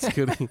 no, it's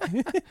kidding.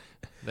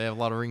 They have a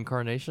lot of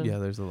reincarnation? Yeah,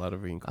 there's a lot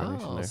of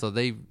reincarnation there. So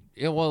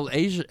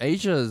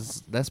Asia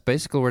that's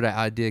basically where that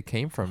idea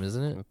came from,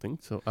 isn't it? I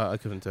think so. I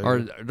couldn't tell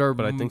you,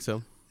 but I think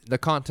so. The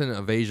continent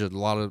of Asia, a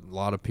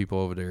lot of people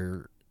over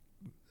there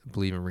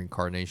believe in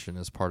reincarnation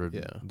as part of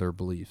their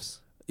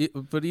beliefs.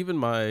 But even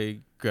my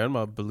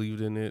grandma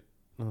believed in it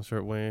in a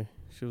certain way.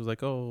 She was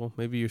like, "Oh,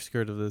 maybe you're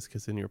scared of this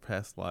because in your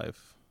past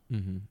life."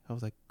 Mm-hmm. I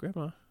was like,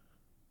 "Grandma,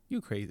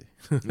 you crazy?"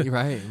 You're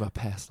right, my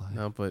past life.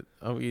 No, but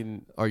I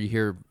mean, or you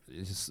hear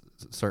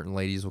certain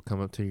ladies will come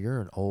up to you, "You're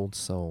an old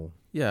soul."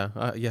 Yeah,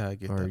 I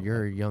get that. Or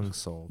you're a young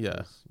soul.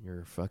 Yeah,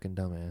 you're a fucking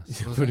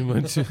dumbass. Yeah, pretty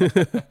much.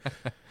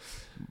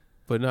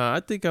 But no, I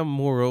think I'm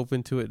more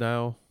open to it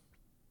now.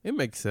 It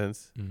makes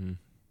sense. Mm-hmm.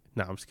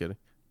 No, I'm just kidding.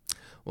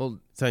 Well,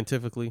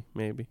 scientifically,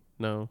 maybe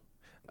no.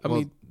 I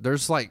mean,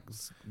 there's like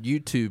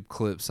YouTube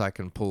clips I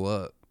can pull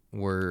up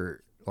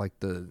where like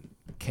the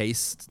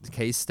case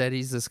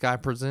studies this guy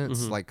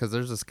presents, like, because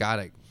there's this guy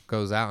that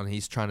goes out and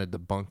he's trying to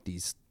debunk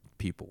these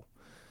people.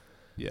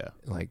 Yeah.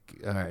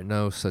 Like, all right,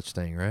 no such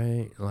thing,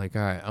 right? Like,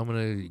 all right, I'm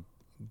gonna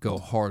go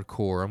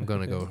hardcore. I'm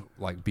gonna go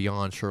like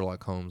beyond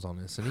Sherlock Holmes on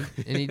this, and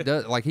he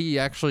does, like, he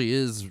actually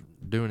is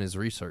doing his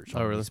research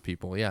on these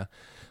people. Yeah,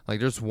 like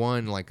there's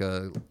one, like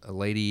a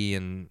lady,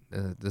 and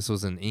this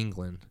was in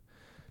England.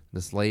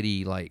 This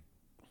lady like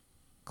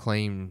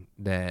claimed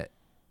that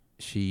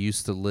she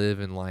used to live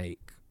in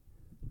like,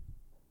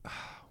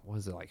 what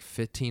was it, like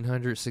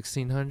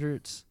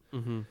 1500s,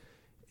 1600s,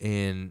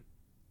 and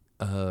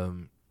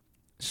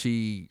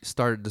she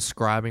started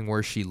describing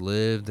where she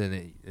lived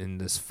in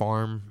this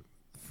farmhouse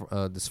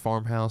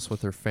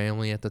with her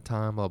family at the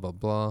time, blah blah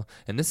blah.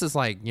 And this is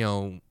like,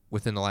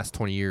 within the last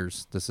 20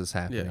 years this is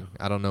happening. Yeah.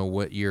 I don't know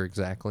what year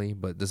exactly,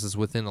 but this is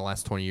within the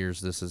last 20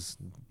 years this is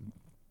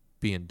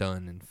being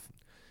done and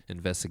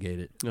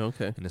investigated.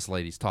 Okay. And this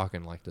lady's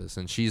talking like this,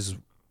 and she's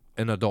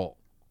an adult,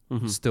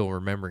 still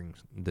remembering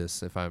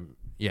this. And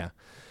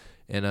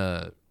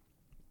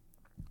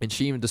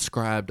she even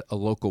described a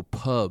local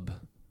pub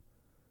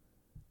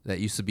that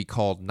used to be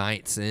called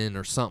Knight's Inn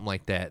or something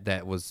like that,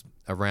 that was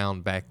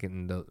around back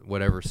in the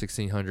whatever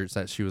 1600s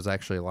that she was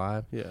actually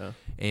alive. Yeah.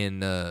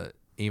 And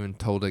even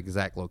told the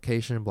exact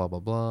location, blah blah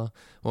blah.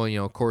 Well,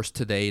 of course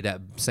today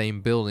that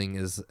same building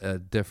is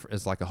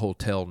like a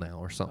hotel now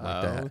or something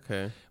like that.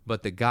 Okay.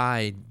 But the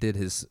guy did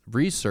his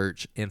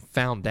research and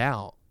found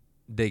out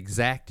the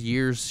exact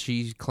years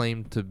she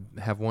claimed to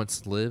have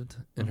once lived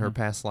in her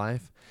past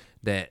life,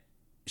 that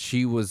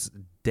she was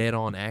dead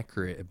on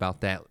accurate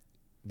about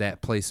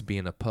that place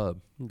being a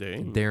pub.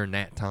 Dang. During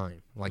that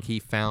time. Like, he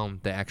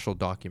found the actual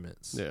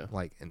documents. Yeah.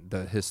 Like,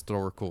 the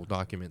historical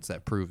documents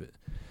that prove it.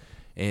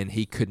 And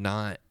he could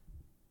not,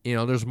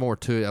 there's more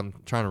to it. I'm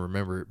trying to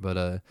remember it,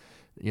 but,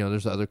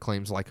 there's other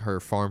claims like her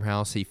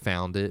farmhouse. He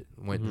found it,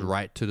 went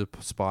right to the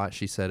spot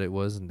she said it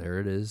was, and there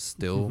it is.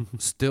 Still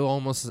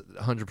almost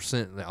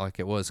 100% like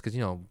it was. Because,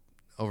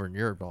 over in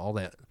Europe, all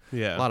that,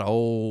 Yeah. a lot of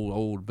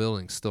old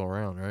buildings still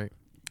around, right?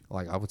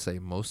 Like, I would say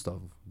most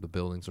of the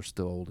buildings are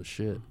still old as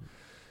shit.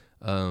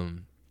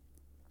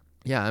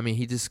 Yeah, I mean,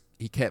 he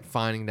kept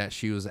finding that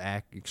she was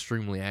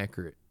extremely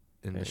accurate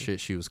in the shit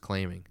she was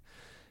claiming,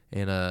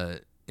 and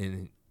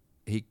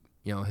he,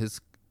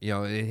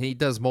 he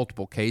does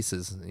multiple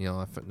cases.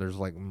 There's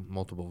like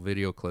multiple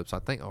video clips, I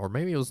think, or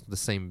maybe it was the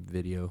same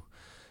video,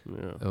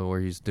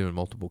 where he's doing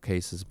multiple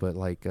cases. But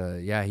like,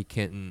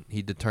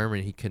 he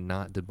determined he could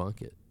not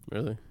debunk it.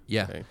 Really?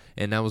 Yeah, Okay.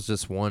 and that was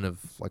just one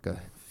of like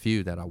a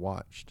few that I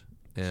watched.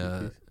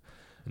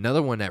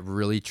 Another one that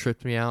really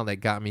tripped me out, that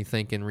got me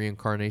thinking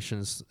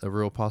reincarnation's a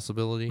real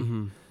possibility,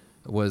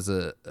 was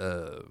a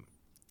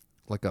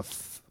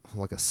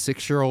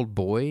 6-year-old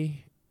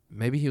boy.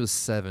 Maybe he was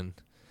 7.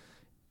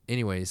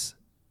 Anyways,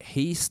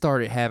 he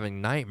started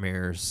having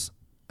nightmares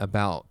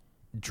about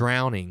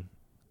drowning,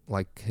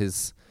 like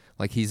he's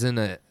in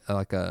a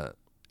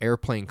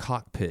airplane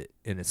cockpit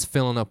and it's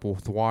filling up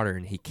with water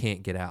and he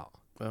can't get out.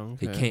 Oh,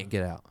 okay. He can't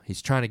get out.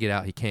 He's trying to get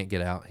out. He can't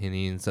get out, and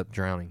he ends up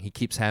drowning. He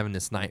keeps having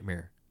this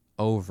nightmare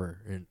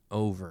over and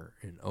over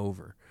and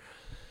over.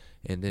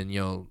 And then,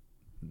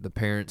 the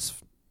parents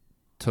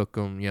took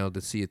him,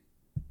 to see a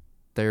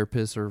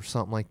therapist or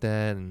something like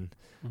that and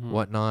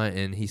whatnot.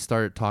 And he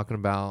started talking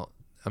about,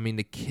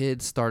 the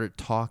kid started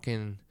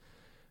talking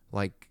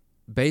like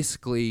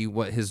basically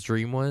what his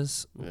dream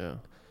was. Yeah.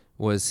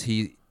 Was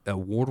he a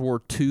World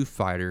War II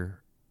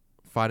fighter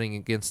fighting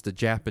against the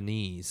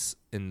Japanese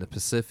in the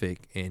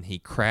Pacific, and he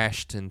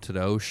crashed into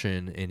the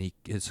ocean, and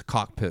his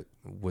cockpit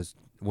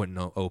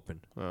wouldn't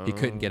open. He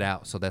couldn't get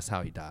out, so that's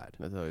how he died.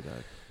 That's how he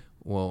died.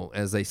 Well,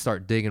 as they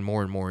start digging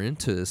more and more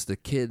into this, the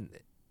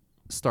kid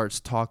starts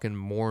talking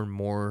more and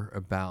more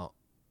about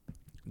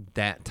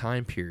that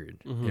time period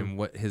and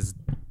what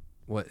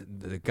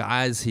the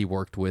guys he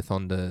worked with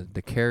on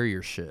the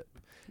carrier ship,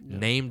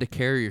 named the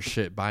carrier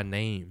ship by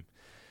name,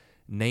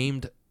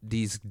 named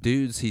these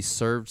dudes he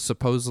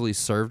supposedly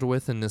served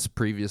with in this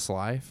previous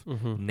life,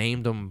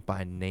 named them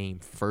by name,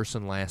 first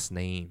and last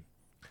name.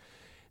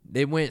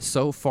 They went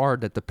so far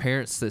that the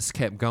parents just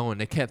kept going.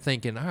 They kept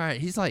thinking, all right,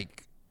 he's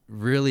like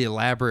really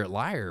elaborate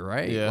liar,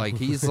 right? Yeah. Like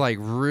he's like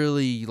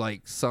really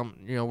like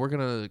we're going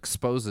to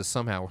expose this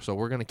somehow. So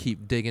we're going to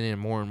keep digging in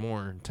more and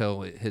more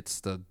until it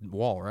hits the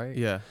wall, right?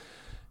 Yeah.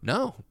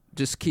 No,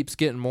 just keeps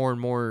getting more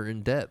and more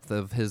in depth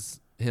of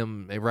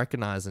him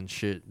recognizing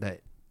shit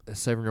that a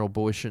 7-year-old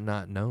boy should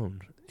not known.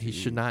 He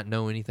should not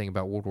know anything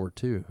about World War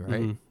II,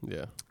 right?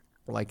 Yeah.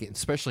 Like,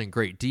 especially in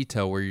great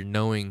detail, where you're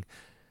knowing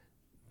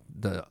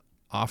the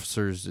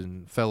officers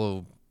and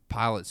fellow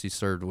pilots he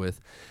served with.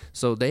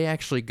 So they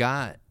actually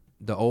got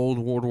the old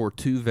World War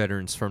II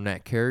veterans from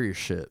that carrier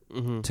ship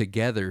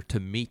together to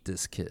meet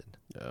this kid.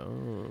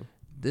 Oh.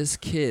 This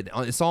kid,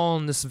 it's all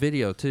in this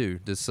video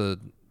too. This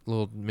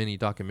little mini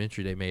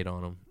documentary they made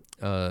on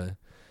him.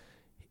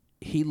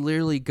 He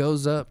literally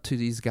goes up to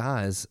these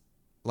guys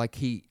like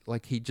he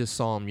just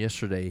saw him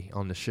yesterday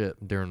on the ship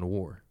during the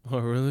war. Oh,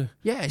 really?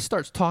 Yeah, he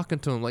starts talking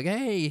to him like,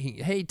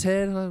 hey,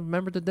 Ted, I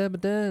remember the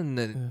da-ba-da,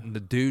 and the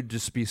dude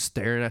just be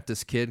staring at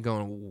this kid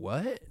going,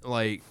 what?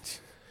 Like,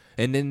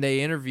 and then they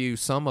interview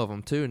some of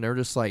them too, and they're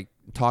just like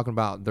talking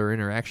about their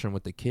interaction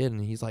with the kid,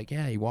 and he's like,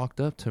 yeah, he walked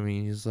up to me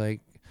and he's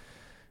like,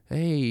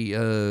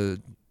 hey,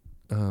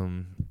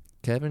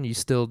 Kevin, you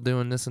still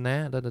doing this and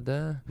that,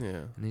 da-da-da?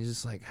 Yeah. And he's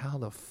just like, how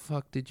the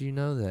fuck did you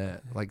know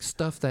that? Like,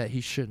 stuff that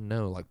he shouldn't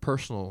know, like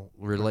personal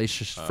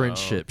relationship,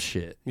 friendship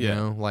shit, you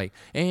know? Like,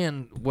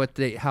 and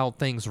how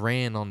things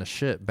ran on the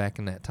ship back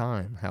in that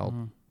time,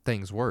 how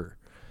things were.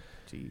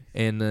 Jeez.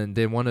 And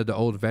then one of the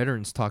old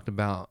veterans talked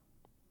about,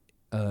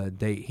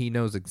 he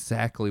knows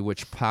exactly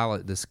which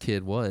pilot this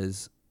kid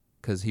was,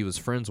 because he was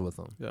friends with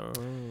him. Oh.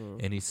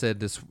 And he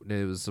said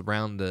it was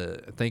around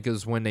I think it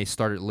was when they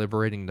started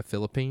liberating the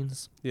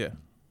Philippines. Yeah.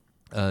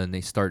 And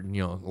they started,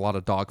 a lot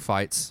of dog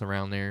fights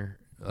around there.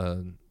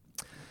 And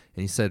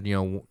he said,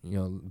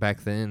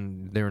 back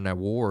then during that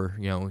war,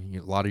 a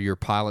lot of your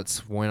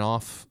pilots went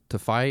off to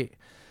fight,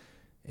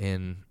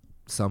 and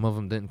some of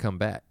them didn't come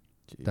back.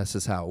 Jeez. That's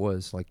just how it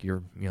was. Like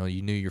you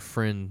knew your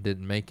friend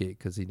didn't make it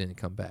because he didn't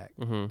come back,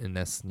 and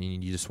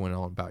you just went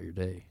on about your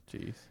day.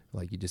 Jeez.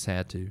 Like you just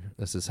had to.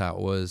 That's just how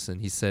it was. And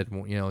he said,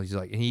 he's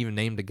like, and he even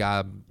named the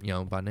guy,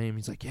 by name.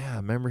 He's like, yeah, I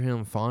remember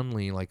him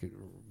fondly. Like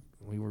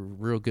we were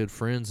real good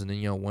friends. And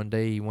then one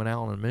day he went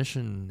out on a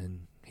mission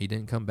and he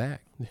didn't come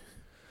back.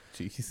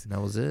 Jeez. And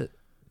that was it.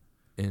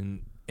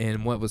 And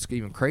what was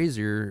even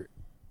crazier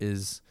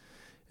is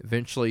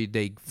eventually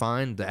they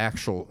find the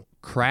actual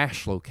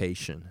crash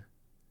location.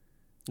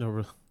 Oh,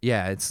 really?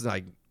 Yeah, it's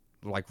like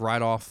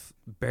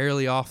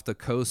barely off the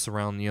coast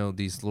around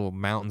these little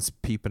mountains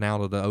peeping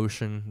out of the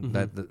ocean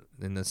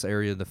in this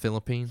area of the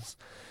Philippines,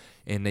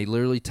 and they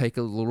literally take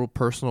a little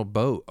personal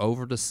boat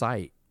over the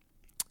site,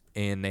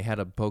 and they had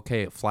a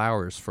bouquet of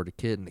flowers for the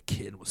kid, and the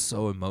kid was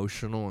so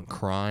emotional and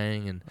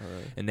crying,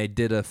 and they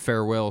did a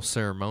farewell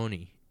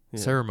ceremony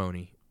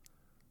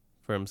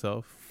for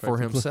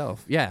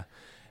himself. Yeah.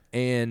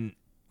 And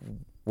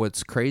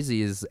what's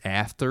crazy is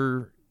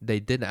after they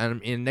did,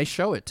 and they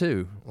show it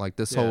too, like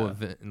this whole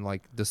event, and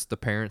like the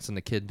parents and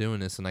the kid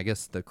doing this, and I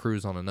guess the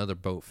crew's on another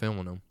boat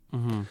filming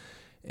them.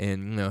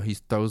 And he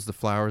throws the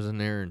flowers in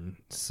there and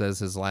says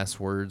his last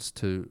words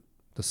to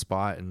the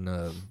spot, and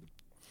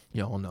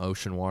on the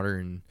ocean water,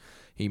 and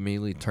he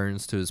immediately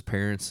turns to his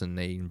parents and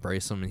they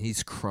embrace him, and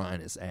he's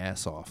crying his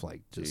ass off,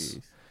 like just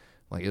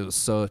like it was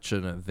such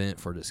an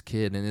event for this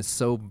kid. And it's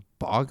so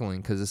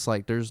boggling because it's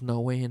like there's no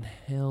way in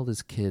hell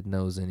this kid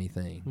knows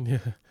anything,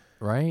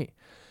 right?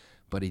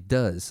 But he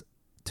does,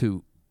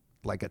 to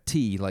like a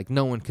T. Like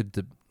no one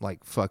could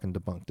fucking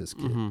debunk this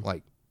kid.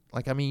 Like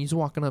I mean, he's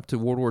walking up to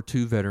World War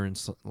II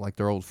veterans like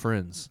they're old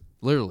friends,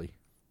 literally.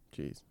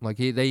 Jeez. Like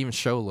they even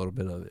show a little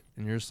bit of it,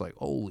 and you're just like,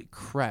 holy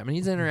crap! And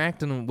he's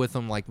interacting with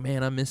them like,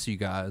 man, I miss you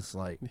guys,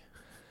 like.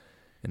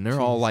 And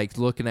they're all like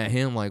looking at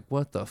him like,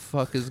 what the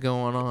fuck is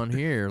going on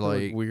here?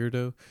 Like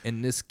weirdo.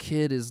 And this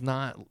kid is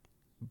not,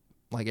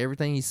 like,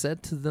 everything he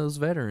said to those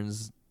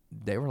veterans,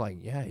 they were like,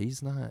 yeah,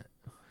 he's not.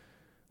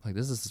 Like,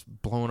 this is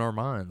blowing our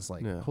minds.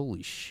 Like,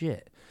 holy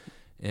shit.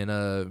 And,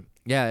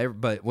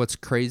 but what's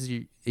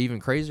crazy, even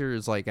crazier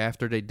is, like,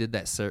 after they did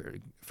that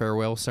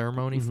farewell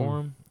ceremony for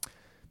him,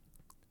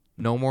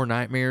 no more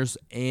nightmares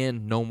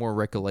and no more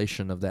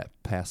recollection of that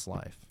past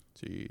life.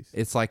 Jeez.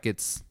 It's like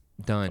it's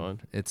done.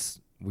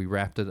 We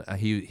wrapped it.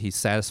 He's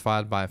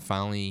satisfied by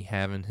finally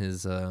having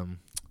his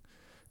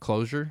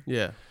closure.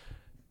 Yeah.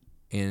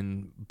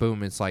 And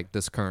boom, it's like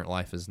this current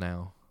life is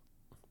now.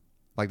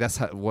 Like that's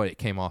what it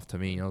came off to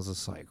me. I was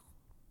just like,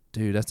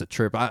 dude, that's a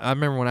trip. I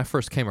remember when I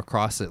first came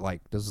across it,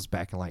 like this was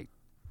back in like,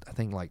 I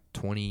think like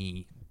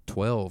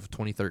 2012,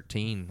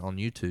 2013 on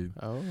YouTube.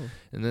 Oh.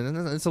 And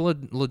then it's a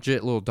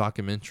legit little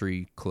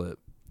documentary clip.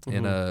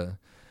 And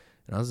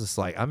I was just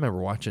like, I remember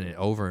watching it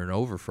over and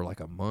over for like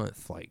a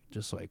month, like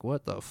just like,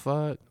 what the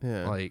fuck?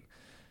 Yeah. Like,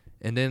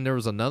 and then there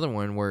was another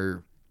one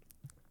where,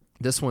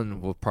 this one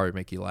will probably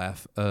make you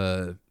laugh.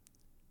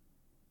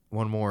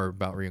 One more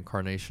about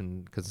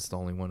reincarnation because it's the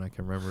only one I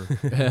can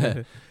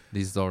remember.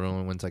 These are the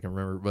only ones I can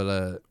remember.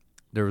 But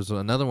there was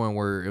another one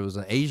where it was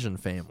an Asian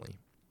family,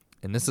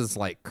 and this is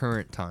like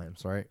current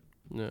times, right?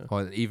 Yeah.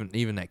 Well,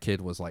 even that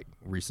kid was like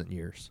recent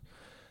years.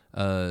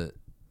 Was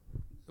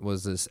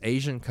this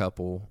Asian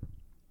couple?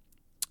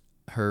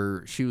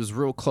 She was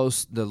real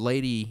close. The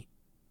lady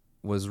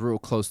was real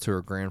close to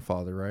her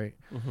grandfather, right?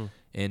 Mm-hmm.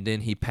 And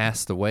then he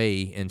passed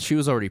away, and she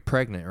was already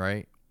pregnant,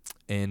 right?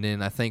 And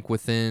then I think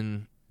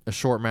within a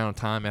short amount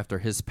of time after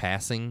his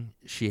passing,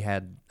 she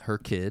had her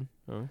kid.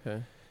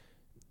 Okay.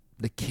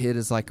 The kid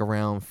is like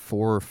around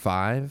 4 or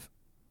 5,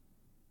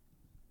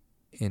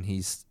 and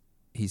he's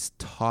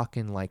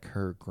talking like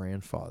her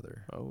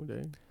grandfather. Oh,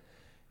 dang.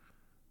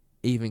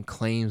 Even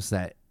claims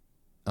that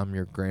I'm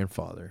your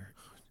grandfather.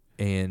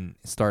 And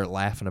start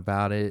laughing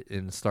about it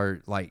and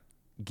start like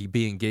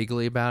being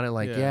giggly about it.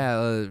 Like,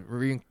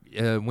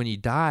 when you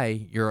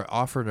die, you're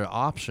offered an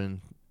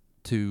option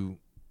to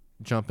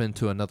jump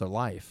into another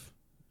life,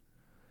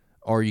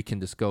 or you can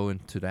just go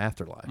into the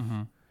afterlife.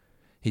 Mm-hmm.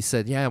 He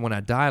said, yeah, when I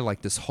died,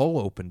 like this hole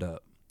opened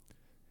up,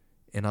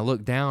 and I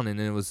looked down,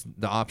 and it was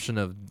the option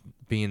of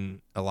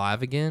being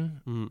alive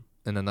again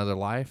in another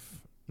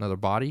life, another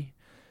body,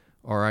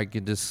 or I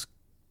could just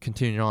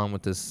continue on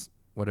with this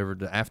whatever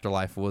the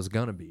afterlife was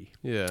gonna be.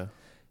 Yeah.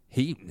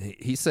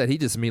 He said he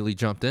just immediately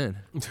jumped in.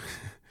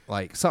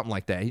 Like something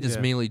like that. He just Yeah.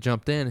 immediately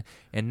jumped in,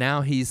 and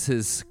now he's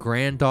his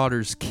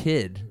granddaughter's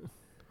kid,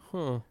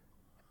 Huh.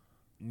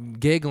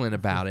 giggling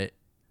about it,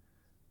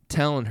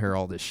 telling her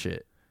all this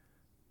shit.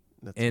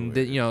 That's And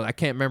weird. I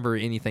can't remember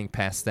anything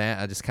past that.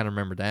 I just kind of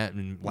remember that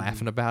and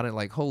laughing about it.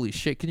 Like, holy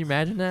shit! Can you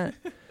imagine that?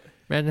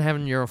 Imagine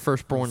having your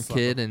firstborn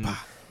kid,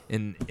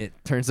 and it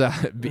turns out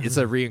it's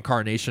a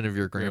reincarnation of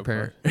your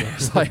grandparent.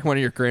 It's like one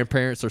of your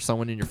grandparents or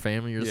someone in your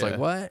family. You're just like,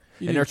 what?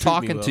 You And they're didn't treat me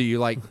talking well. to you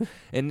like,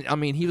 and I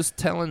mean, he was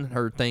telling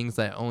her things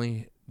that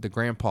only the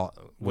grandpa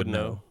would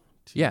know.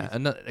 Yeah,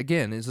 and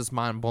again, it's just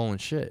mind blowing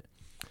shit.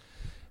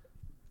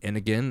 And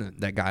again,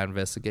 that guy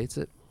investigates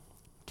it.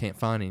 Can't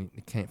find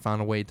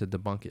a way to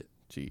debunk it.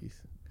 Jeez.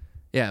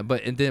 Yeah,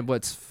 but and then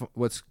what's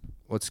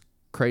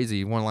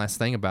crazy? One last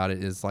thing about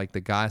it is like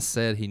the guy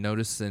said he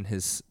noticed in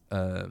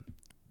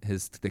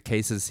the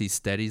cases he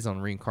studies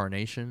on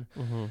reincarnation.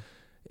 Mm-hmm.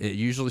 It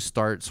usually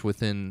starts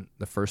within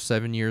the first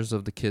 7 years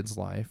of the kid's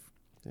life,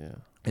 Yeah.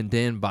 and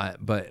then by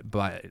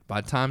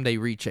the time they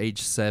reach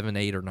age 7,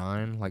 8, or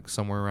 9, like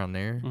somewhere around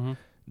there, Mm-hmm.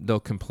 they'll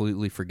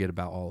completely forget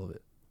about all of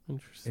it,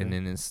 Interesting. and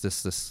then it's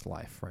just this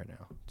life right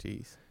now.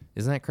 Jeez.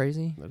 Isn't that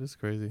crazy? That is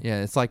crazy.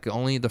 Yeah, it's like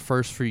only the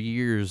first few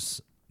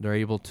years they're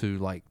able to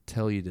like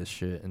tell you this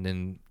shit, and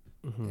then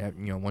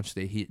Mm-hmm. once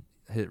they hit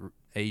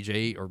age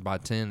 8 or by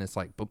 10, it's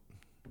like boop,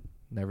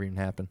 never even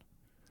happened.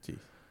 Jeez.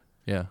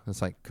 Yeah,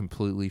 it's like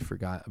completely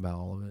forgot about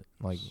all of it.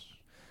 Like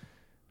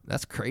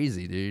that's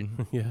crazy, dude.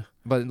 Yeah.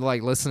 But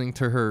like listening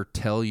to her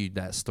tell you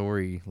that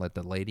story, like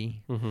the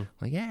lady, Mm-hmm.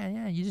 like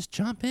yeah, you just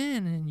jump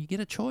in and you get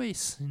a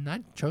choice, and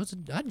I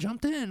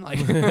jumped in, like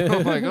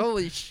I'm like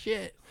holy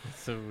shit.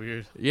 So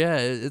weird. Yeah,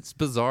 it's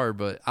bizarre,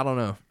 but I don't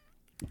know.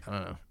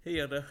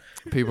 Hey,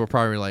 People are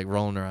probably like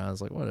rolling their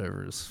eyes, like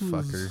whatever, this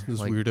fucker, This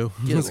like, weirdo.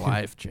 get a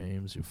life,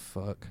 James, you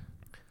fuck.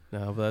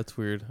 No, but that's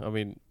weird. I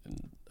mean,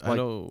 I Like-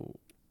 know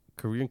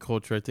Korean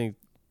culture, I think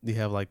they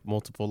have like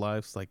multiple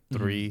lives, like Mhm.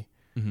 3,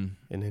 Mm-hmm.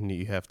 and then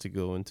you have to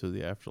go into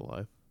the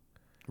afterlife.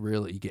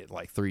 Really, you get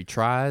like 3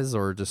 tries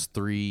or just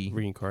 3?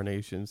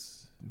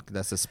 Reincarnations.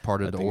 That's just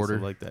part of I the think order.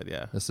 something like that,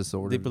 yeah. That's just the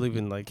order. They believe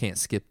in like, Can't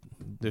skip.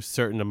 there's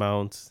certain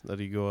amounts that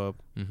you go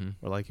up, Mm-hmm.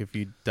 or like if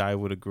you die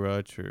with a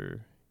grudge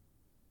or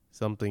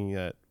something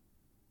that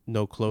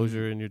no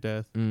closure in your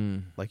death,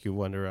 Mm. like you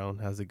wander around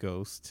as a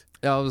ghost.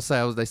 Yeah,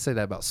 they say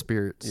that about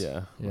spirits.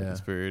 Yeah, like Yeah. a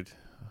spirit.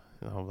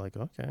 And I'm like,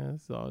 okay,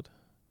 that's odd.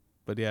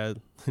 But yeah,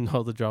 in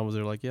all the dramas,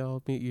 they're like, yeah,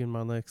 I'll meet you in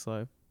my next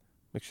life.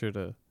 Make sure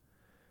to,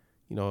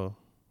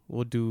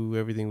 we'll do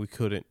everything we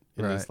couldn't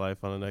in this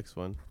life on the next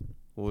one.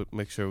 We'll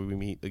make sure we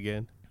meet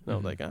again. And I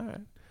was Mhm. like, all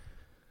right.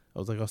 I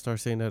was like, I'll start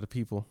saying that to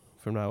people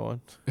from now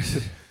on.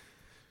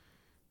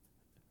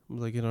 I'm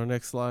like, in our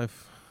next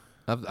life.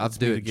 I'll Let's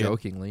do meet it again.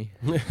 jokingly.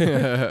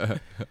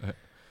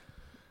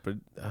 But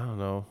I don't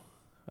know.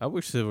 I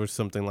wish there was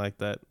something like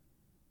that.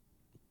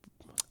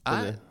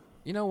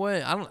 You know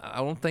what? I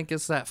don't think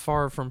it's that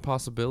far from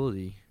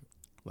possibility.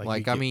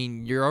 Like I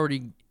mean, you're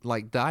already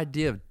like the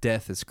idea of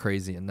death is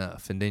crazy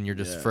enough, and then you're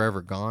just Yeah.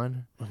 forever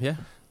gone. yeah.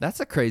 That's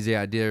a crazy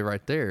idea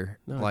right there.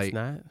 No, like, it's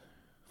not. I'm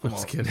well,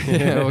 just kidding.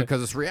 yeah,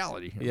 because it's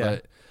reality. Yeah.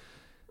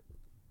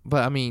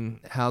 But I mean,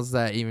 how's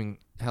that?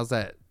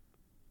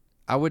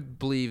 I would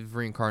believe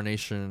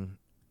reincarnation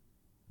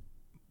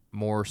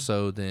more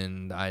so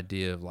than the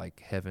idea of like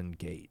heaven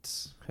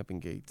gates. Heaven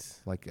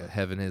gates. Like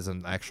heaven is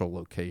an actual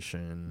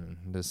location,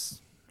 and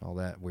this all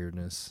that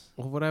weirdness.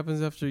 Well, what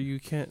happens after you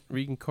can't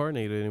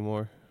reincarnate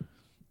anymore?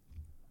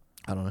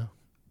 I don't know.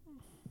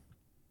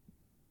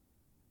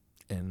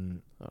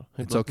 And Oh,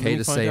 it's let okay me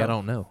to find say I out.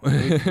 don't know.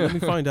 Let me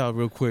find out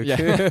real quick.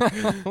 Yeah.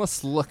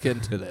 Let's look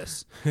into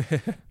this.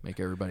 Make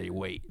everybody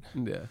wait.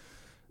 Yeah.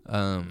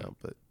 Um,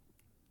 But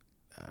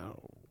I don't.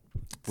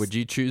 would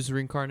you choose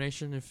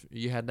reincarnation if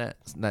you had that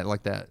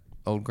like that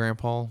old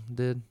grandpa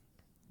did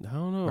I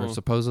don't know. or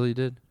supposedly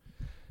did?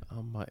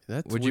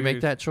 That's Would you make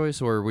weird. that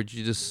choice, or would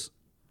you just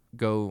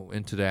go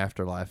into the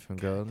afterlife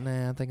and go,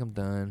 nah, I think I'm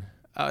done?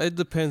 It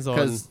depends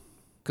on.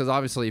 Because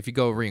obviously, if you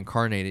go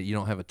reincarnated, you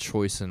don't have a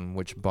choice in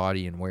which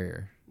body and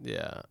where.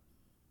 Yeah.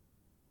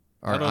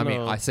 Or I don't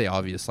know. I say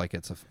obvious like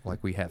it's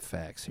like we have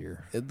facts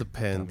here. It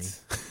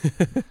depends.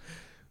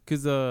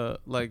 Because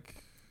like,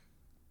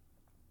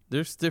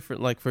 there's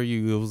different. Like for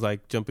you, it was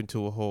like jump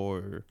into a hole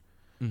or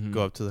Mm-hmm.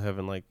 go up to the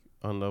heaven. Like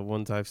on the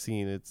ones I've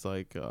seen, it's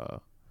like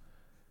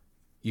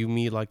you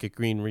meet like a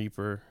Green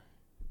Reaper,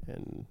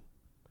 and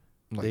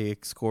Like- they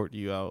escort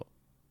you out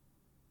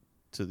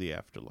to the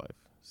afterlife,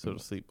 so to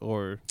speak,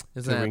 or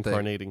Isn't to that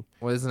reincarnating.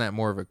 well, isn't that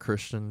more of a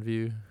Christian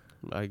view?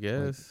 I Like,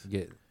 guess. you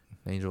get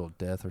angel of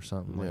death or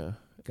something. Like Yeah.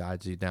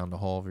 guides you down the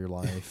hall of your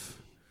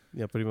life.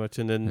 Yeah, pretty much.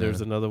 And then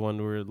there's Yeah. another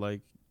one where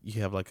like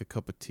you have like a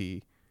cup of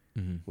tea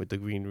Mm-hmm. with the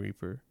Green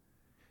Reaper.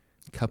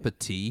 Cup of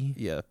tea.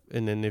 Yeah,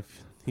 and then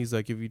if he's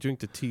like, if you drink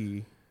the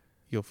tea,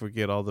 you'll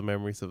forget all the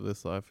memories of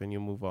this life and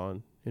you'll move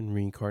on and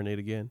reincarnate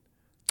again.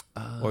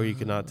 Or you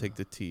cannot take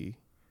the tea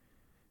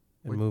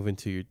and What- move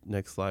into your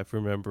next life,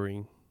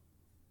 remembering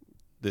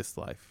this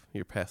life,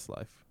 your past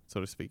life.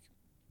 so to speak.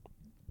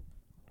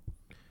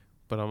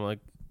 But I'm like,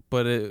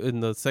 in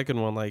the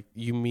second one, like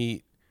you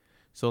meet.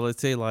 So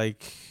let's say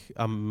like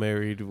I'm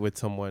married with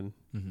someone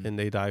and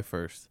they die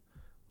first.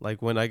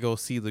 Like when I go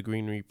see the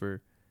Green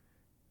Reaper,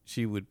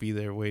 she would be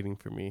there waiting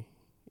for me,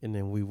 and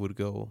then we would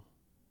go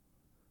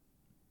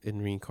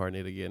and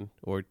reincarnate again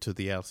or to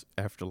the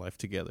afterlife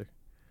together.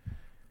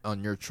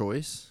 On your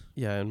choice?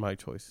 Yeah, and my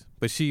choice.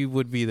 But she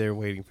would be there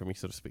waiting for me,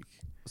 so to speak.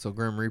 So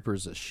Grim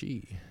Reaper's a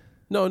she.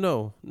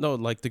 No.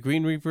 Like the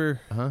Green Reaper.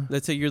 Uh-huh.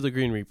 Let's say you're the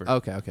Green Reaper.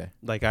 Okay.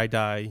 Like I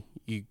die,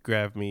 you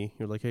grab me.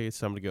 You're like, hey, it's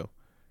time to go.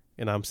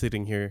 And I'm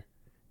sitting here,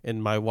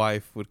 and my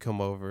wife would come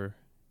over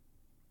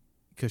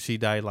because she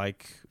died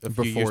like a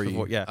few years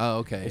before. Yeah. Oh,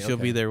 okay. And she'll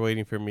be there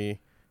waiting for me.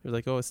 You're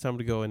like, oh, it's time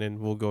to go. And then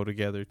we'll go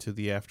together to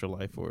the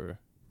afterlife or,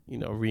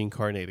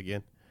 reincarnate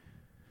again.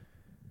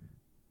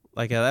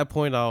 Like at that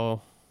point, I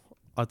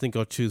think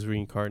I'll choose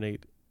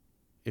reincarnate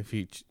if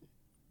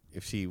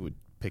she would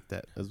pick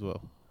that as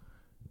well.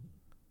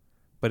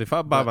 But if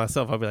I'm by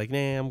myself, I'll be like, nah,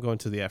 I'm going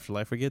to the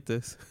afterlife. Forget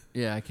this.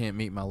 Yeah, I can't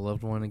meet my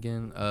loved one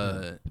again.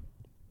 Or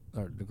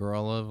the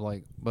girl I love.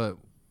 Like, but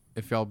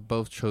if y'all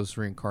both chose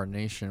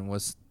reincarnation,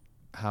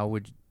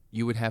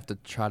 you would have to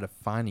try to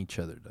find each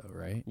other though,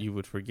 right? You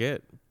would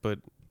forget, but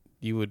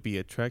you would be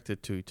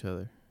attracted to each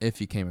other. If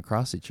you came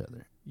across each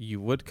other. You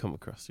would come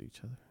across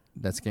each other.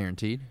 That's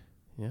guaranteed?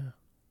 Yeah.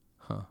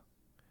 Huh.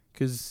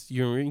 Because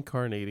you're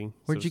reincarnating.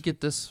 Where'd you get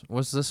this?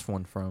 What's this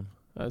one from?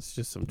 It's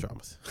just some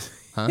dramas.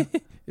 Huh?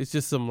 It's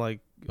just some like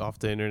off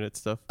the internet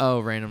stuff.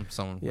 Oh, random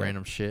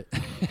shit.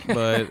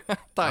 But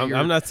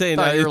I'm not saying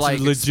that that you're it's like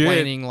legit.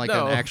 explaining like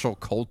an actual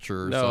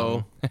culture or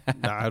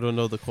something. Nah, I don't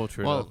know the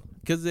culture. Well,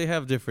 because they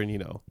have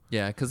different,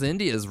 Yeah, because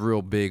India is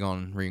real big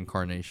on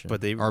reincarnation.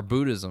 But or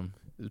Buddhism.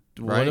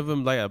 One of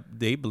them,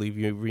 they believe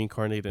you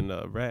reincarnate in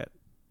a rat.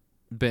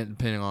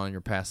 Depending on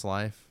your past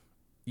life.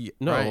 Yeah,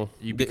 no,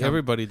 right?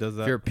 everybody does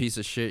that. If you're a piece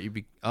of shit,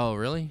 oh,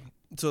 really?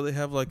 So they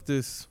have like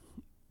this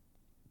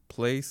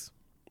place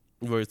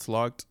where it's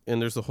locked,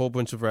 and there's a whole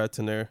bunch of rats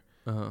in there.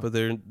 Uh-huh. But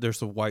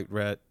there's a white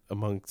rat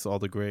amongst all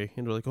the gray,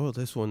 and they're like, oh,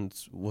 this one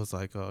was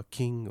like a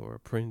king or a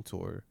prince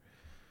or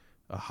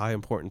a high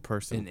important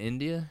person in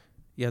India.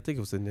 Yeah, I think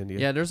it was in India.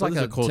 Yeah, there's like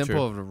a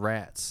temple of the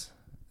rats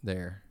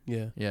there.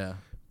 Yeah.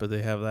 But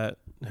they have that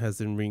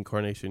as in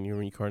reincarnation. You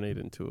reincarnate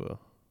into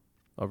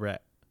a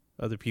rat.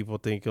 Other people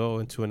think,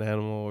 into an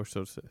animal or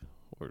so.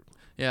 Or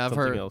yeah,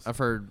 else. I've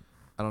heard.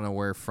 I don't know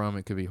where from.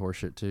 It could be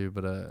horseshit too,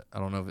 but I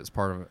don't know if it's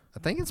part of it. I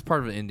think it's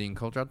part of an Indian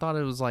culture. I thought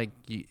it was like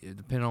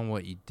depending on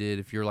what you did.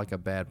 If you're like a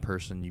bad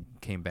person, you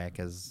came back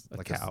as a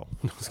like cow,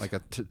 like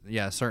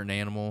a certain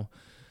animal,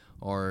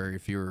 or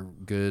if you're a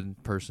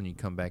good person, you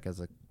come back as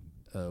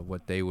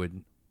what they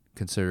would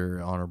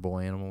consider honorable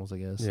animals. I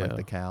guess like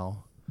the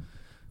cow.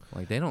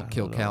 Like they don't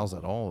kill cows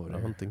at all over there.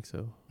 I don't think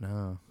so.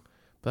 No,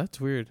 but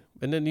that's weird.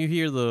 And then you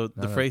hear the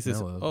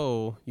phrases,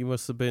 "Oh, you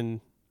must have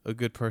been a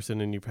good person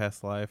in your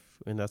past life,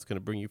 and that's going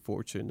to bring you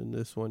fortune in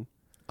this one."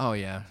 Oh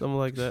yeah, something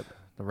like that.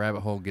 The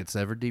rabbit hole gets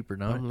ever deeper,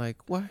 no? I'm like,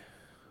 what?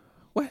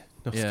 No,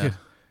 yeah.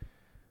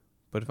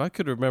 But if I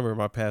could remember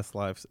my past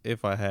lives,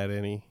 if I had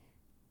any,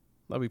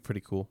 that'd be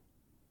pretty cool.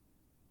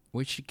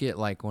 We should get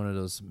like one of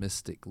those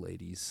mystic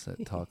ladies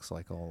that talks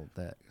like all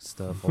that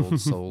stuff, old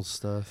soul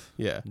stuff.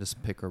 Yeah.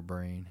 Just pick her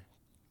brain.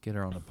 Get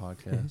her on the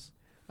podcast.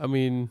 I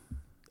mean,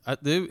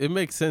 it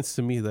makes sense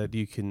to me that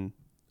you can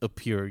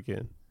appear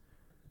again.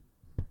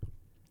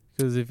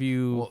 Because if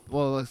you...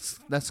 Well,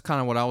 that's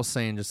kind of what I was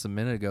saying just a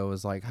minute ago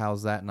is like,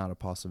 how's that not a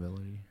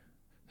possibility?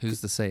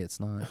 Who's to say it's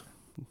not?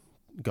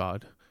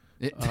 God.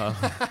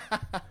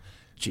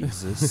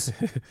 Jesus.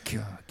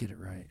 God, get it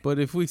right. But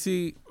if we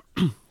see...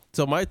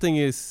 So my thing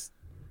is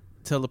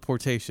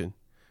teleportation.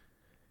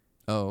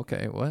 Oh,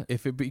 okay. What?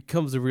 If it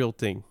becomes a real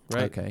thing,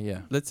 right? Okay,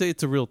 yeah. Let's say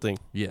it's a real thing.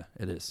 Yeah,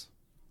 it is.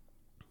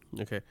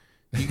 Okay.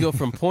 You go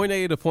from point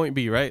A to point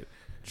B, right?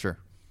 Sure.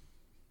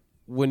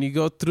 When you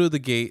go through the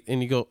gate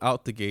and you go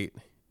out the gate,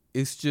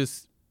 it's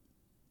just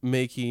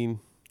making...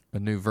 a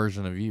new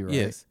version of you, right?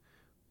 Yes.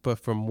 But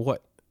from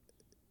what?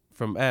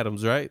 From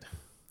atoms, right?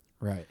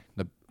 Right.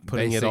 The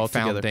putting it all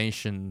together.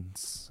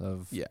 Foundations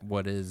of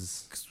what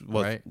is,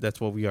 right? That's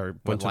what we are. A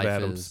bunch of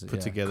atoms put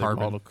together,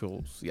 carbon.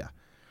 Molecules. Yeah.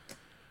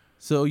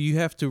 So you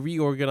have to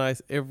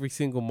reorganize every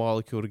single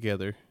molecule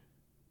together.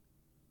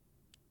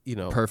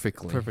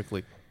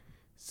 Perfectly.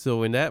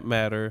 So in that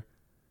matter,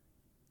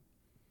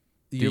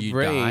 your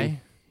brain,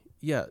 die?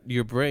 Yeah,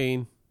 your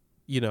brain,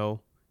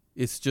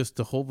 it's just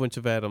a whole bunch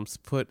of atoms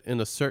put in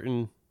a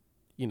certain,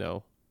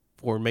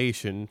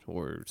 formation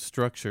or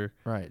structure.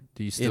 Right.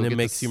 Do you still and it get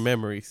makes you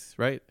memories,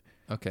 right?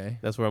 Okay.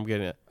 That's where I'm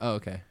getting at. Oh,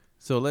 okay.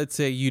 So let's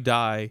say you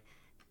die,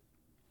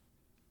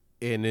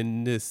 and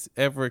in this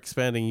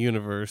ever-expanding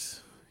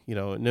universe,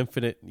 an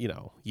infinite,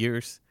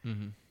 years,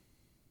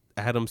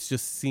 atoms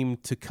just seem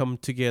to come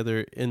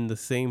together in the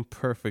same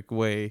perfect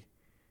way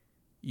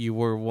you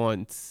were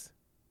once,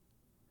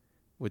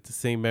 with the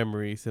same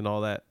memories and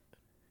all that.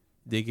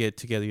 They get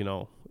together,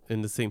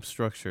 in the same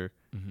structure.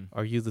 Mm-hmm.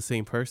 Are you the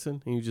same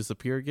person and you just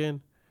appear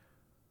again?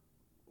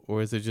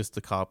 Or is it just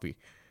a copy?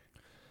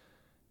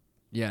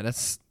 Yeah,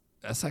 that's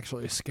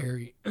actually a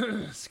scary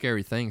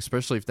scary thing,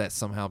 especially if that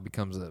somehow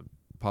becomes a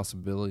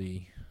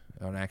possibility,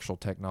 an actual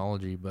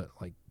technology. But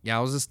like, yeah,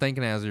 I was just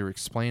thinking as you were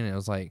explaining it, I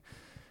was like,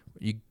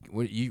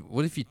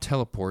 what if you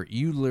teleport?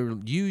 You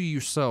literally, you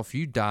yourself,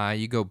 you die,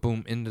 you go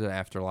boom into the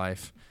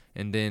afterlife,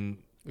 and then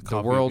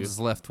the world is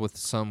left with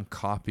some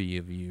copy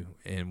of you.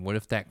 And what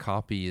if that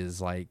copy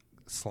is like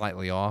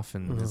slightly off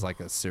and is like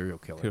a serial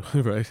killer,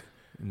 Right.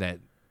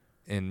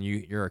 And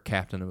you're a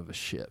captain of a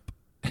ship,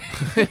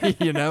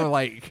 you know,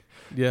 like,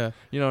 Yeah.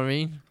 you know what I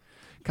mean?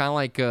 Kind of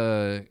like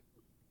it's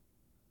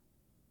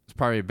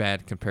probably a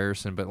bad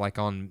comparison, but like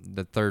on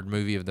the third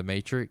movie of The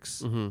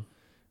Matrix,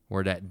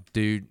 where that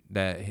dude,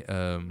 that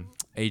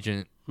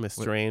agent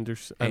Mr.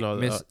 Anderson,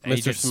 Mr.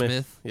 Mr.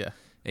 Smith. Yeah.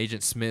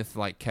 Agent Smith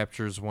like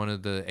captures one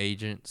of the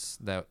agents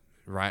that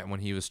right when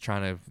he was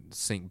trying to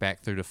sync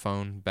back through the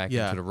phone back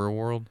into the real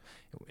world.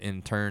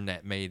 In turn,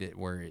 that made it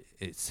where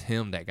it's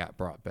him that got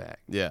brought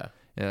back. Yeah.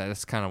 Yeah,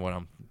 that's kind of what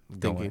I'm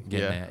getting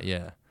at.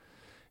 Yeah.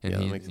 And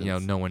that makes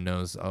sense. no one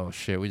knows. Oh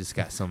shit, we just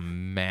got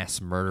some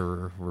mass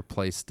murderer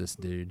replaced this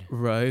dude.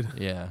 Right.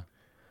 Yeah.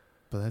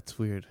 But that's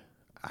weird.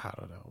 I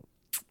don't know.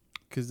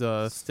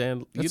 Because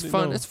Stan, it's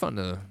fun. It's fun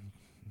to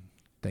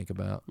think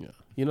about. Yeah.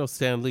 You know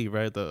Stan Lee,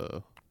 right?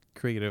 The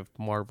creative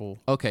Marvel.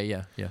 Okay.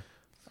 Yeah.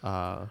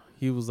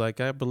 He was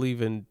like, I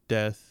believe in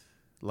death.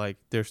 Like,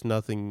 there's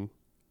nothing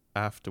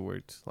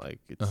afterwards. Like,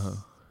 it's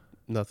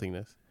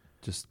nothingness.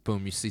 Just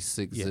boom, you cease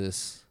to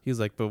exist. Yeah. He was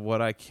like, but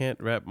what I can't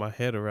wrap my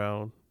head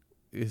around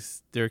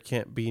is there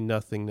can't be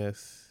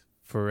nothingness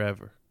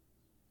forever.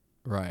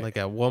 Right. Like,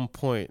 at one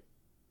point,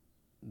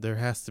 there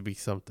has to be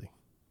something.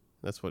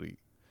 That's what he...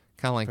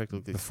 Kind of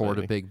like before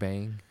the Big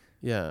Bang.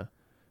 Yeah.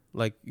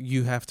 Like,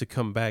 you have to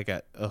come back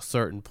at a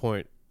certain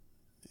point.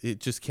 It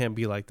just can't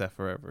be like that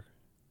forever.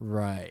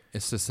 Right.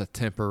 It's just a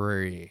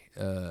temporary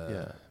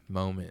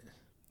moment.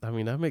 I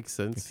mean, that makes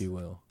sense. If you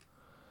will.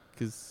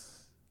 Because...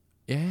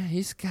 Yeah,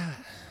 he's got...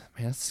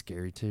 Man, that's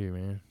scary too,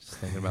 man. Just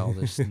thinking about all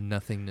this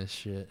nothingness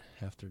shit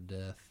after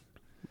death.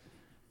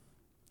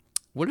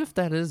 What if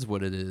that is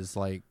what it is?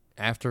 Like,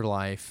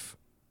 afterlife...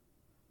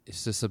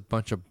 It's just a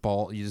bunch of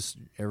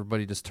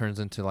everybody just turns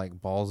into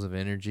like balls of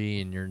energy,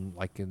 and you're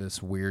like in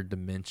this weird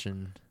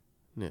dimension.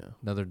 Yeah.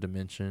 Another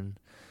dimension.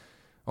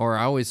 Or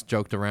I always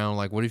joked around,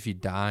 like, what if you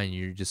die and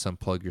you just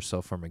unplug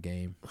yourself from a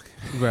game?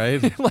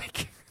 Right.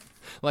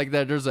 like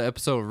that. There's an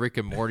episode of Rick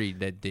and Morty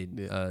that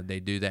they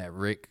do that.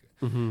 Rick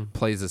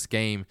plays this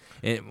game,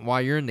 and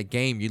while you're in the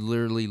game, you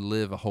literally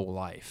live a whole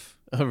life.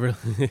 Oh,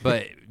 really?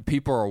 But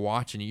people are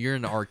watching you. You're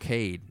in the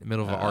arcade, the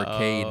middle of an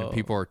arcade, and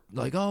people are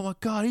like, "Oh my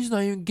god, he's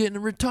not even getting a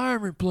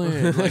retirement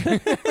plan.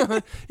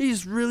 Like,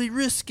 he's really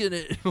risking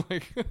it.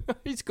 Like,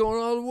 he's going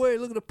all the way.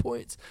 Look at the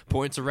points.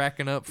 Points are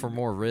racking up for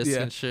more risk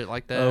and shit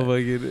like that. Oh my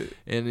goodness.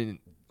 And then,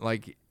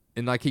 like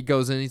he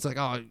goes in, he's like,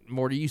 "Oh,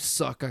 Morty, you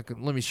suck.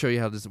 Let me show you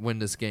how to win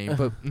this game."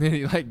 But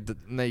you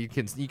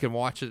can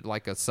watch it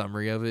like a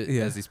summary of it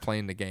as he's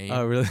playing the game.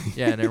 Oh, really?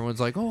 Yeah, and everyone's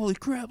like, "Holy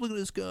crap, look at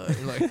this guy!"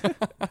 Like.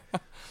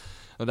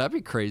 Well, that'd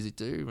be crazy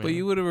too, man. But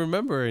you wouldn't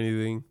remember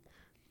anything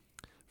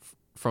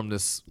from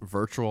this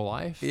virtual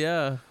life.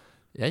 Yeah.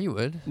 Yeah, you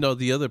would. No,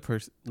 the other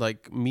person,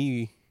 like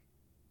me.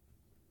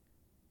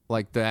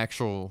 Like the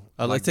actual,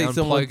 let's say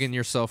unplugging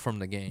yourself from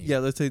the game. Yeah,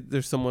 let's say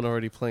there's someone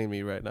already playing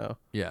me right now.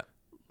 Yeah.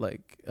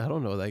 Like, I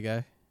don't know that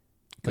guy.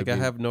 Like, I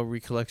have no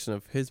recollection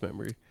of his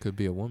memory. Could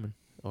be a woman.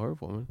 Or a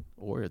woman.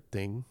 Or a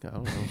thing. I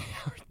don't know.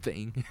 Or a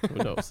thing.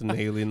 Who knows? An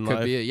alien Could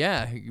life. be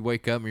you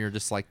wake up and you're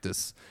just like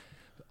this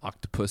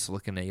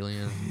octopus-looking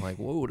alien. Like,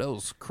 whoa, that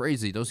was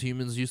crazy. Those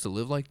humans used to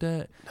live like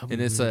that?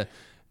 And it's a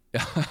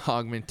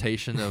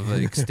augmentation of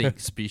an extinct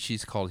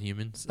species called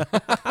humans. They're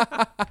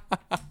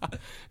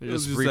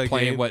just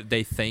replaying what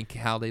they think,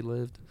 how they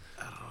lived.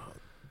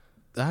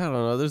 I don't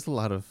know. There's a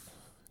lot of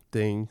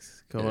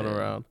things going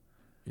around.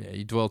 Yeah,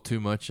 you dwell too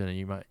much in it,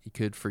 you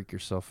could freak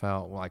yourself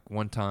out. Like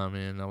one time,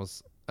 man, I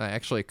was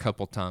actually a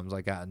couple times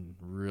I gotten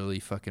really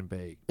fucking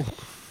baked,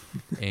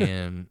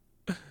 and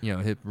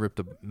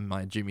ripped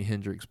my Jimi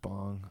Hendrix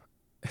bong,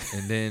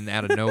 and then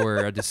out of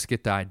nowhere, I just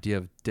get the idea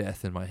of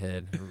death in my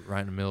head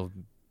right in the middle of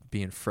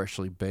being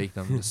freshly baked.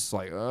 I'm just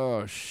like,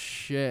 oh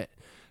shit!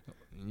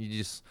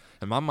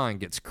 And my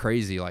mind gets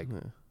crazy, like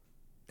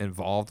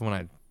involved when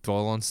I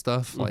dwell on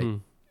stuff, like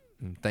and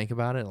think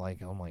about it.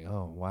 Like I'm like,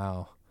 oh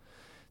wow.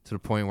 To the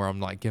point where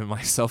I'm like giving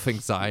myself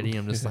anxiety.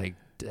 I'm just like,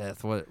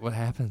 death. What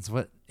happens?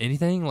 What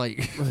anything?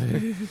 Like,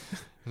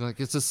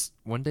 like it's just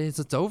one day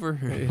it's over.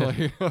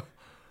 Like,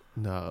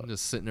 no, I'm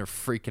just sitting there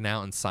freaking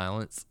out in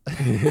silence.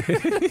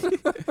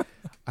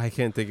 I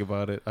can't think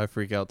about it. I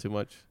freak out too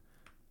much.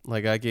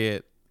 Like I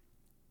don't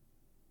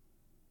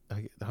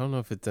know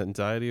if it's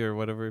anxiety or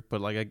whatever,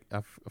 but like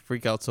I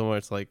freak out so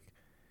much. Like,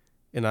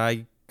 and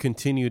I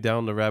continue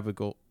down the rabbit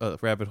hole.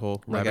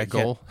 Like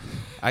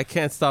I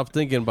can't stop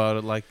thinking about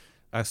it. Like.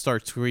 I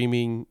start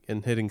screaming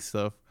and hitting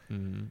stuff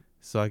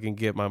so I can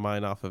get my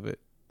mind off of it.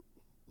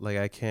 Like,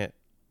 I can't.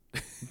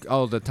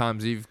 Oh, the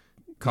times you've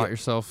caught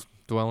yourself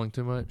dwelling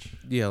too much?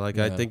 Yeah, like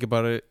I think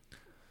about it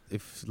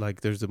if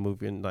like there's a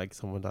movie and like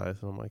someone dies,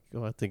 and I'm like,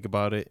 oh, I think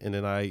about it, and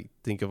then I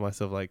think of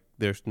myself like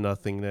there's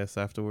nothingness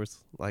afterwards.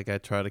 Like I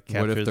try to What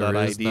capture if there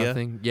that is idea,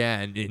 nothing? Yeah,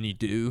 and you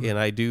do. and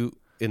I do,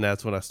 and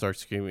that's when I start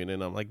screaming,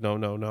 and I'm like, no,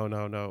 no, no,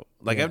 no, no.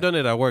 Like Yeah. I've done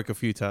it at work a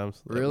few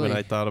times. Like, Really? when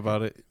I thought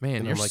about it, Man,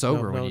 and you're I'm like,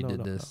 sober no, when no, you no, did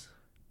no, no. this.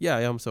 Yeah,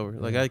 I'm sober.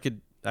 Like Yeah.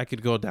 I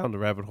could go down the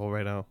rabbit hole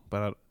right now,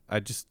 but I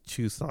just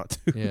choose not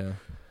to. Yeah.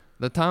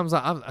 The times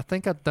I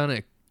think I've done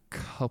it a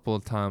couple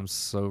of times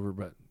sober,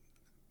 but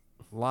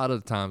a lot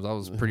of the times I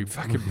was pretty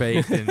fucking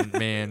baked, and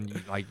man,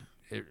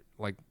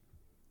 like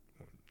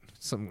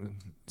some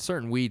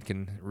certain weed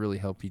can really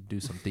help you do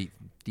some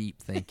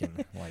deep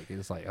thinking. Like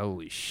it's like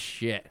holy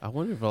shit, I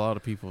wonder if a lot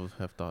of people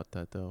have thought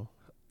that though.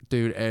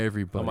 dude. I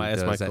Everybody might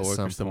ask does my at some coworkers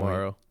point.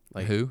 tomorrow.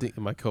 Like Who?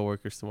 My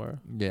coworkers tomorrow.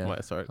 Yeah. I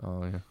might start.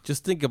 Oh yeah.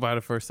 Just think about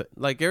it first.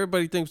 Like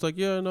everybody thinks like,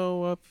 yeah,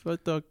 no, I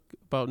thought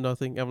about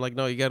nothing. I'm like,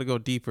 no, you got to go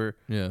deeper.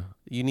 Yeah.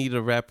 You need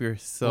to wrap your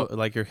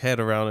head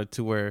around it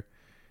to where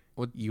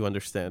you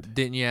understand.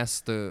 Didn't you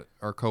ask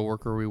our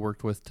coworker we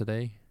worked with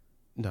today?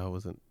 No, it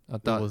wasn't. I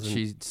thought wasn't-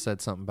 she said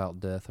something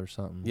about death or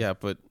something. Yeah,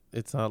 but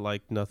it's not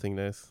like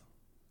nothingness.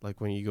 Like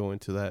when you go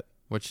into that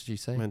What did she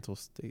say? mental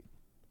state.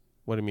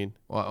 What do you mean?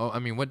 Well, I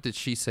mean, what did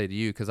she say to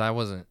you? Because I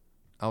was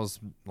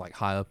like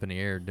high up in the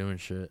air doing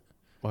shit.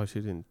 Why she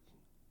didn't?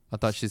 I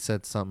thought she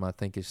said something. I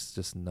think it's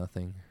just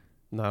nothing.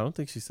 No, I don't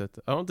think she said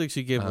that. I don't think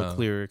she gave a Oh.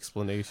 clear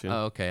explanation.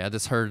 Oh, okay. I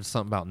just heard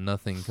something about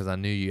nothing because I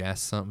knew you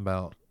asked something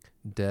about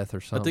death or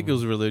something. I think it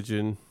was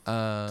religion.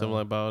 Uh, Something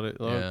about it.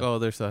 Like, yeah. oh,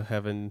 there's a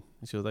heaven.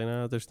 And she was like,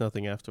 no, there's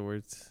nothing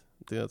afterwards.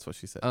 I think that's what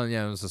she said. oh,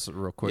 yeah. It was just a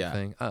real quick Yeah.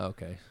 thing. Oh,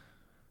 okay.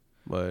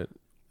 But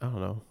I don't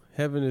know.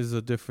 Heaven is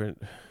a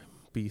different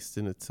beast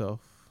in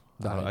itself.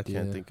 The I can't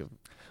idea. think of.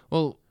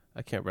 Well,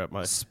 I can't wrap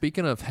my.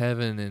 speaking of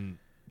heaven and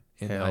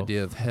the Hell.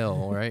 idea of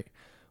hell, right?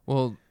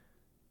 Well,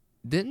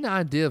 didn't the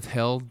idea of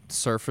hell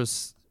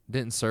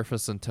didn't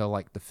surface until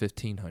like the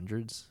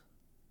 1500s?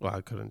 Well,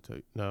 I couldn't tell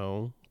you.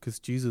 No, because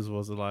Jesus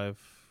was alive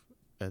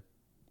at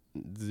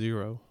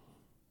 0.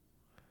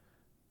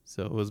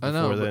 So it was I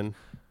before know, but- then.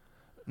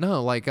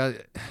 No, like I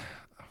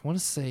want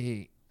to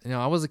say,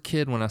 I was a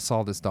kid when I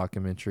saw this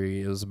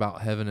documentary. It was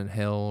about heaven and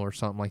hell or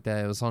something like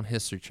that. It was on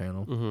History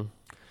Channel. Mm-hmm.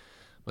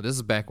 But this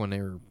is back when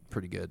they were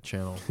pretty good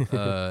channel.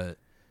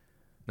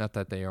 Not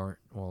that they aren't.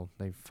 Well,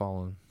 they've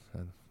fallen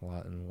in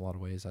a lot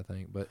of ways, I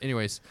think. But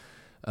anyways,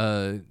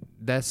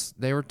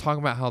 they were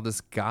talking about how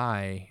this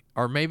guy,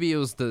 or maybe it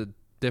was the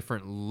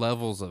different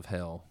levels of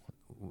hell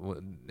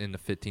in the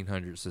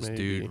 1500s. This Maybe.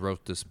 dude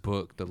wrote this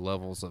book, The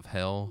Levels of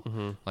Hell.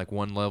 Mm-hmm. Like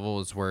one level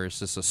is where it's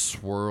just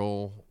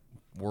a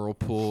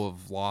whirlpool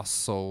of lost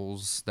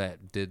souls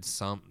that did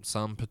some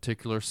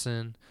particular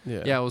sin.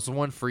 Yeah, it was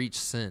one for each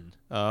sin.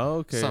 Oh,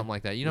 okay. Something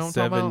like that. You know what I'm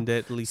Seven talking about?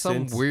 deadly Some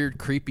sins. weird,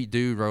 creepy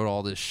dude wrote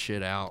all this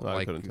shit out, Oh,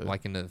 I couldn't tell you.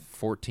 like in the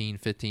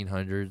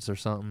 1500s or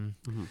something.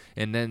 Mhm.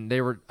 And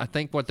then I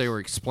think what they were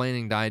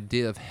explaining, the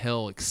idea of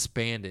hell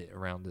expanded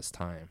around this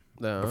time.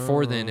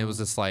 Before then, it was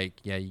just like,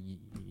 yeah,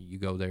 you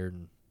go there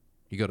and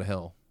you go to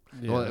hell.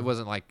 Yeah. Well, it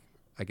wasn't like,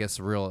 I guess,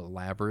 real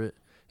elaborate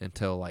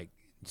until like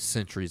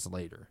centuries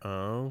later.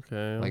 Oh,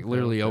 okay. Like okay,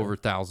 literally okay. over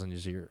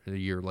thousands a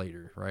year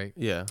later, right?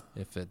 Yeah.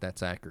 If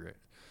that's accurate.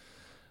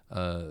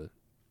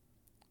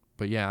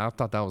 But yeah, I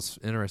thought that was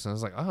interesting. I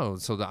was like, oh,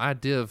 so the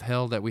idea of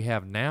hell that we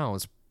have now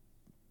is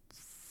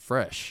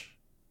fresh,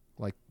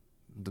 like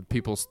the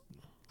people's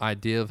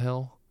idea of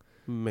hell.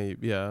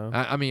 Maybe. Yeah.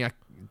 I mean,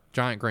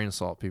 giant grain of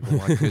salt, people.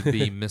 I could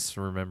be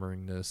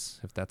misremembering this,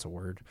 if that's a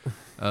word.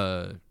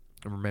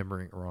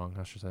 Remembering it wrong,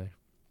 I should say.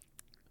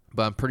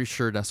 But I'm pretty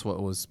sure that's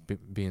what was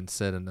being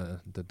said in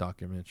the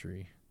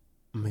documentary.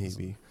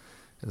 Maybe.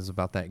 It was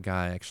about that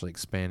guy actually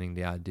expanding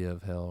the idea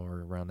of hell,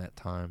 or around that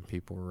time,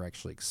 people were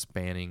actually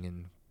expanding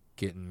and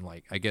getting,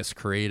 like, I guess,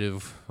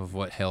 creative of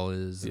what hell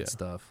is Yeah. and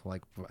stuff.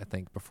 Like, I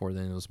think before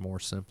then it was more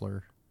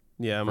simpler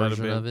Yeah, it might have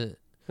version been. of it.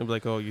 It'd be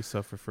like, oh, you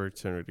suffer for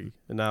eternity,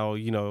 and now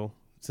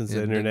since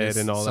the And then internet this-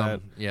 and all that,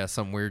 Yeah,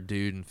 some weird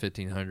dude in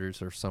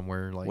 1500s or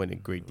somewhere like went in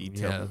great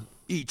detail. Yeah,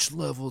 each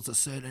level's a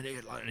sin,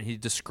 and he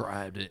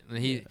described it. And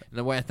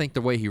and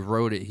the way he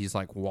wrote it, he's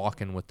like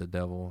walking with the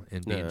devil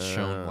and being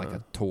shown like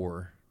a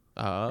tour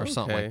or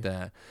something like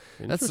that.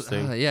 That's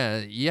Interesting.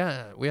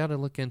 yeah. We ought to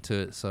look into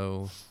it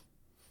so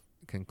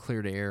it can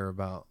clear the air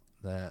about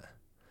that.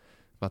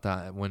 About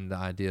that, when the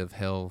idea of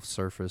hell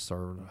surfaced,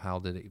 or how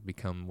did it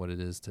become what it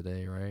is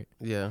today, right?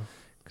 Yeah.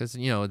 Because it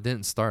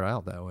didn't start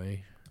out that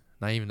way.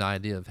 Not even the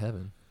idea of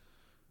heaven,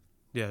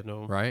 Yeah.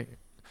 No. right?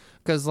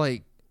 Because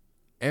like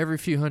every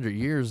few hundred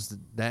years,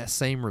 that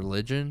same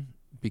religion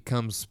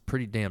becomes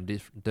pretty damn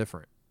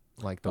different,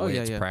 like the way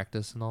it's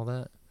practiced and all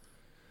that.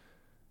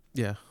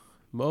 Yeah.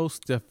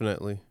 Most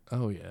definitely.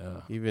 Oh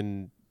yeah,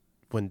 Even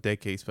when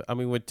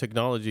when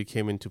technology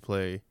came into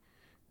play,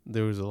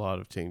 there was a lot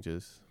of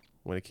changes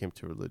when it came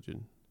to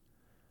religion.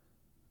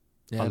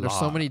 yeah. A There's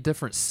so lot. many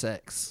different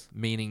sects,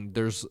 meaning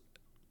there's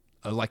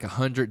like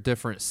 100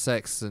 different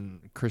sects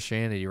in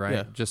Christianity, right?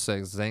 Yeah. Just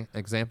as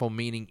example,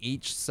 meaning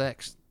each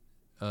sect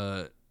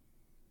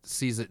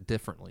sees it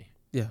differently.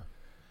 Yeah.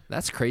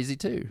 That's crazy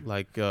too.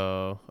 Like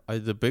the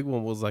big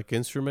one was like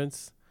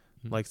instruments.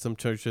 Mhm. Like some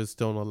churches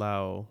don't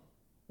allow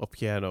a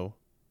piano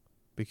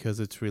because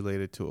it's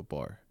related to a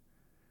bar.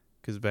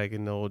 Because back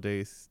in the old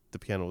days, the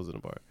piano was in a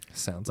bar.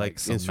 Sounds like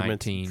some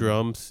instruments,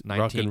 drums,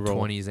 rock and roll.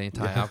 1920s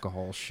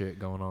anti-alcohol shit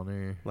going on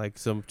there. Like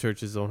some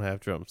churches don't have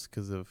drums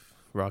because of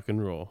rock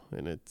and roll,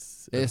 and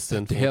it's a It's the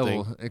sinful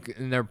devil, thing.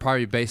 and they're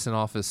probably basing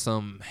off as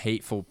some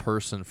hateful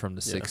person from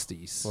the Yeah.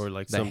 '60s, Or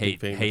like that something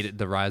famous. hated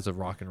the rise of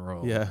rock and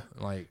roll. Yeah.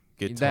 like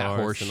Guitars that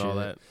horse and all shit.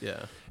 that.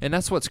 Yeah. And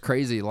that's what's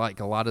crazy. Like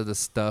a lot of the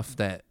stuff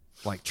that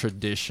like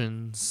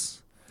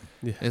traditions,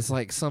 Yeah. it's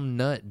like some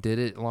nut did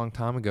it a long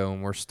time ago,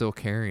 and we're still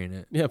carrying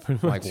it. Yeah,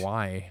 pretty Like much.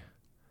 why?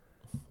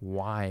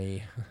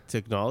 Why?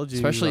 Technology.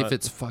 Especially if not-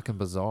 it's fucking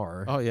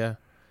bizarre. Oh, yeah.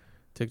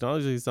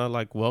 Technology is not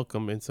like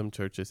welcome in some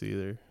churches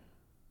either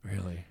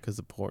Really? because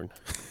of porn.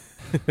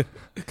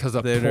 Because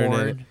of The internet.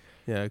 porn.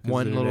 Yeah. 'cause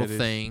One the little internet is-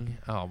 thing.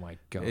 Oh my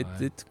god.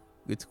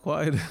 It's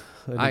quite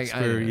an I-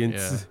 experience.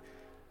 yeah.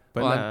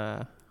 But Well,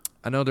 nah.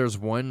 I know there's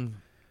one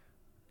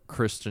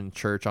Christian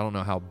church. I don't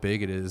know how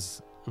big it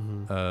is.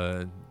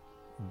 Mhm.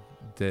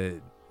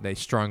 That they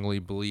strongly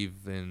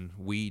believe in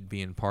weed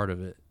being part of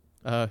it.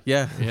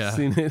 Yeah. Yeah.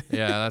 Seen it.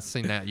 Yeah, I've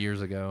seen that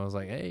years ago. I was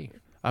like, hey,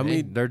 I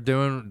hey, mean, they're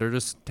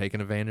just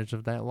taking advantage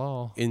of that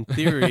law. in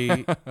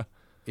theory,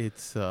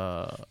 it's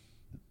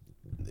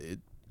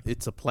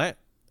it's a plant,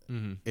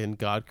 Mm-hmm. and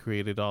God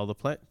created all the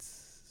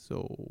plants.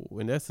 So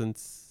in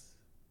essence,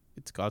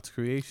 it's God's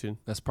creation.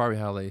 That's probably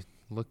how they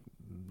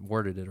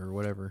worded it or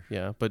whatever.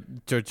 Yeah, but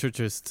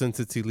churches, since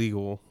it's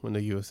illegal in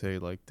the USA,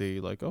 like they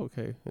like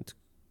okay, it's.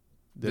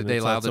 then Did they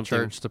it's allow not the something-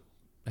 church to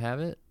have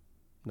it?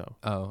 No,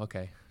 Oh,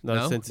 okay. no,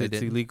 No, since they it's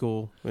didn't?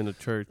 illegal in the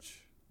church.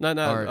 No,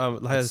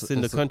 Or has it's-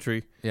 in the it's a-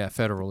 country. Yeah,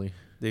 federally.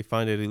 They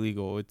find it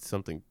illegal. It's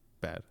something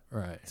bad.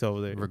 Right. So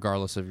they,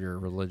 Regardless of your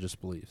religious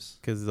beliefs.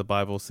 because the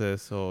Bible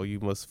says, "Oh, you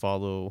must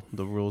follow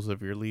the rules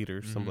of your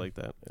leaders," Mhm. something like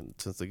that. And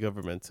since the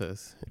government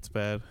says it's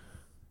bad,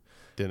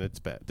 then it's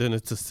bad. Then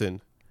it's a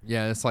sin.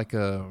 Yeah, it's like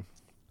I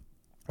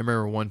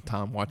remember one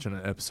time watching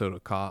an episode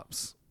of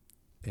Cops,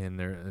 and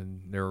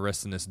they're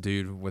arresting this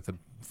dude with a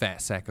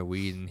fat sack of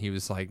weed, and he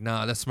was like,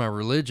 "Nah, that's my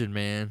religion,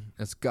 man.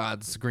 That's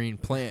God's green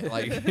plant."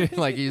 Like,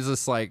 like he's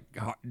just like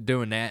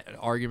doing that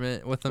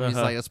argument with him. He's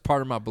Uh-huh. like, "That's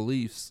part of my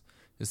beliefs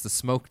is to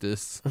smoke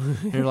this."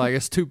 And you're like,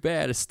 "It's too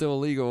bad. It's still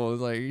illegal."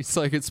 It's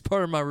like it's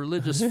part of my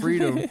religious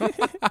freedom.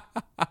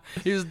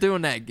 He was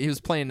doing that. He was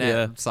playing that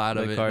Yeah, side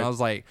of that it. card. And I was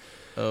like,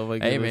 Oh my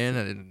hey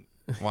goodness. man,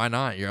 why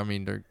not? You're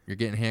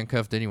getting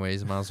handcuffed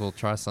anyways. Might as well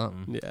try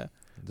something. Yeah.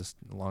 Just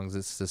as long as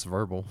it's just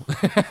verbal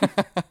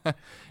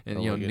and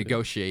Oh my goodness.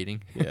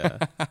 negotiating. Yeah.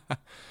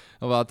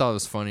 Well, I thought it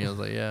was funny. I was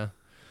like, yeah,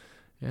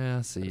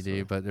 I see, That's dude,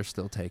 funny. but they're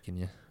still taking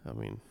you. I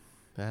mean,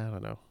 I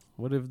don't know.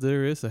 What if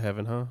there is a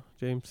heaven, huh,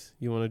 James?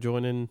 You want to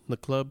join in the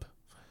club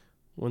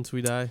once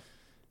we die?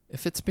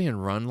 If it's being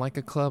run like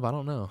a club, I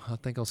don't know. I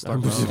think I'll start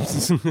my own. I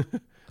think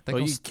Well,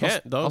 you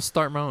can't, though. I'll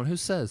start my own. Who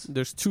says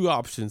There's two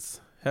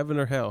options: heaven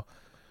or hell.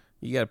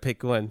 You gotta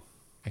pick one.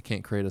 I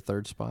can't create a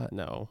third spot?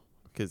 No,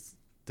 because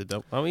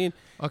I mean,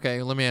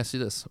 Okay, let me ask you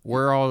this: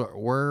 where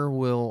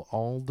will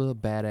all the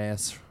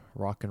badass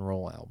rock and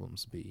roll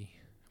albums be?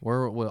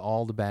 Where will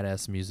all the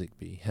badass music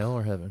be? Hell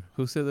or heaven?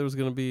 who said there was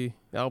gonna be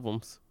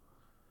albums?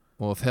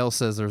 Well, if hell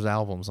says there's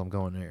albums, I'm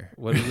going there.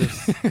 What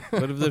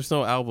if there's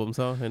no albums,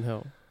 huh? In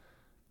hell,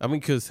 I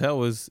mean, because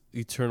hell is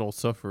eternal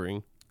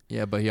suffering.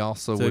 Yeah, but he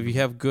also So would, if you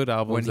have good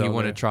albums, when he out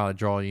want to there- try to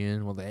draw you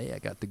in, well, hey, I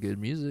got the good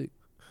music.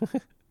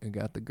 I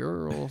got the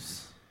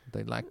girls.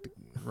 They like to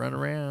run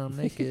around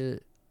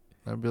naked.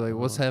 I'd be like,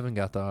 what's heaven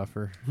got to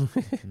offer?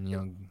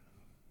 And,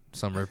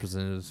 some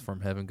representatives from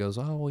heaven goes,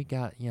 oh, we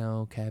got,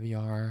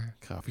 caviar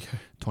copy.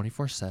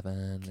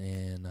 24/7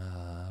 and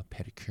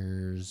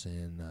pedicures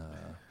and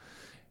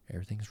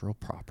everything's real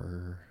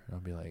proper. And I'll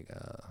be like,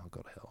 I'll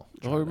go to hell.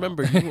 Try Oh, it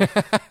remember,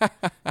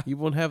 out. you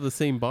won't have the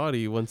same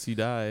body once you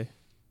die,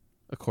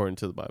 according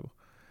to the Bible.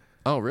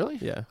 Oh, really?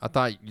 Yeah. I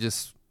thought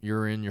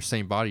you're in your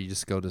same body. You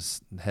just go to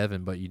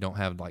heaven, but you don't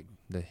have like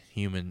the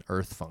human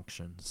earth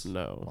functions.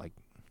 No, Like,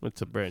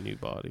 it's a brand new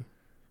body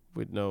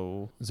with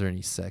no is there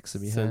any sex to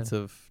be sense had?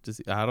 of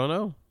just. I don't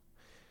know.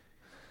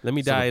 Let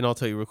me So die, the- and I'll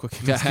tell you real quick.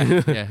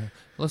 Yeah.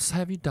 Let's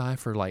have you die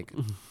for like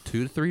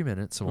 2 to 3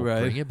 minutes, and we'll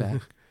Right. bring you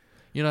back.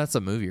 That's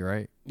a movie,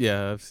 right?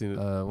 Yeah, I've seen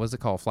it. What's it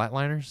called?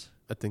 Flatliners?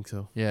 I think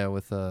so. Yeah,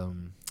 with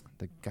the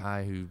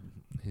guy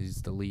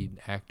he's the lead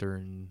actor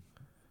in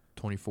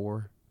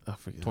 24 I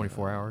forget.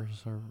 24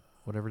 hours or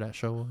whatever that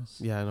show was.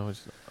 Yeah, I know.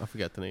 I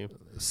forgot the name.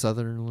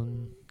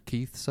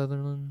 Keith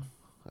Sutherland.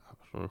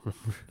 I don't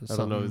remember. I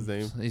don't know his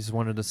name. He's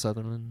one of the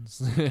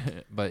Sutherlands,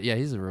 but yeah,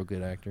 he's a real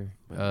good actor.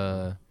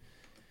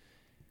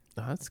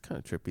 That's kind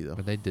of trippy though.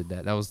 But they did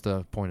that. That was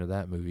the point of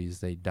that movie. Is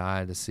they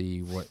died to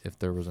see what if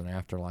there was an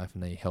afterlife,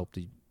 and they helped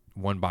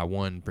one by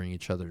one bring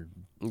each other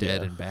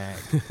dead Yeah. and back.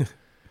 I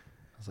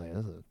was like,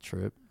 that's a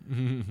trip.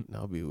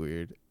 That'll be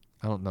weird.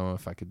 I don't know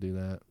if I could do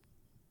that.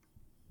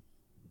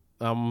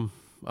 I'm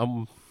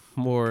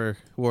more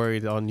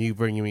worried on you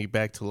bringing me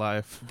back to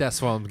life.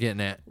 That's what I'm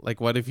getting at. Like,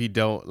 what if you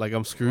don't? Like,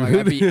 I'm screwed.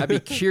 Like, I'd be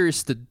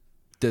curious to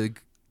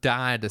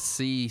die to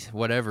see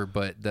whatever,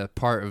 but the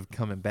part of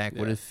coming back,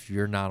 what Yeah. if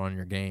you're not on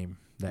your game?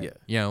 That, Yeah.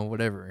 You know,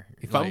 whatever.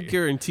 If I'm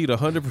guaranteed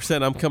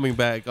 100% I'm coming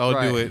back, I'll do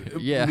Right.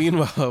 it. Yeah.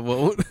 Meanwhile, I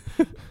won't.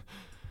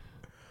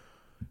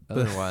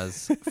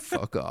 Otherwise,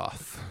 fuck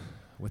off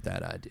with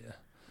that idea.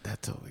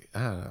 That's totally. I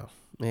don't know.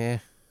 Yeah.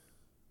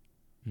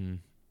 Hmm.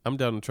 I'm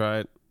down to try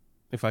it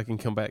if I can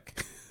come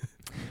back.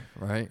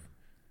 Right?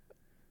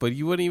 But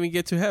you wouldn't even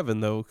get to heaven,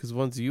 though, because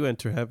once you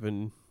enter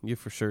heaven, you're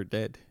for sure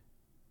dead.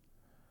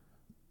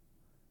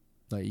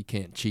 Like, you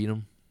can't cheat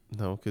them.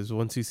 No, because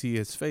once you see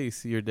his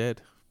face, you're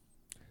dead.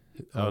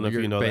 I Oh, don't know if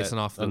you're you know basing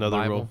that. off the Another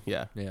Bible? rule.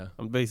 Yeah. Yeah.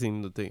 I'm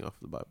basing the thing off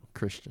the Bible.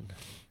 Christian.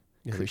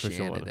 Yeah, the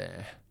Christian one.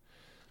 Christianity.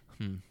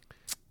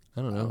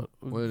 I don't know.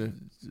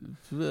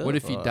 Uh, What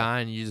if you die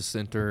and you just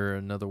enter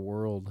another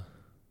world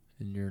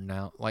and you're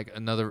now like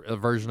a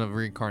version of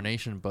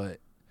reincarnation, but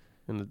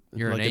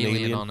you're like an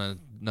alien on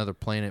another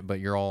planet, but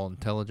you're all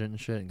intelligent and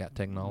shit and got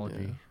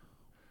technology, Yeah.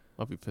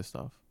 I'll be pissed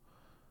off.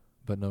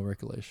 but no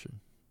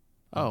recollection.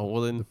 Oh,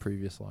 well the then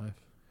previous life.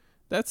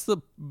 that's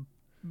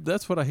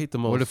what I hate the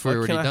most. What if we Why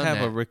already can't I done have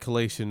a that?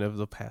 recollection of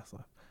the past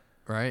life?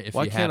 Right? If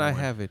Why you can't had I one.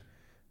 have it?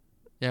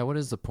 Yeah, what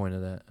is the point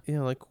of that?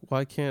 Yeah, like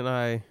why can't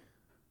I?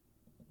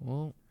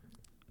 Well,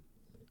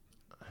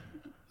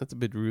 That's a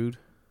bit rude.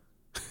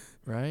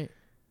 right?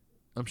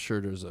 I'm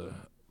sure there's a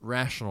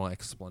rational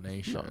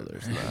explanation. No,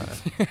 there's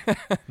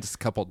not. Just a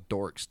couple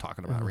dorks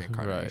talking about Right.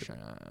 reincarnation.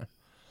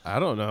 I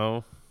don't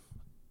know.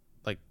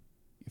 Like,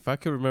 if I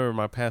could remember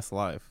my past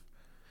life,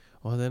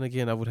 well, then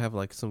again, I would have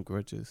like some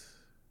grudges.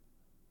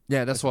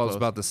 Yeah, that's what I was suppose.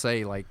 about to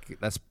say. Like,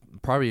 that's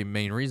probably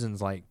main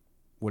reasons. Like,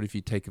 what if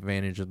you take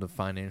advantage of the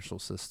financial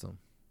system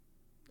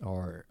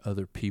or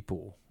other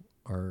people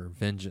or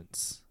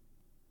vengeance?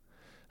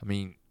 I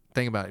mean,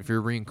 think about it. If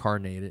you're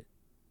reincarnated,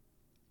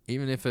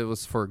 even if it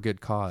was for a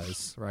good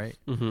cause, right?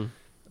 Mm-hmm.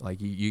 Like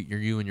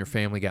you and your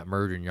family got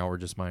murdered and y'all were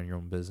just minding your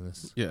own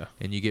business. Yeah.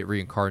 And you get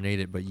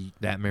reincarnated, but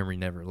that memory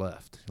never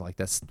left. Like,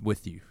 that's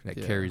with you. That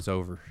Yeah. carries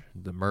over.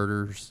 The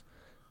murders,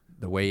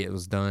 the way it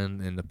was done,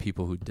 and the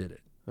people who did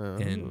it.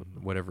 In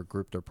whatever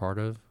group they're part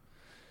of.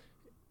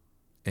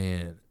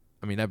 And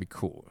I mean, that'd be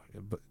cool.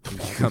 But you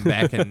come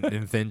back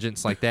in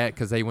vengeance like that,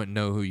 because they wouldn't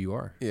know who you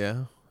are,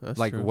 yeah, that's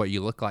like true. what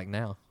you look like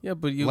now. Yeah,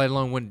 but you Let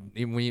alone when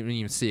you didn't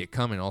even see it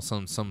coming. All of a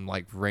sudden, some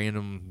like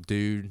random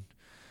dude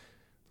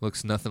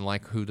looks nothing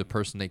like who the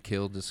person they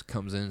killed just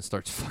comes in and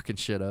starts fucking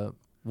shit up.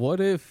 what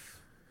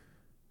if?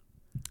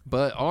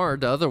 But or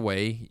the other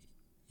way,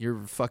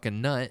 you're a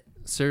fucking nut,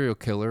 serial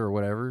killer or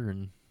whatever,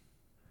 and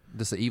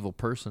just an evil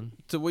person.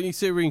 So when you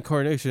say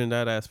reincarnation in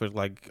that aspect,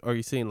 like, are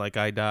you saying like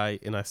I die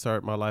and I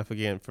start my life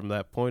again from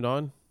that point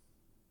on?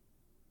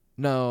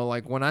 No,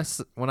 like when I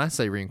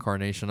say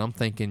reincarnation, I'm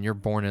thinking you're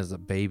born as a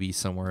baby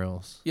somewhere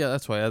else. Yeah,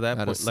 that's why at that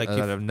point, like out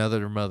if of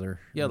another mother,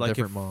 Yeah, a like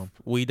different if mom.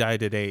 we die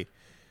today,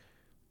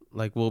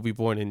 like we'll be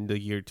born in the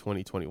year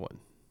 2021,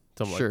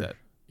 something Sure. like that.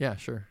 Yeah,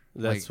 sure.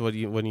 That's like,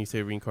 what when you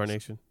say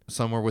reincarnation.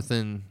 somewhere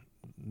within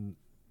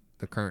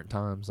the current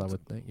times, I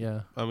would think.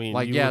 Yeah. I mean,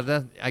 Like, you yeah, would-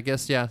 that I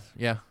guess. Yeah,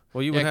 yeah.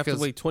 well, you yeah, would have to 'cause-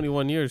 wait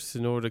 21 years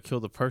in order to kill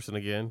the person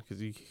again,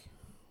 because you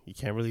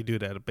can't really do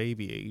that at a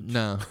baby age.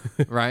 No,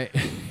 right.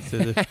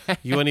 So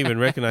you wouldn't even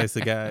recognize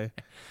the guy,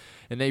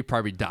 And they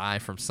probably die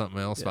from something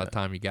else by Yeah. the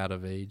time you got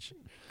of age.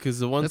 because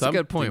the ones That's a I'm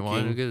good point, Juan.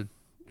 thinking, Good.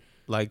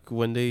 like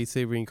when they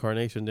say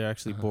reincarnation, they're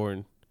actually Uh-huh.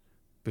 born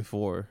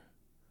before.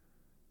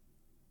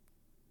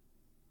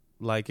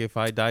 Like if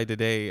I die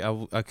today,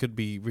 I could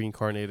be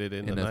reincarnated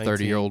in In the a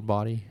 30-year-old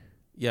body.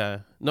 Yeah,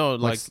 no,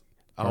 like What's-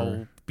 I'll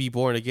or- be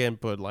born again,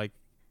 but like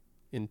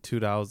in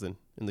 2000,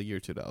 in the year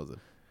 2000.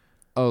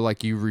 Oh,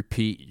 like you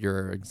repeat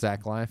your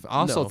exact life. I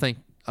also No. think.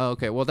 Oh,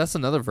 okay. Well, that's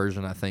another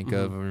version I think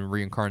of Mhm. in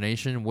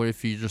reincarnation. What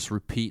if you just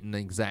repeat in the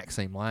exact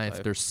same life?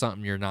 Life. There's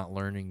something you're not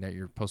learning that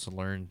you're supposed to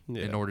learn in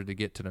Yeah. order to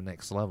get to the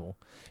next level.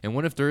 And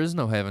what if there is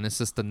no heaven? It's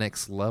just the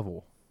next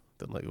level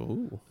Then like,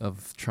 ooh,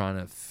 of trying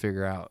to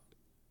figure out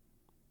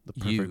the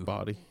perfect You.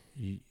 body.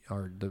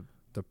 or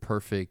the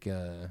perfect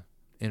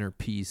inner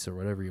peace or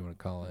whatever you want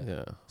to call it.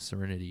 Yeah.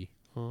 Serenity.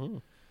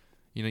 Mhm.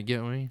 You know,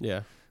 get what I mean?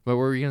 Yeah. What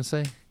were you gonna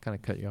say? Kind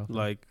of cut you off. there.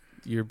 Like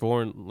you're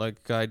born,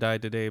 like I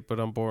died today, but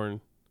I'm born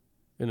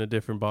in a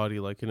different body,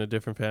 like in a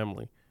different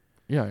family,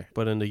 yeah.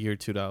 but in the year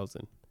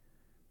 2000.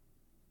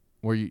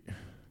 Were you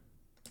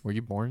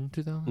born in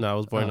 2000? No, I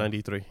was born in Oh.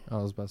 93, I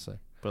was about to say.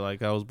 but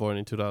like I was born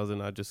in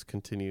 2000. I just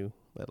continue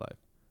that life.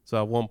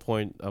 So at one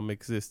point, I'm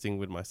existing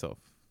with myself.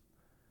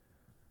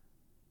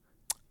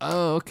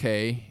 Oh,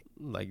 okay.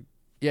 Like,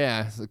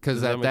 Yeah, because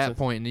Does that at make that sense?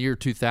 point in the year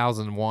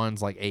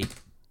 2001's like 8,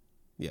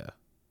 yeah,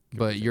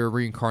 but you're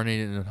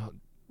reincarnated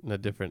in a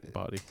different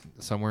body.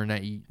 somewhere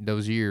in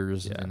those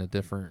years Yeah. in a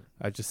different.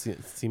 I just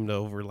seem to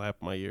overlap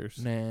my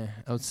years. Nah,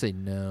 I would say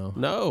no.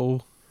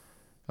 No.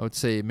 I would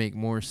say it make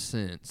more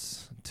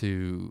sense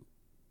to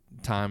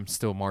time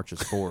still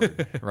marches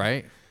forward,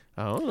 right?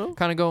 I don't know.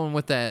 Kind of going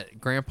with that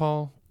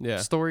grandpa Yeah.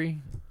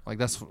 story. Like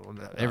that's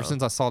ever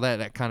since I saw that,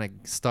 that kind of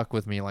stuck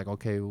with me. Like,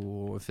 okay,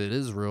 well, if it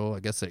is real, I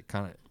guess it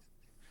kind of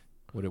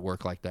would it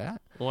work like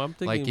that? Well, I'm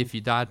thinking Like if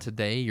you died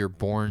today, you're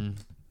born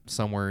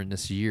somewhere in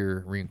this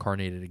year,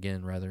 reincarnated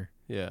again, rather.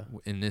 Yeah.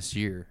 In this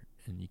year,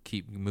 and you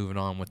keep moving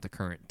on with the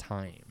current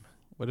time.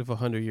 What if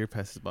 100 years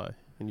passes by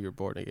and you're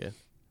born again?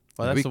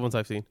 Well, That'd that's be- the ones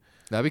I've seen.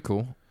 That'd be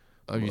cool.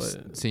 Have you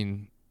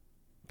seen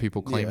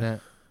people claim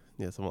that?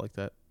 Yeah, something like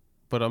that.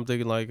 But I'm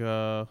thinking like,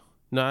 no,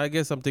 I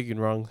guess I'm thinking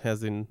wrong.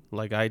 As in,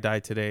 like, I die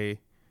today,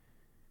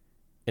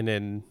 and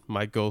then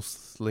my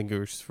ghost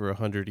lingers for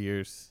 100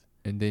 years,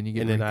 And then you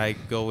get and then I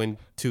go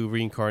into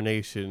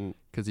reincarnation,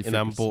 and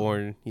I'm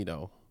born,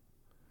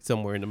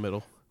 somewhere in the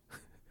middle.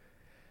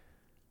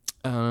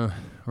 We're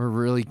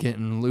really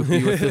getting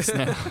loopy with this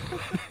now.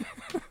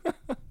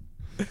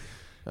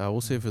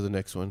 We'll save for the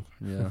next one.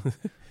 Yeah.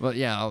 Well,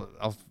 yeah,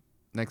 I'll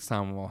next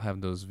time I'll have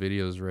those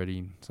videos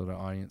ready so the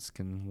audience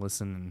can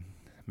listen and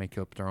make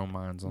up their own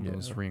minds on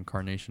those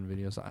reincarnation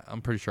videos.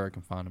 I'm pretty sure I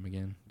can find them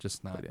again,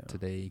 just not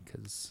today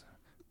because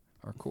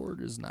our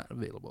cord is not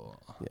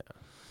available. Yeah.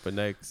 But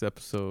next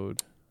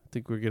episode, I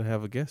think we're going to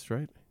have a guest,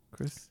 right,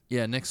 Chris?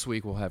 Yeah, next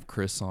week we'll have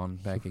Chris on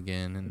back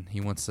again, and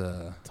he wants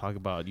to talk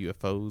about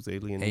UFOs,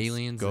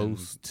 aliens,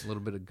 ghosts, a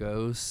little bit of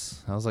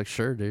ghosts. I was like,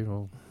 sure, dude.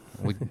 Well,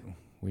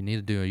 we need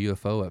to do a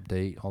UFO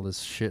update. All this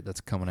shit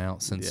that's coming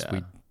out since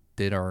we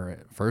did our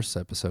first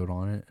episode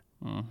on it.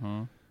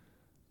 Mm-hmm.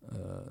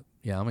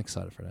 Yeah, I'm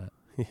excited for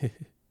that.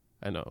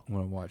 I know. I'm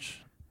gonna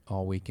watch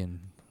all weekend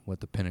what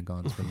the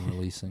Pentagon's been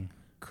releasing.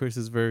 Chris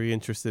is very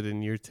interested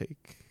in your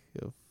take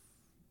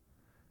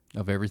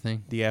of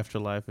everything, the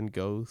afterlife and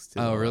ghosts.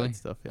 And all really? That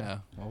stuff. Yeah.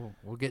 Well,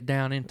 we'll get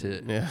down into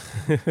it. Yeah.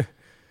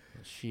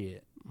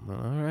 Shit. All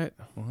right.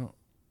 Well,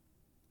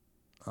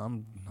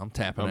 I'm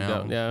tapping I'm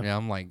out. down, yeah.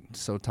 I'm like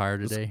so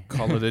tired today.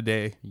 Call it a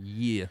day.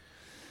 Yeah.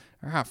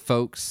 All right,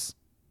 folks.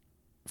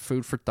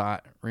 Food for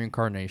thought.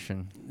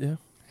 Reincarnation. Yeah.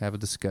 Have a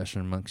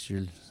discussion amongst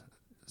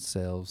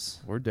yourselves.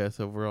 Or death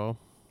overall.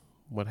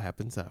 What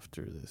happens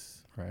after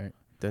this? Right.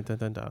 Dun dun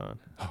dun dun.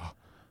 All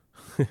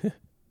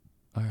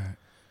right.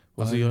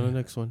 We'll see you on the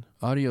next one.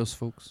 Adios,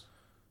 folks.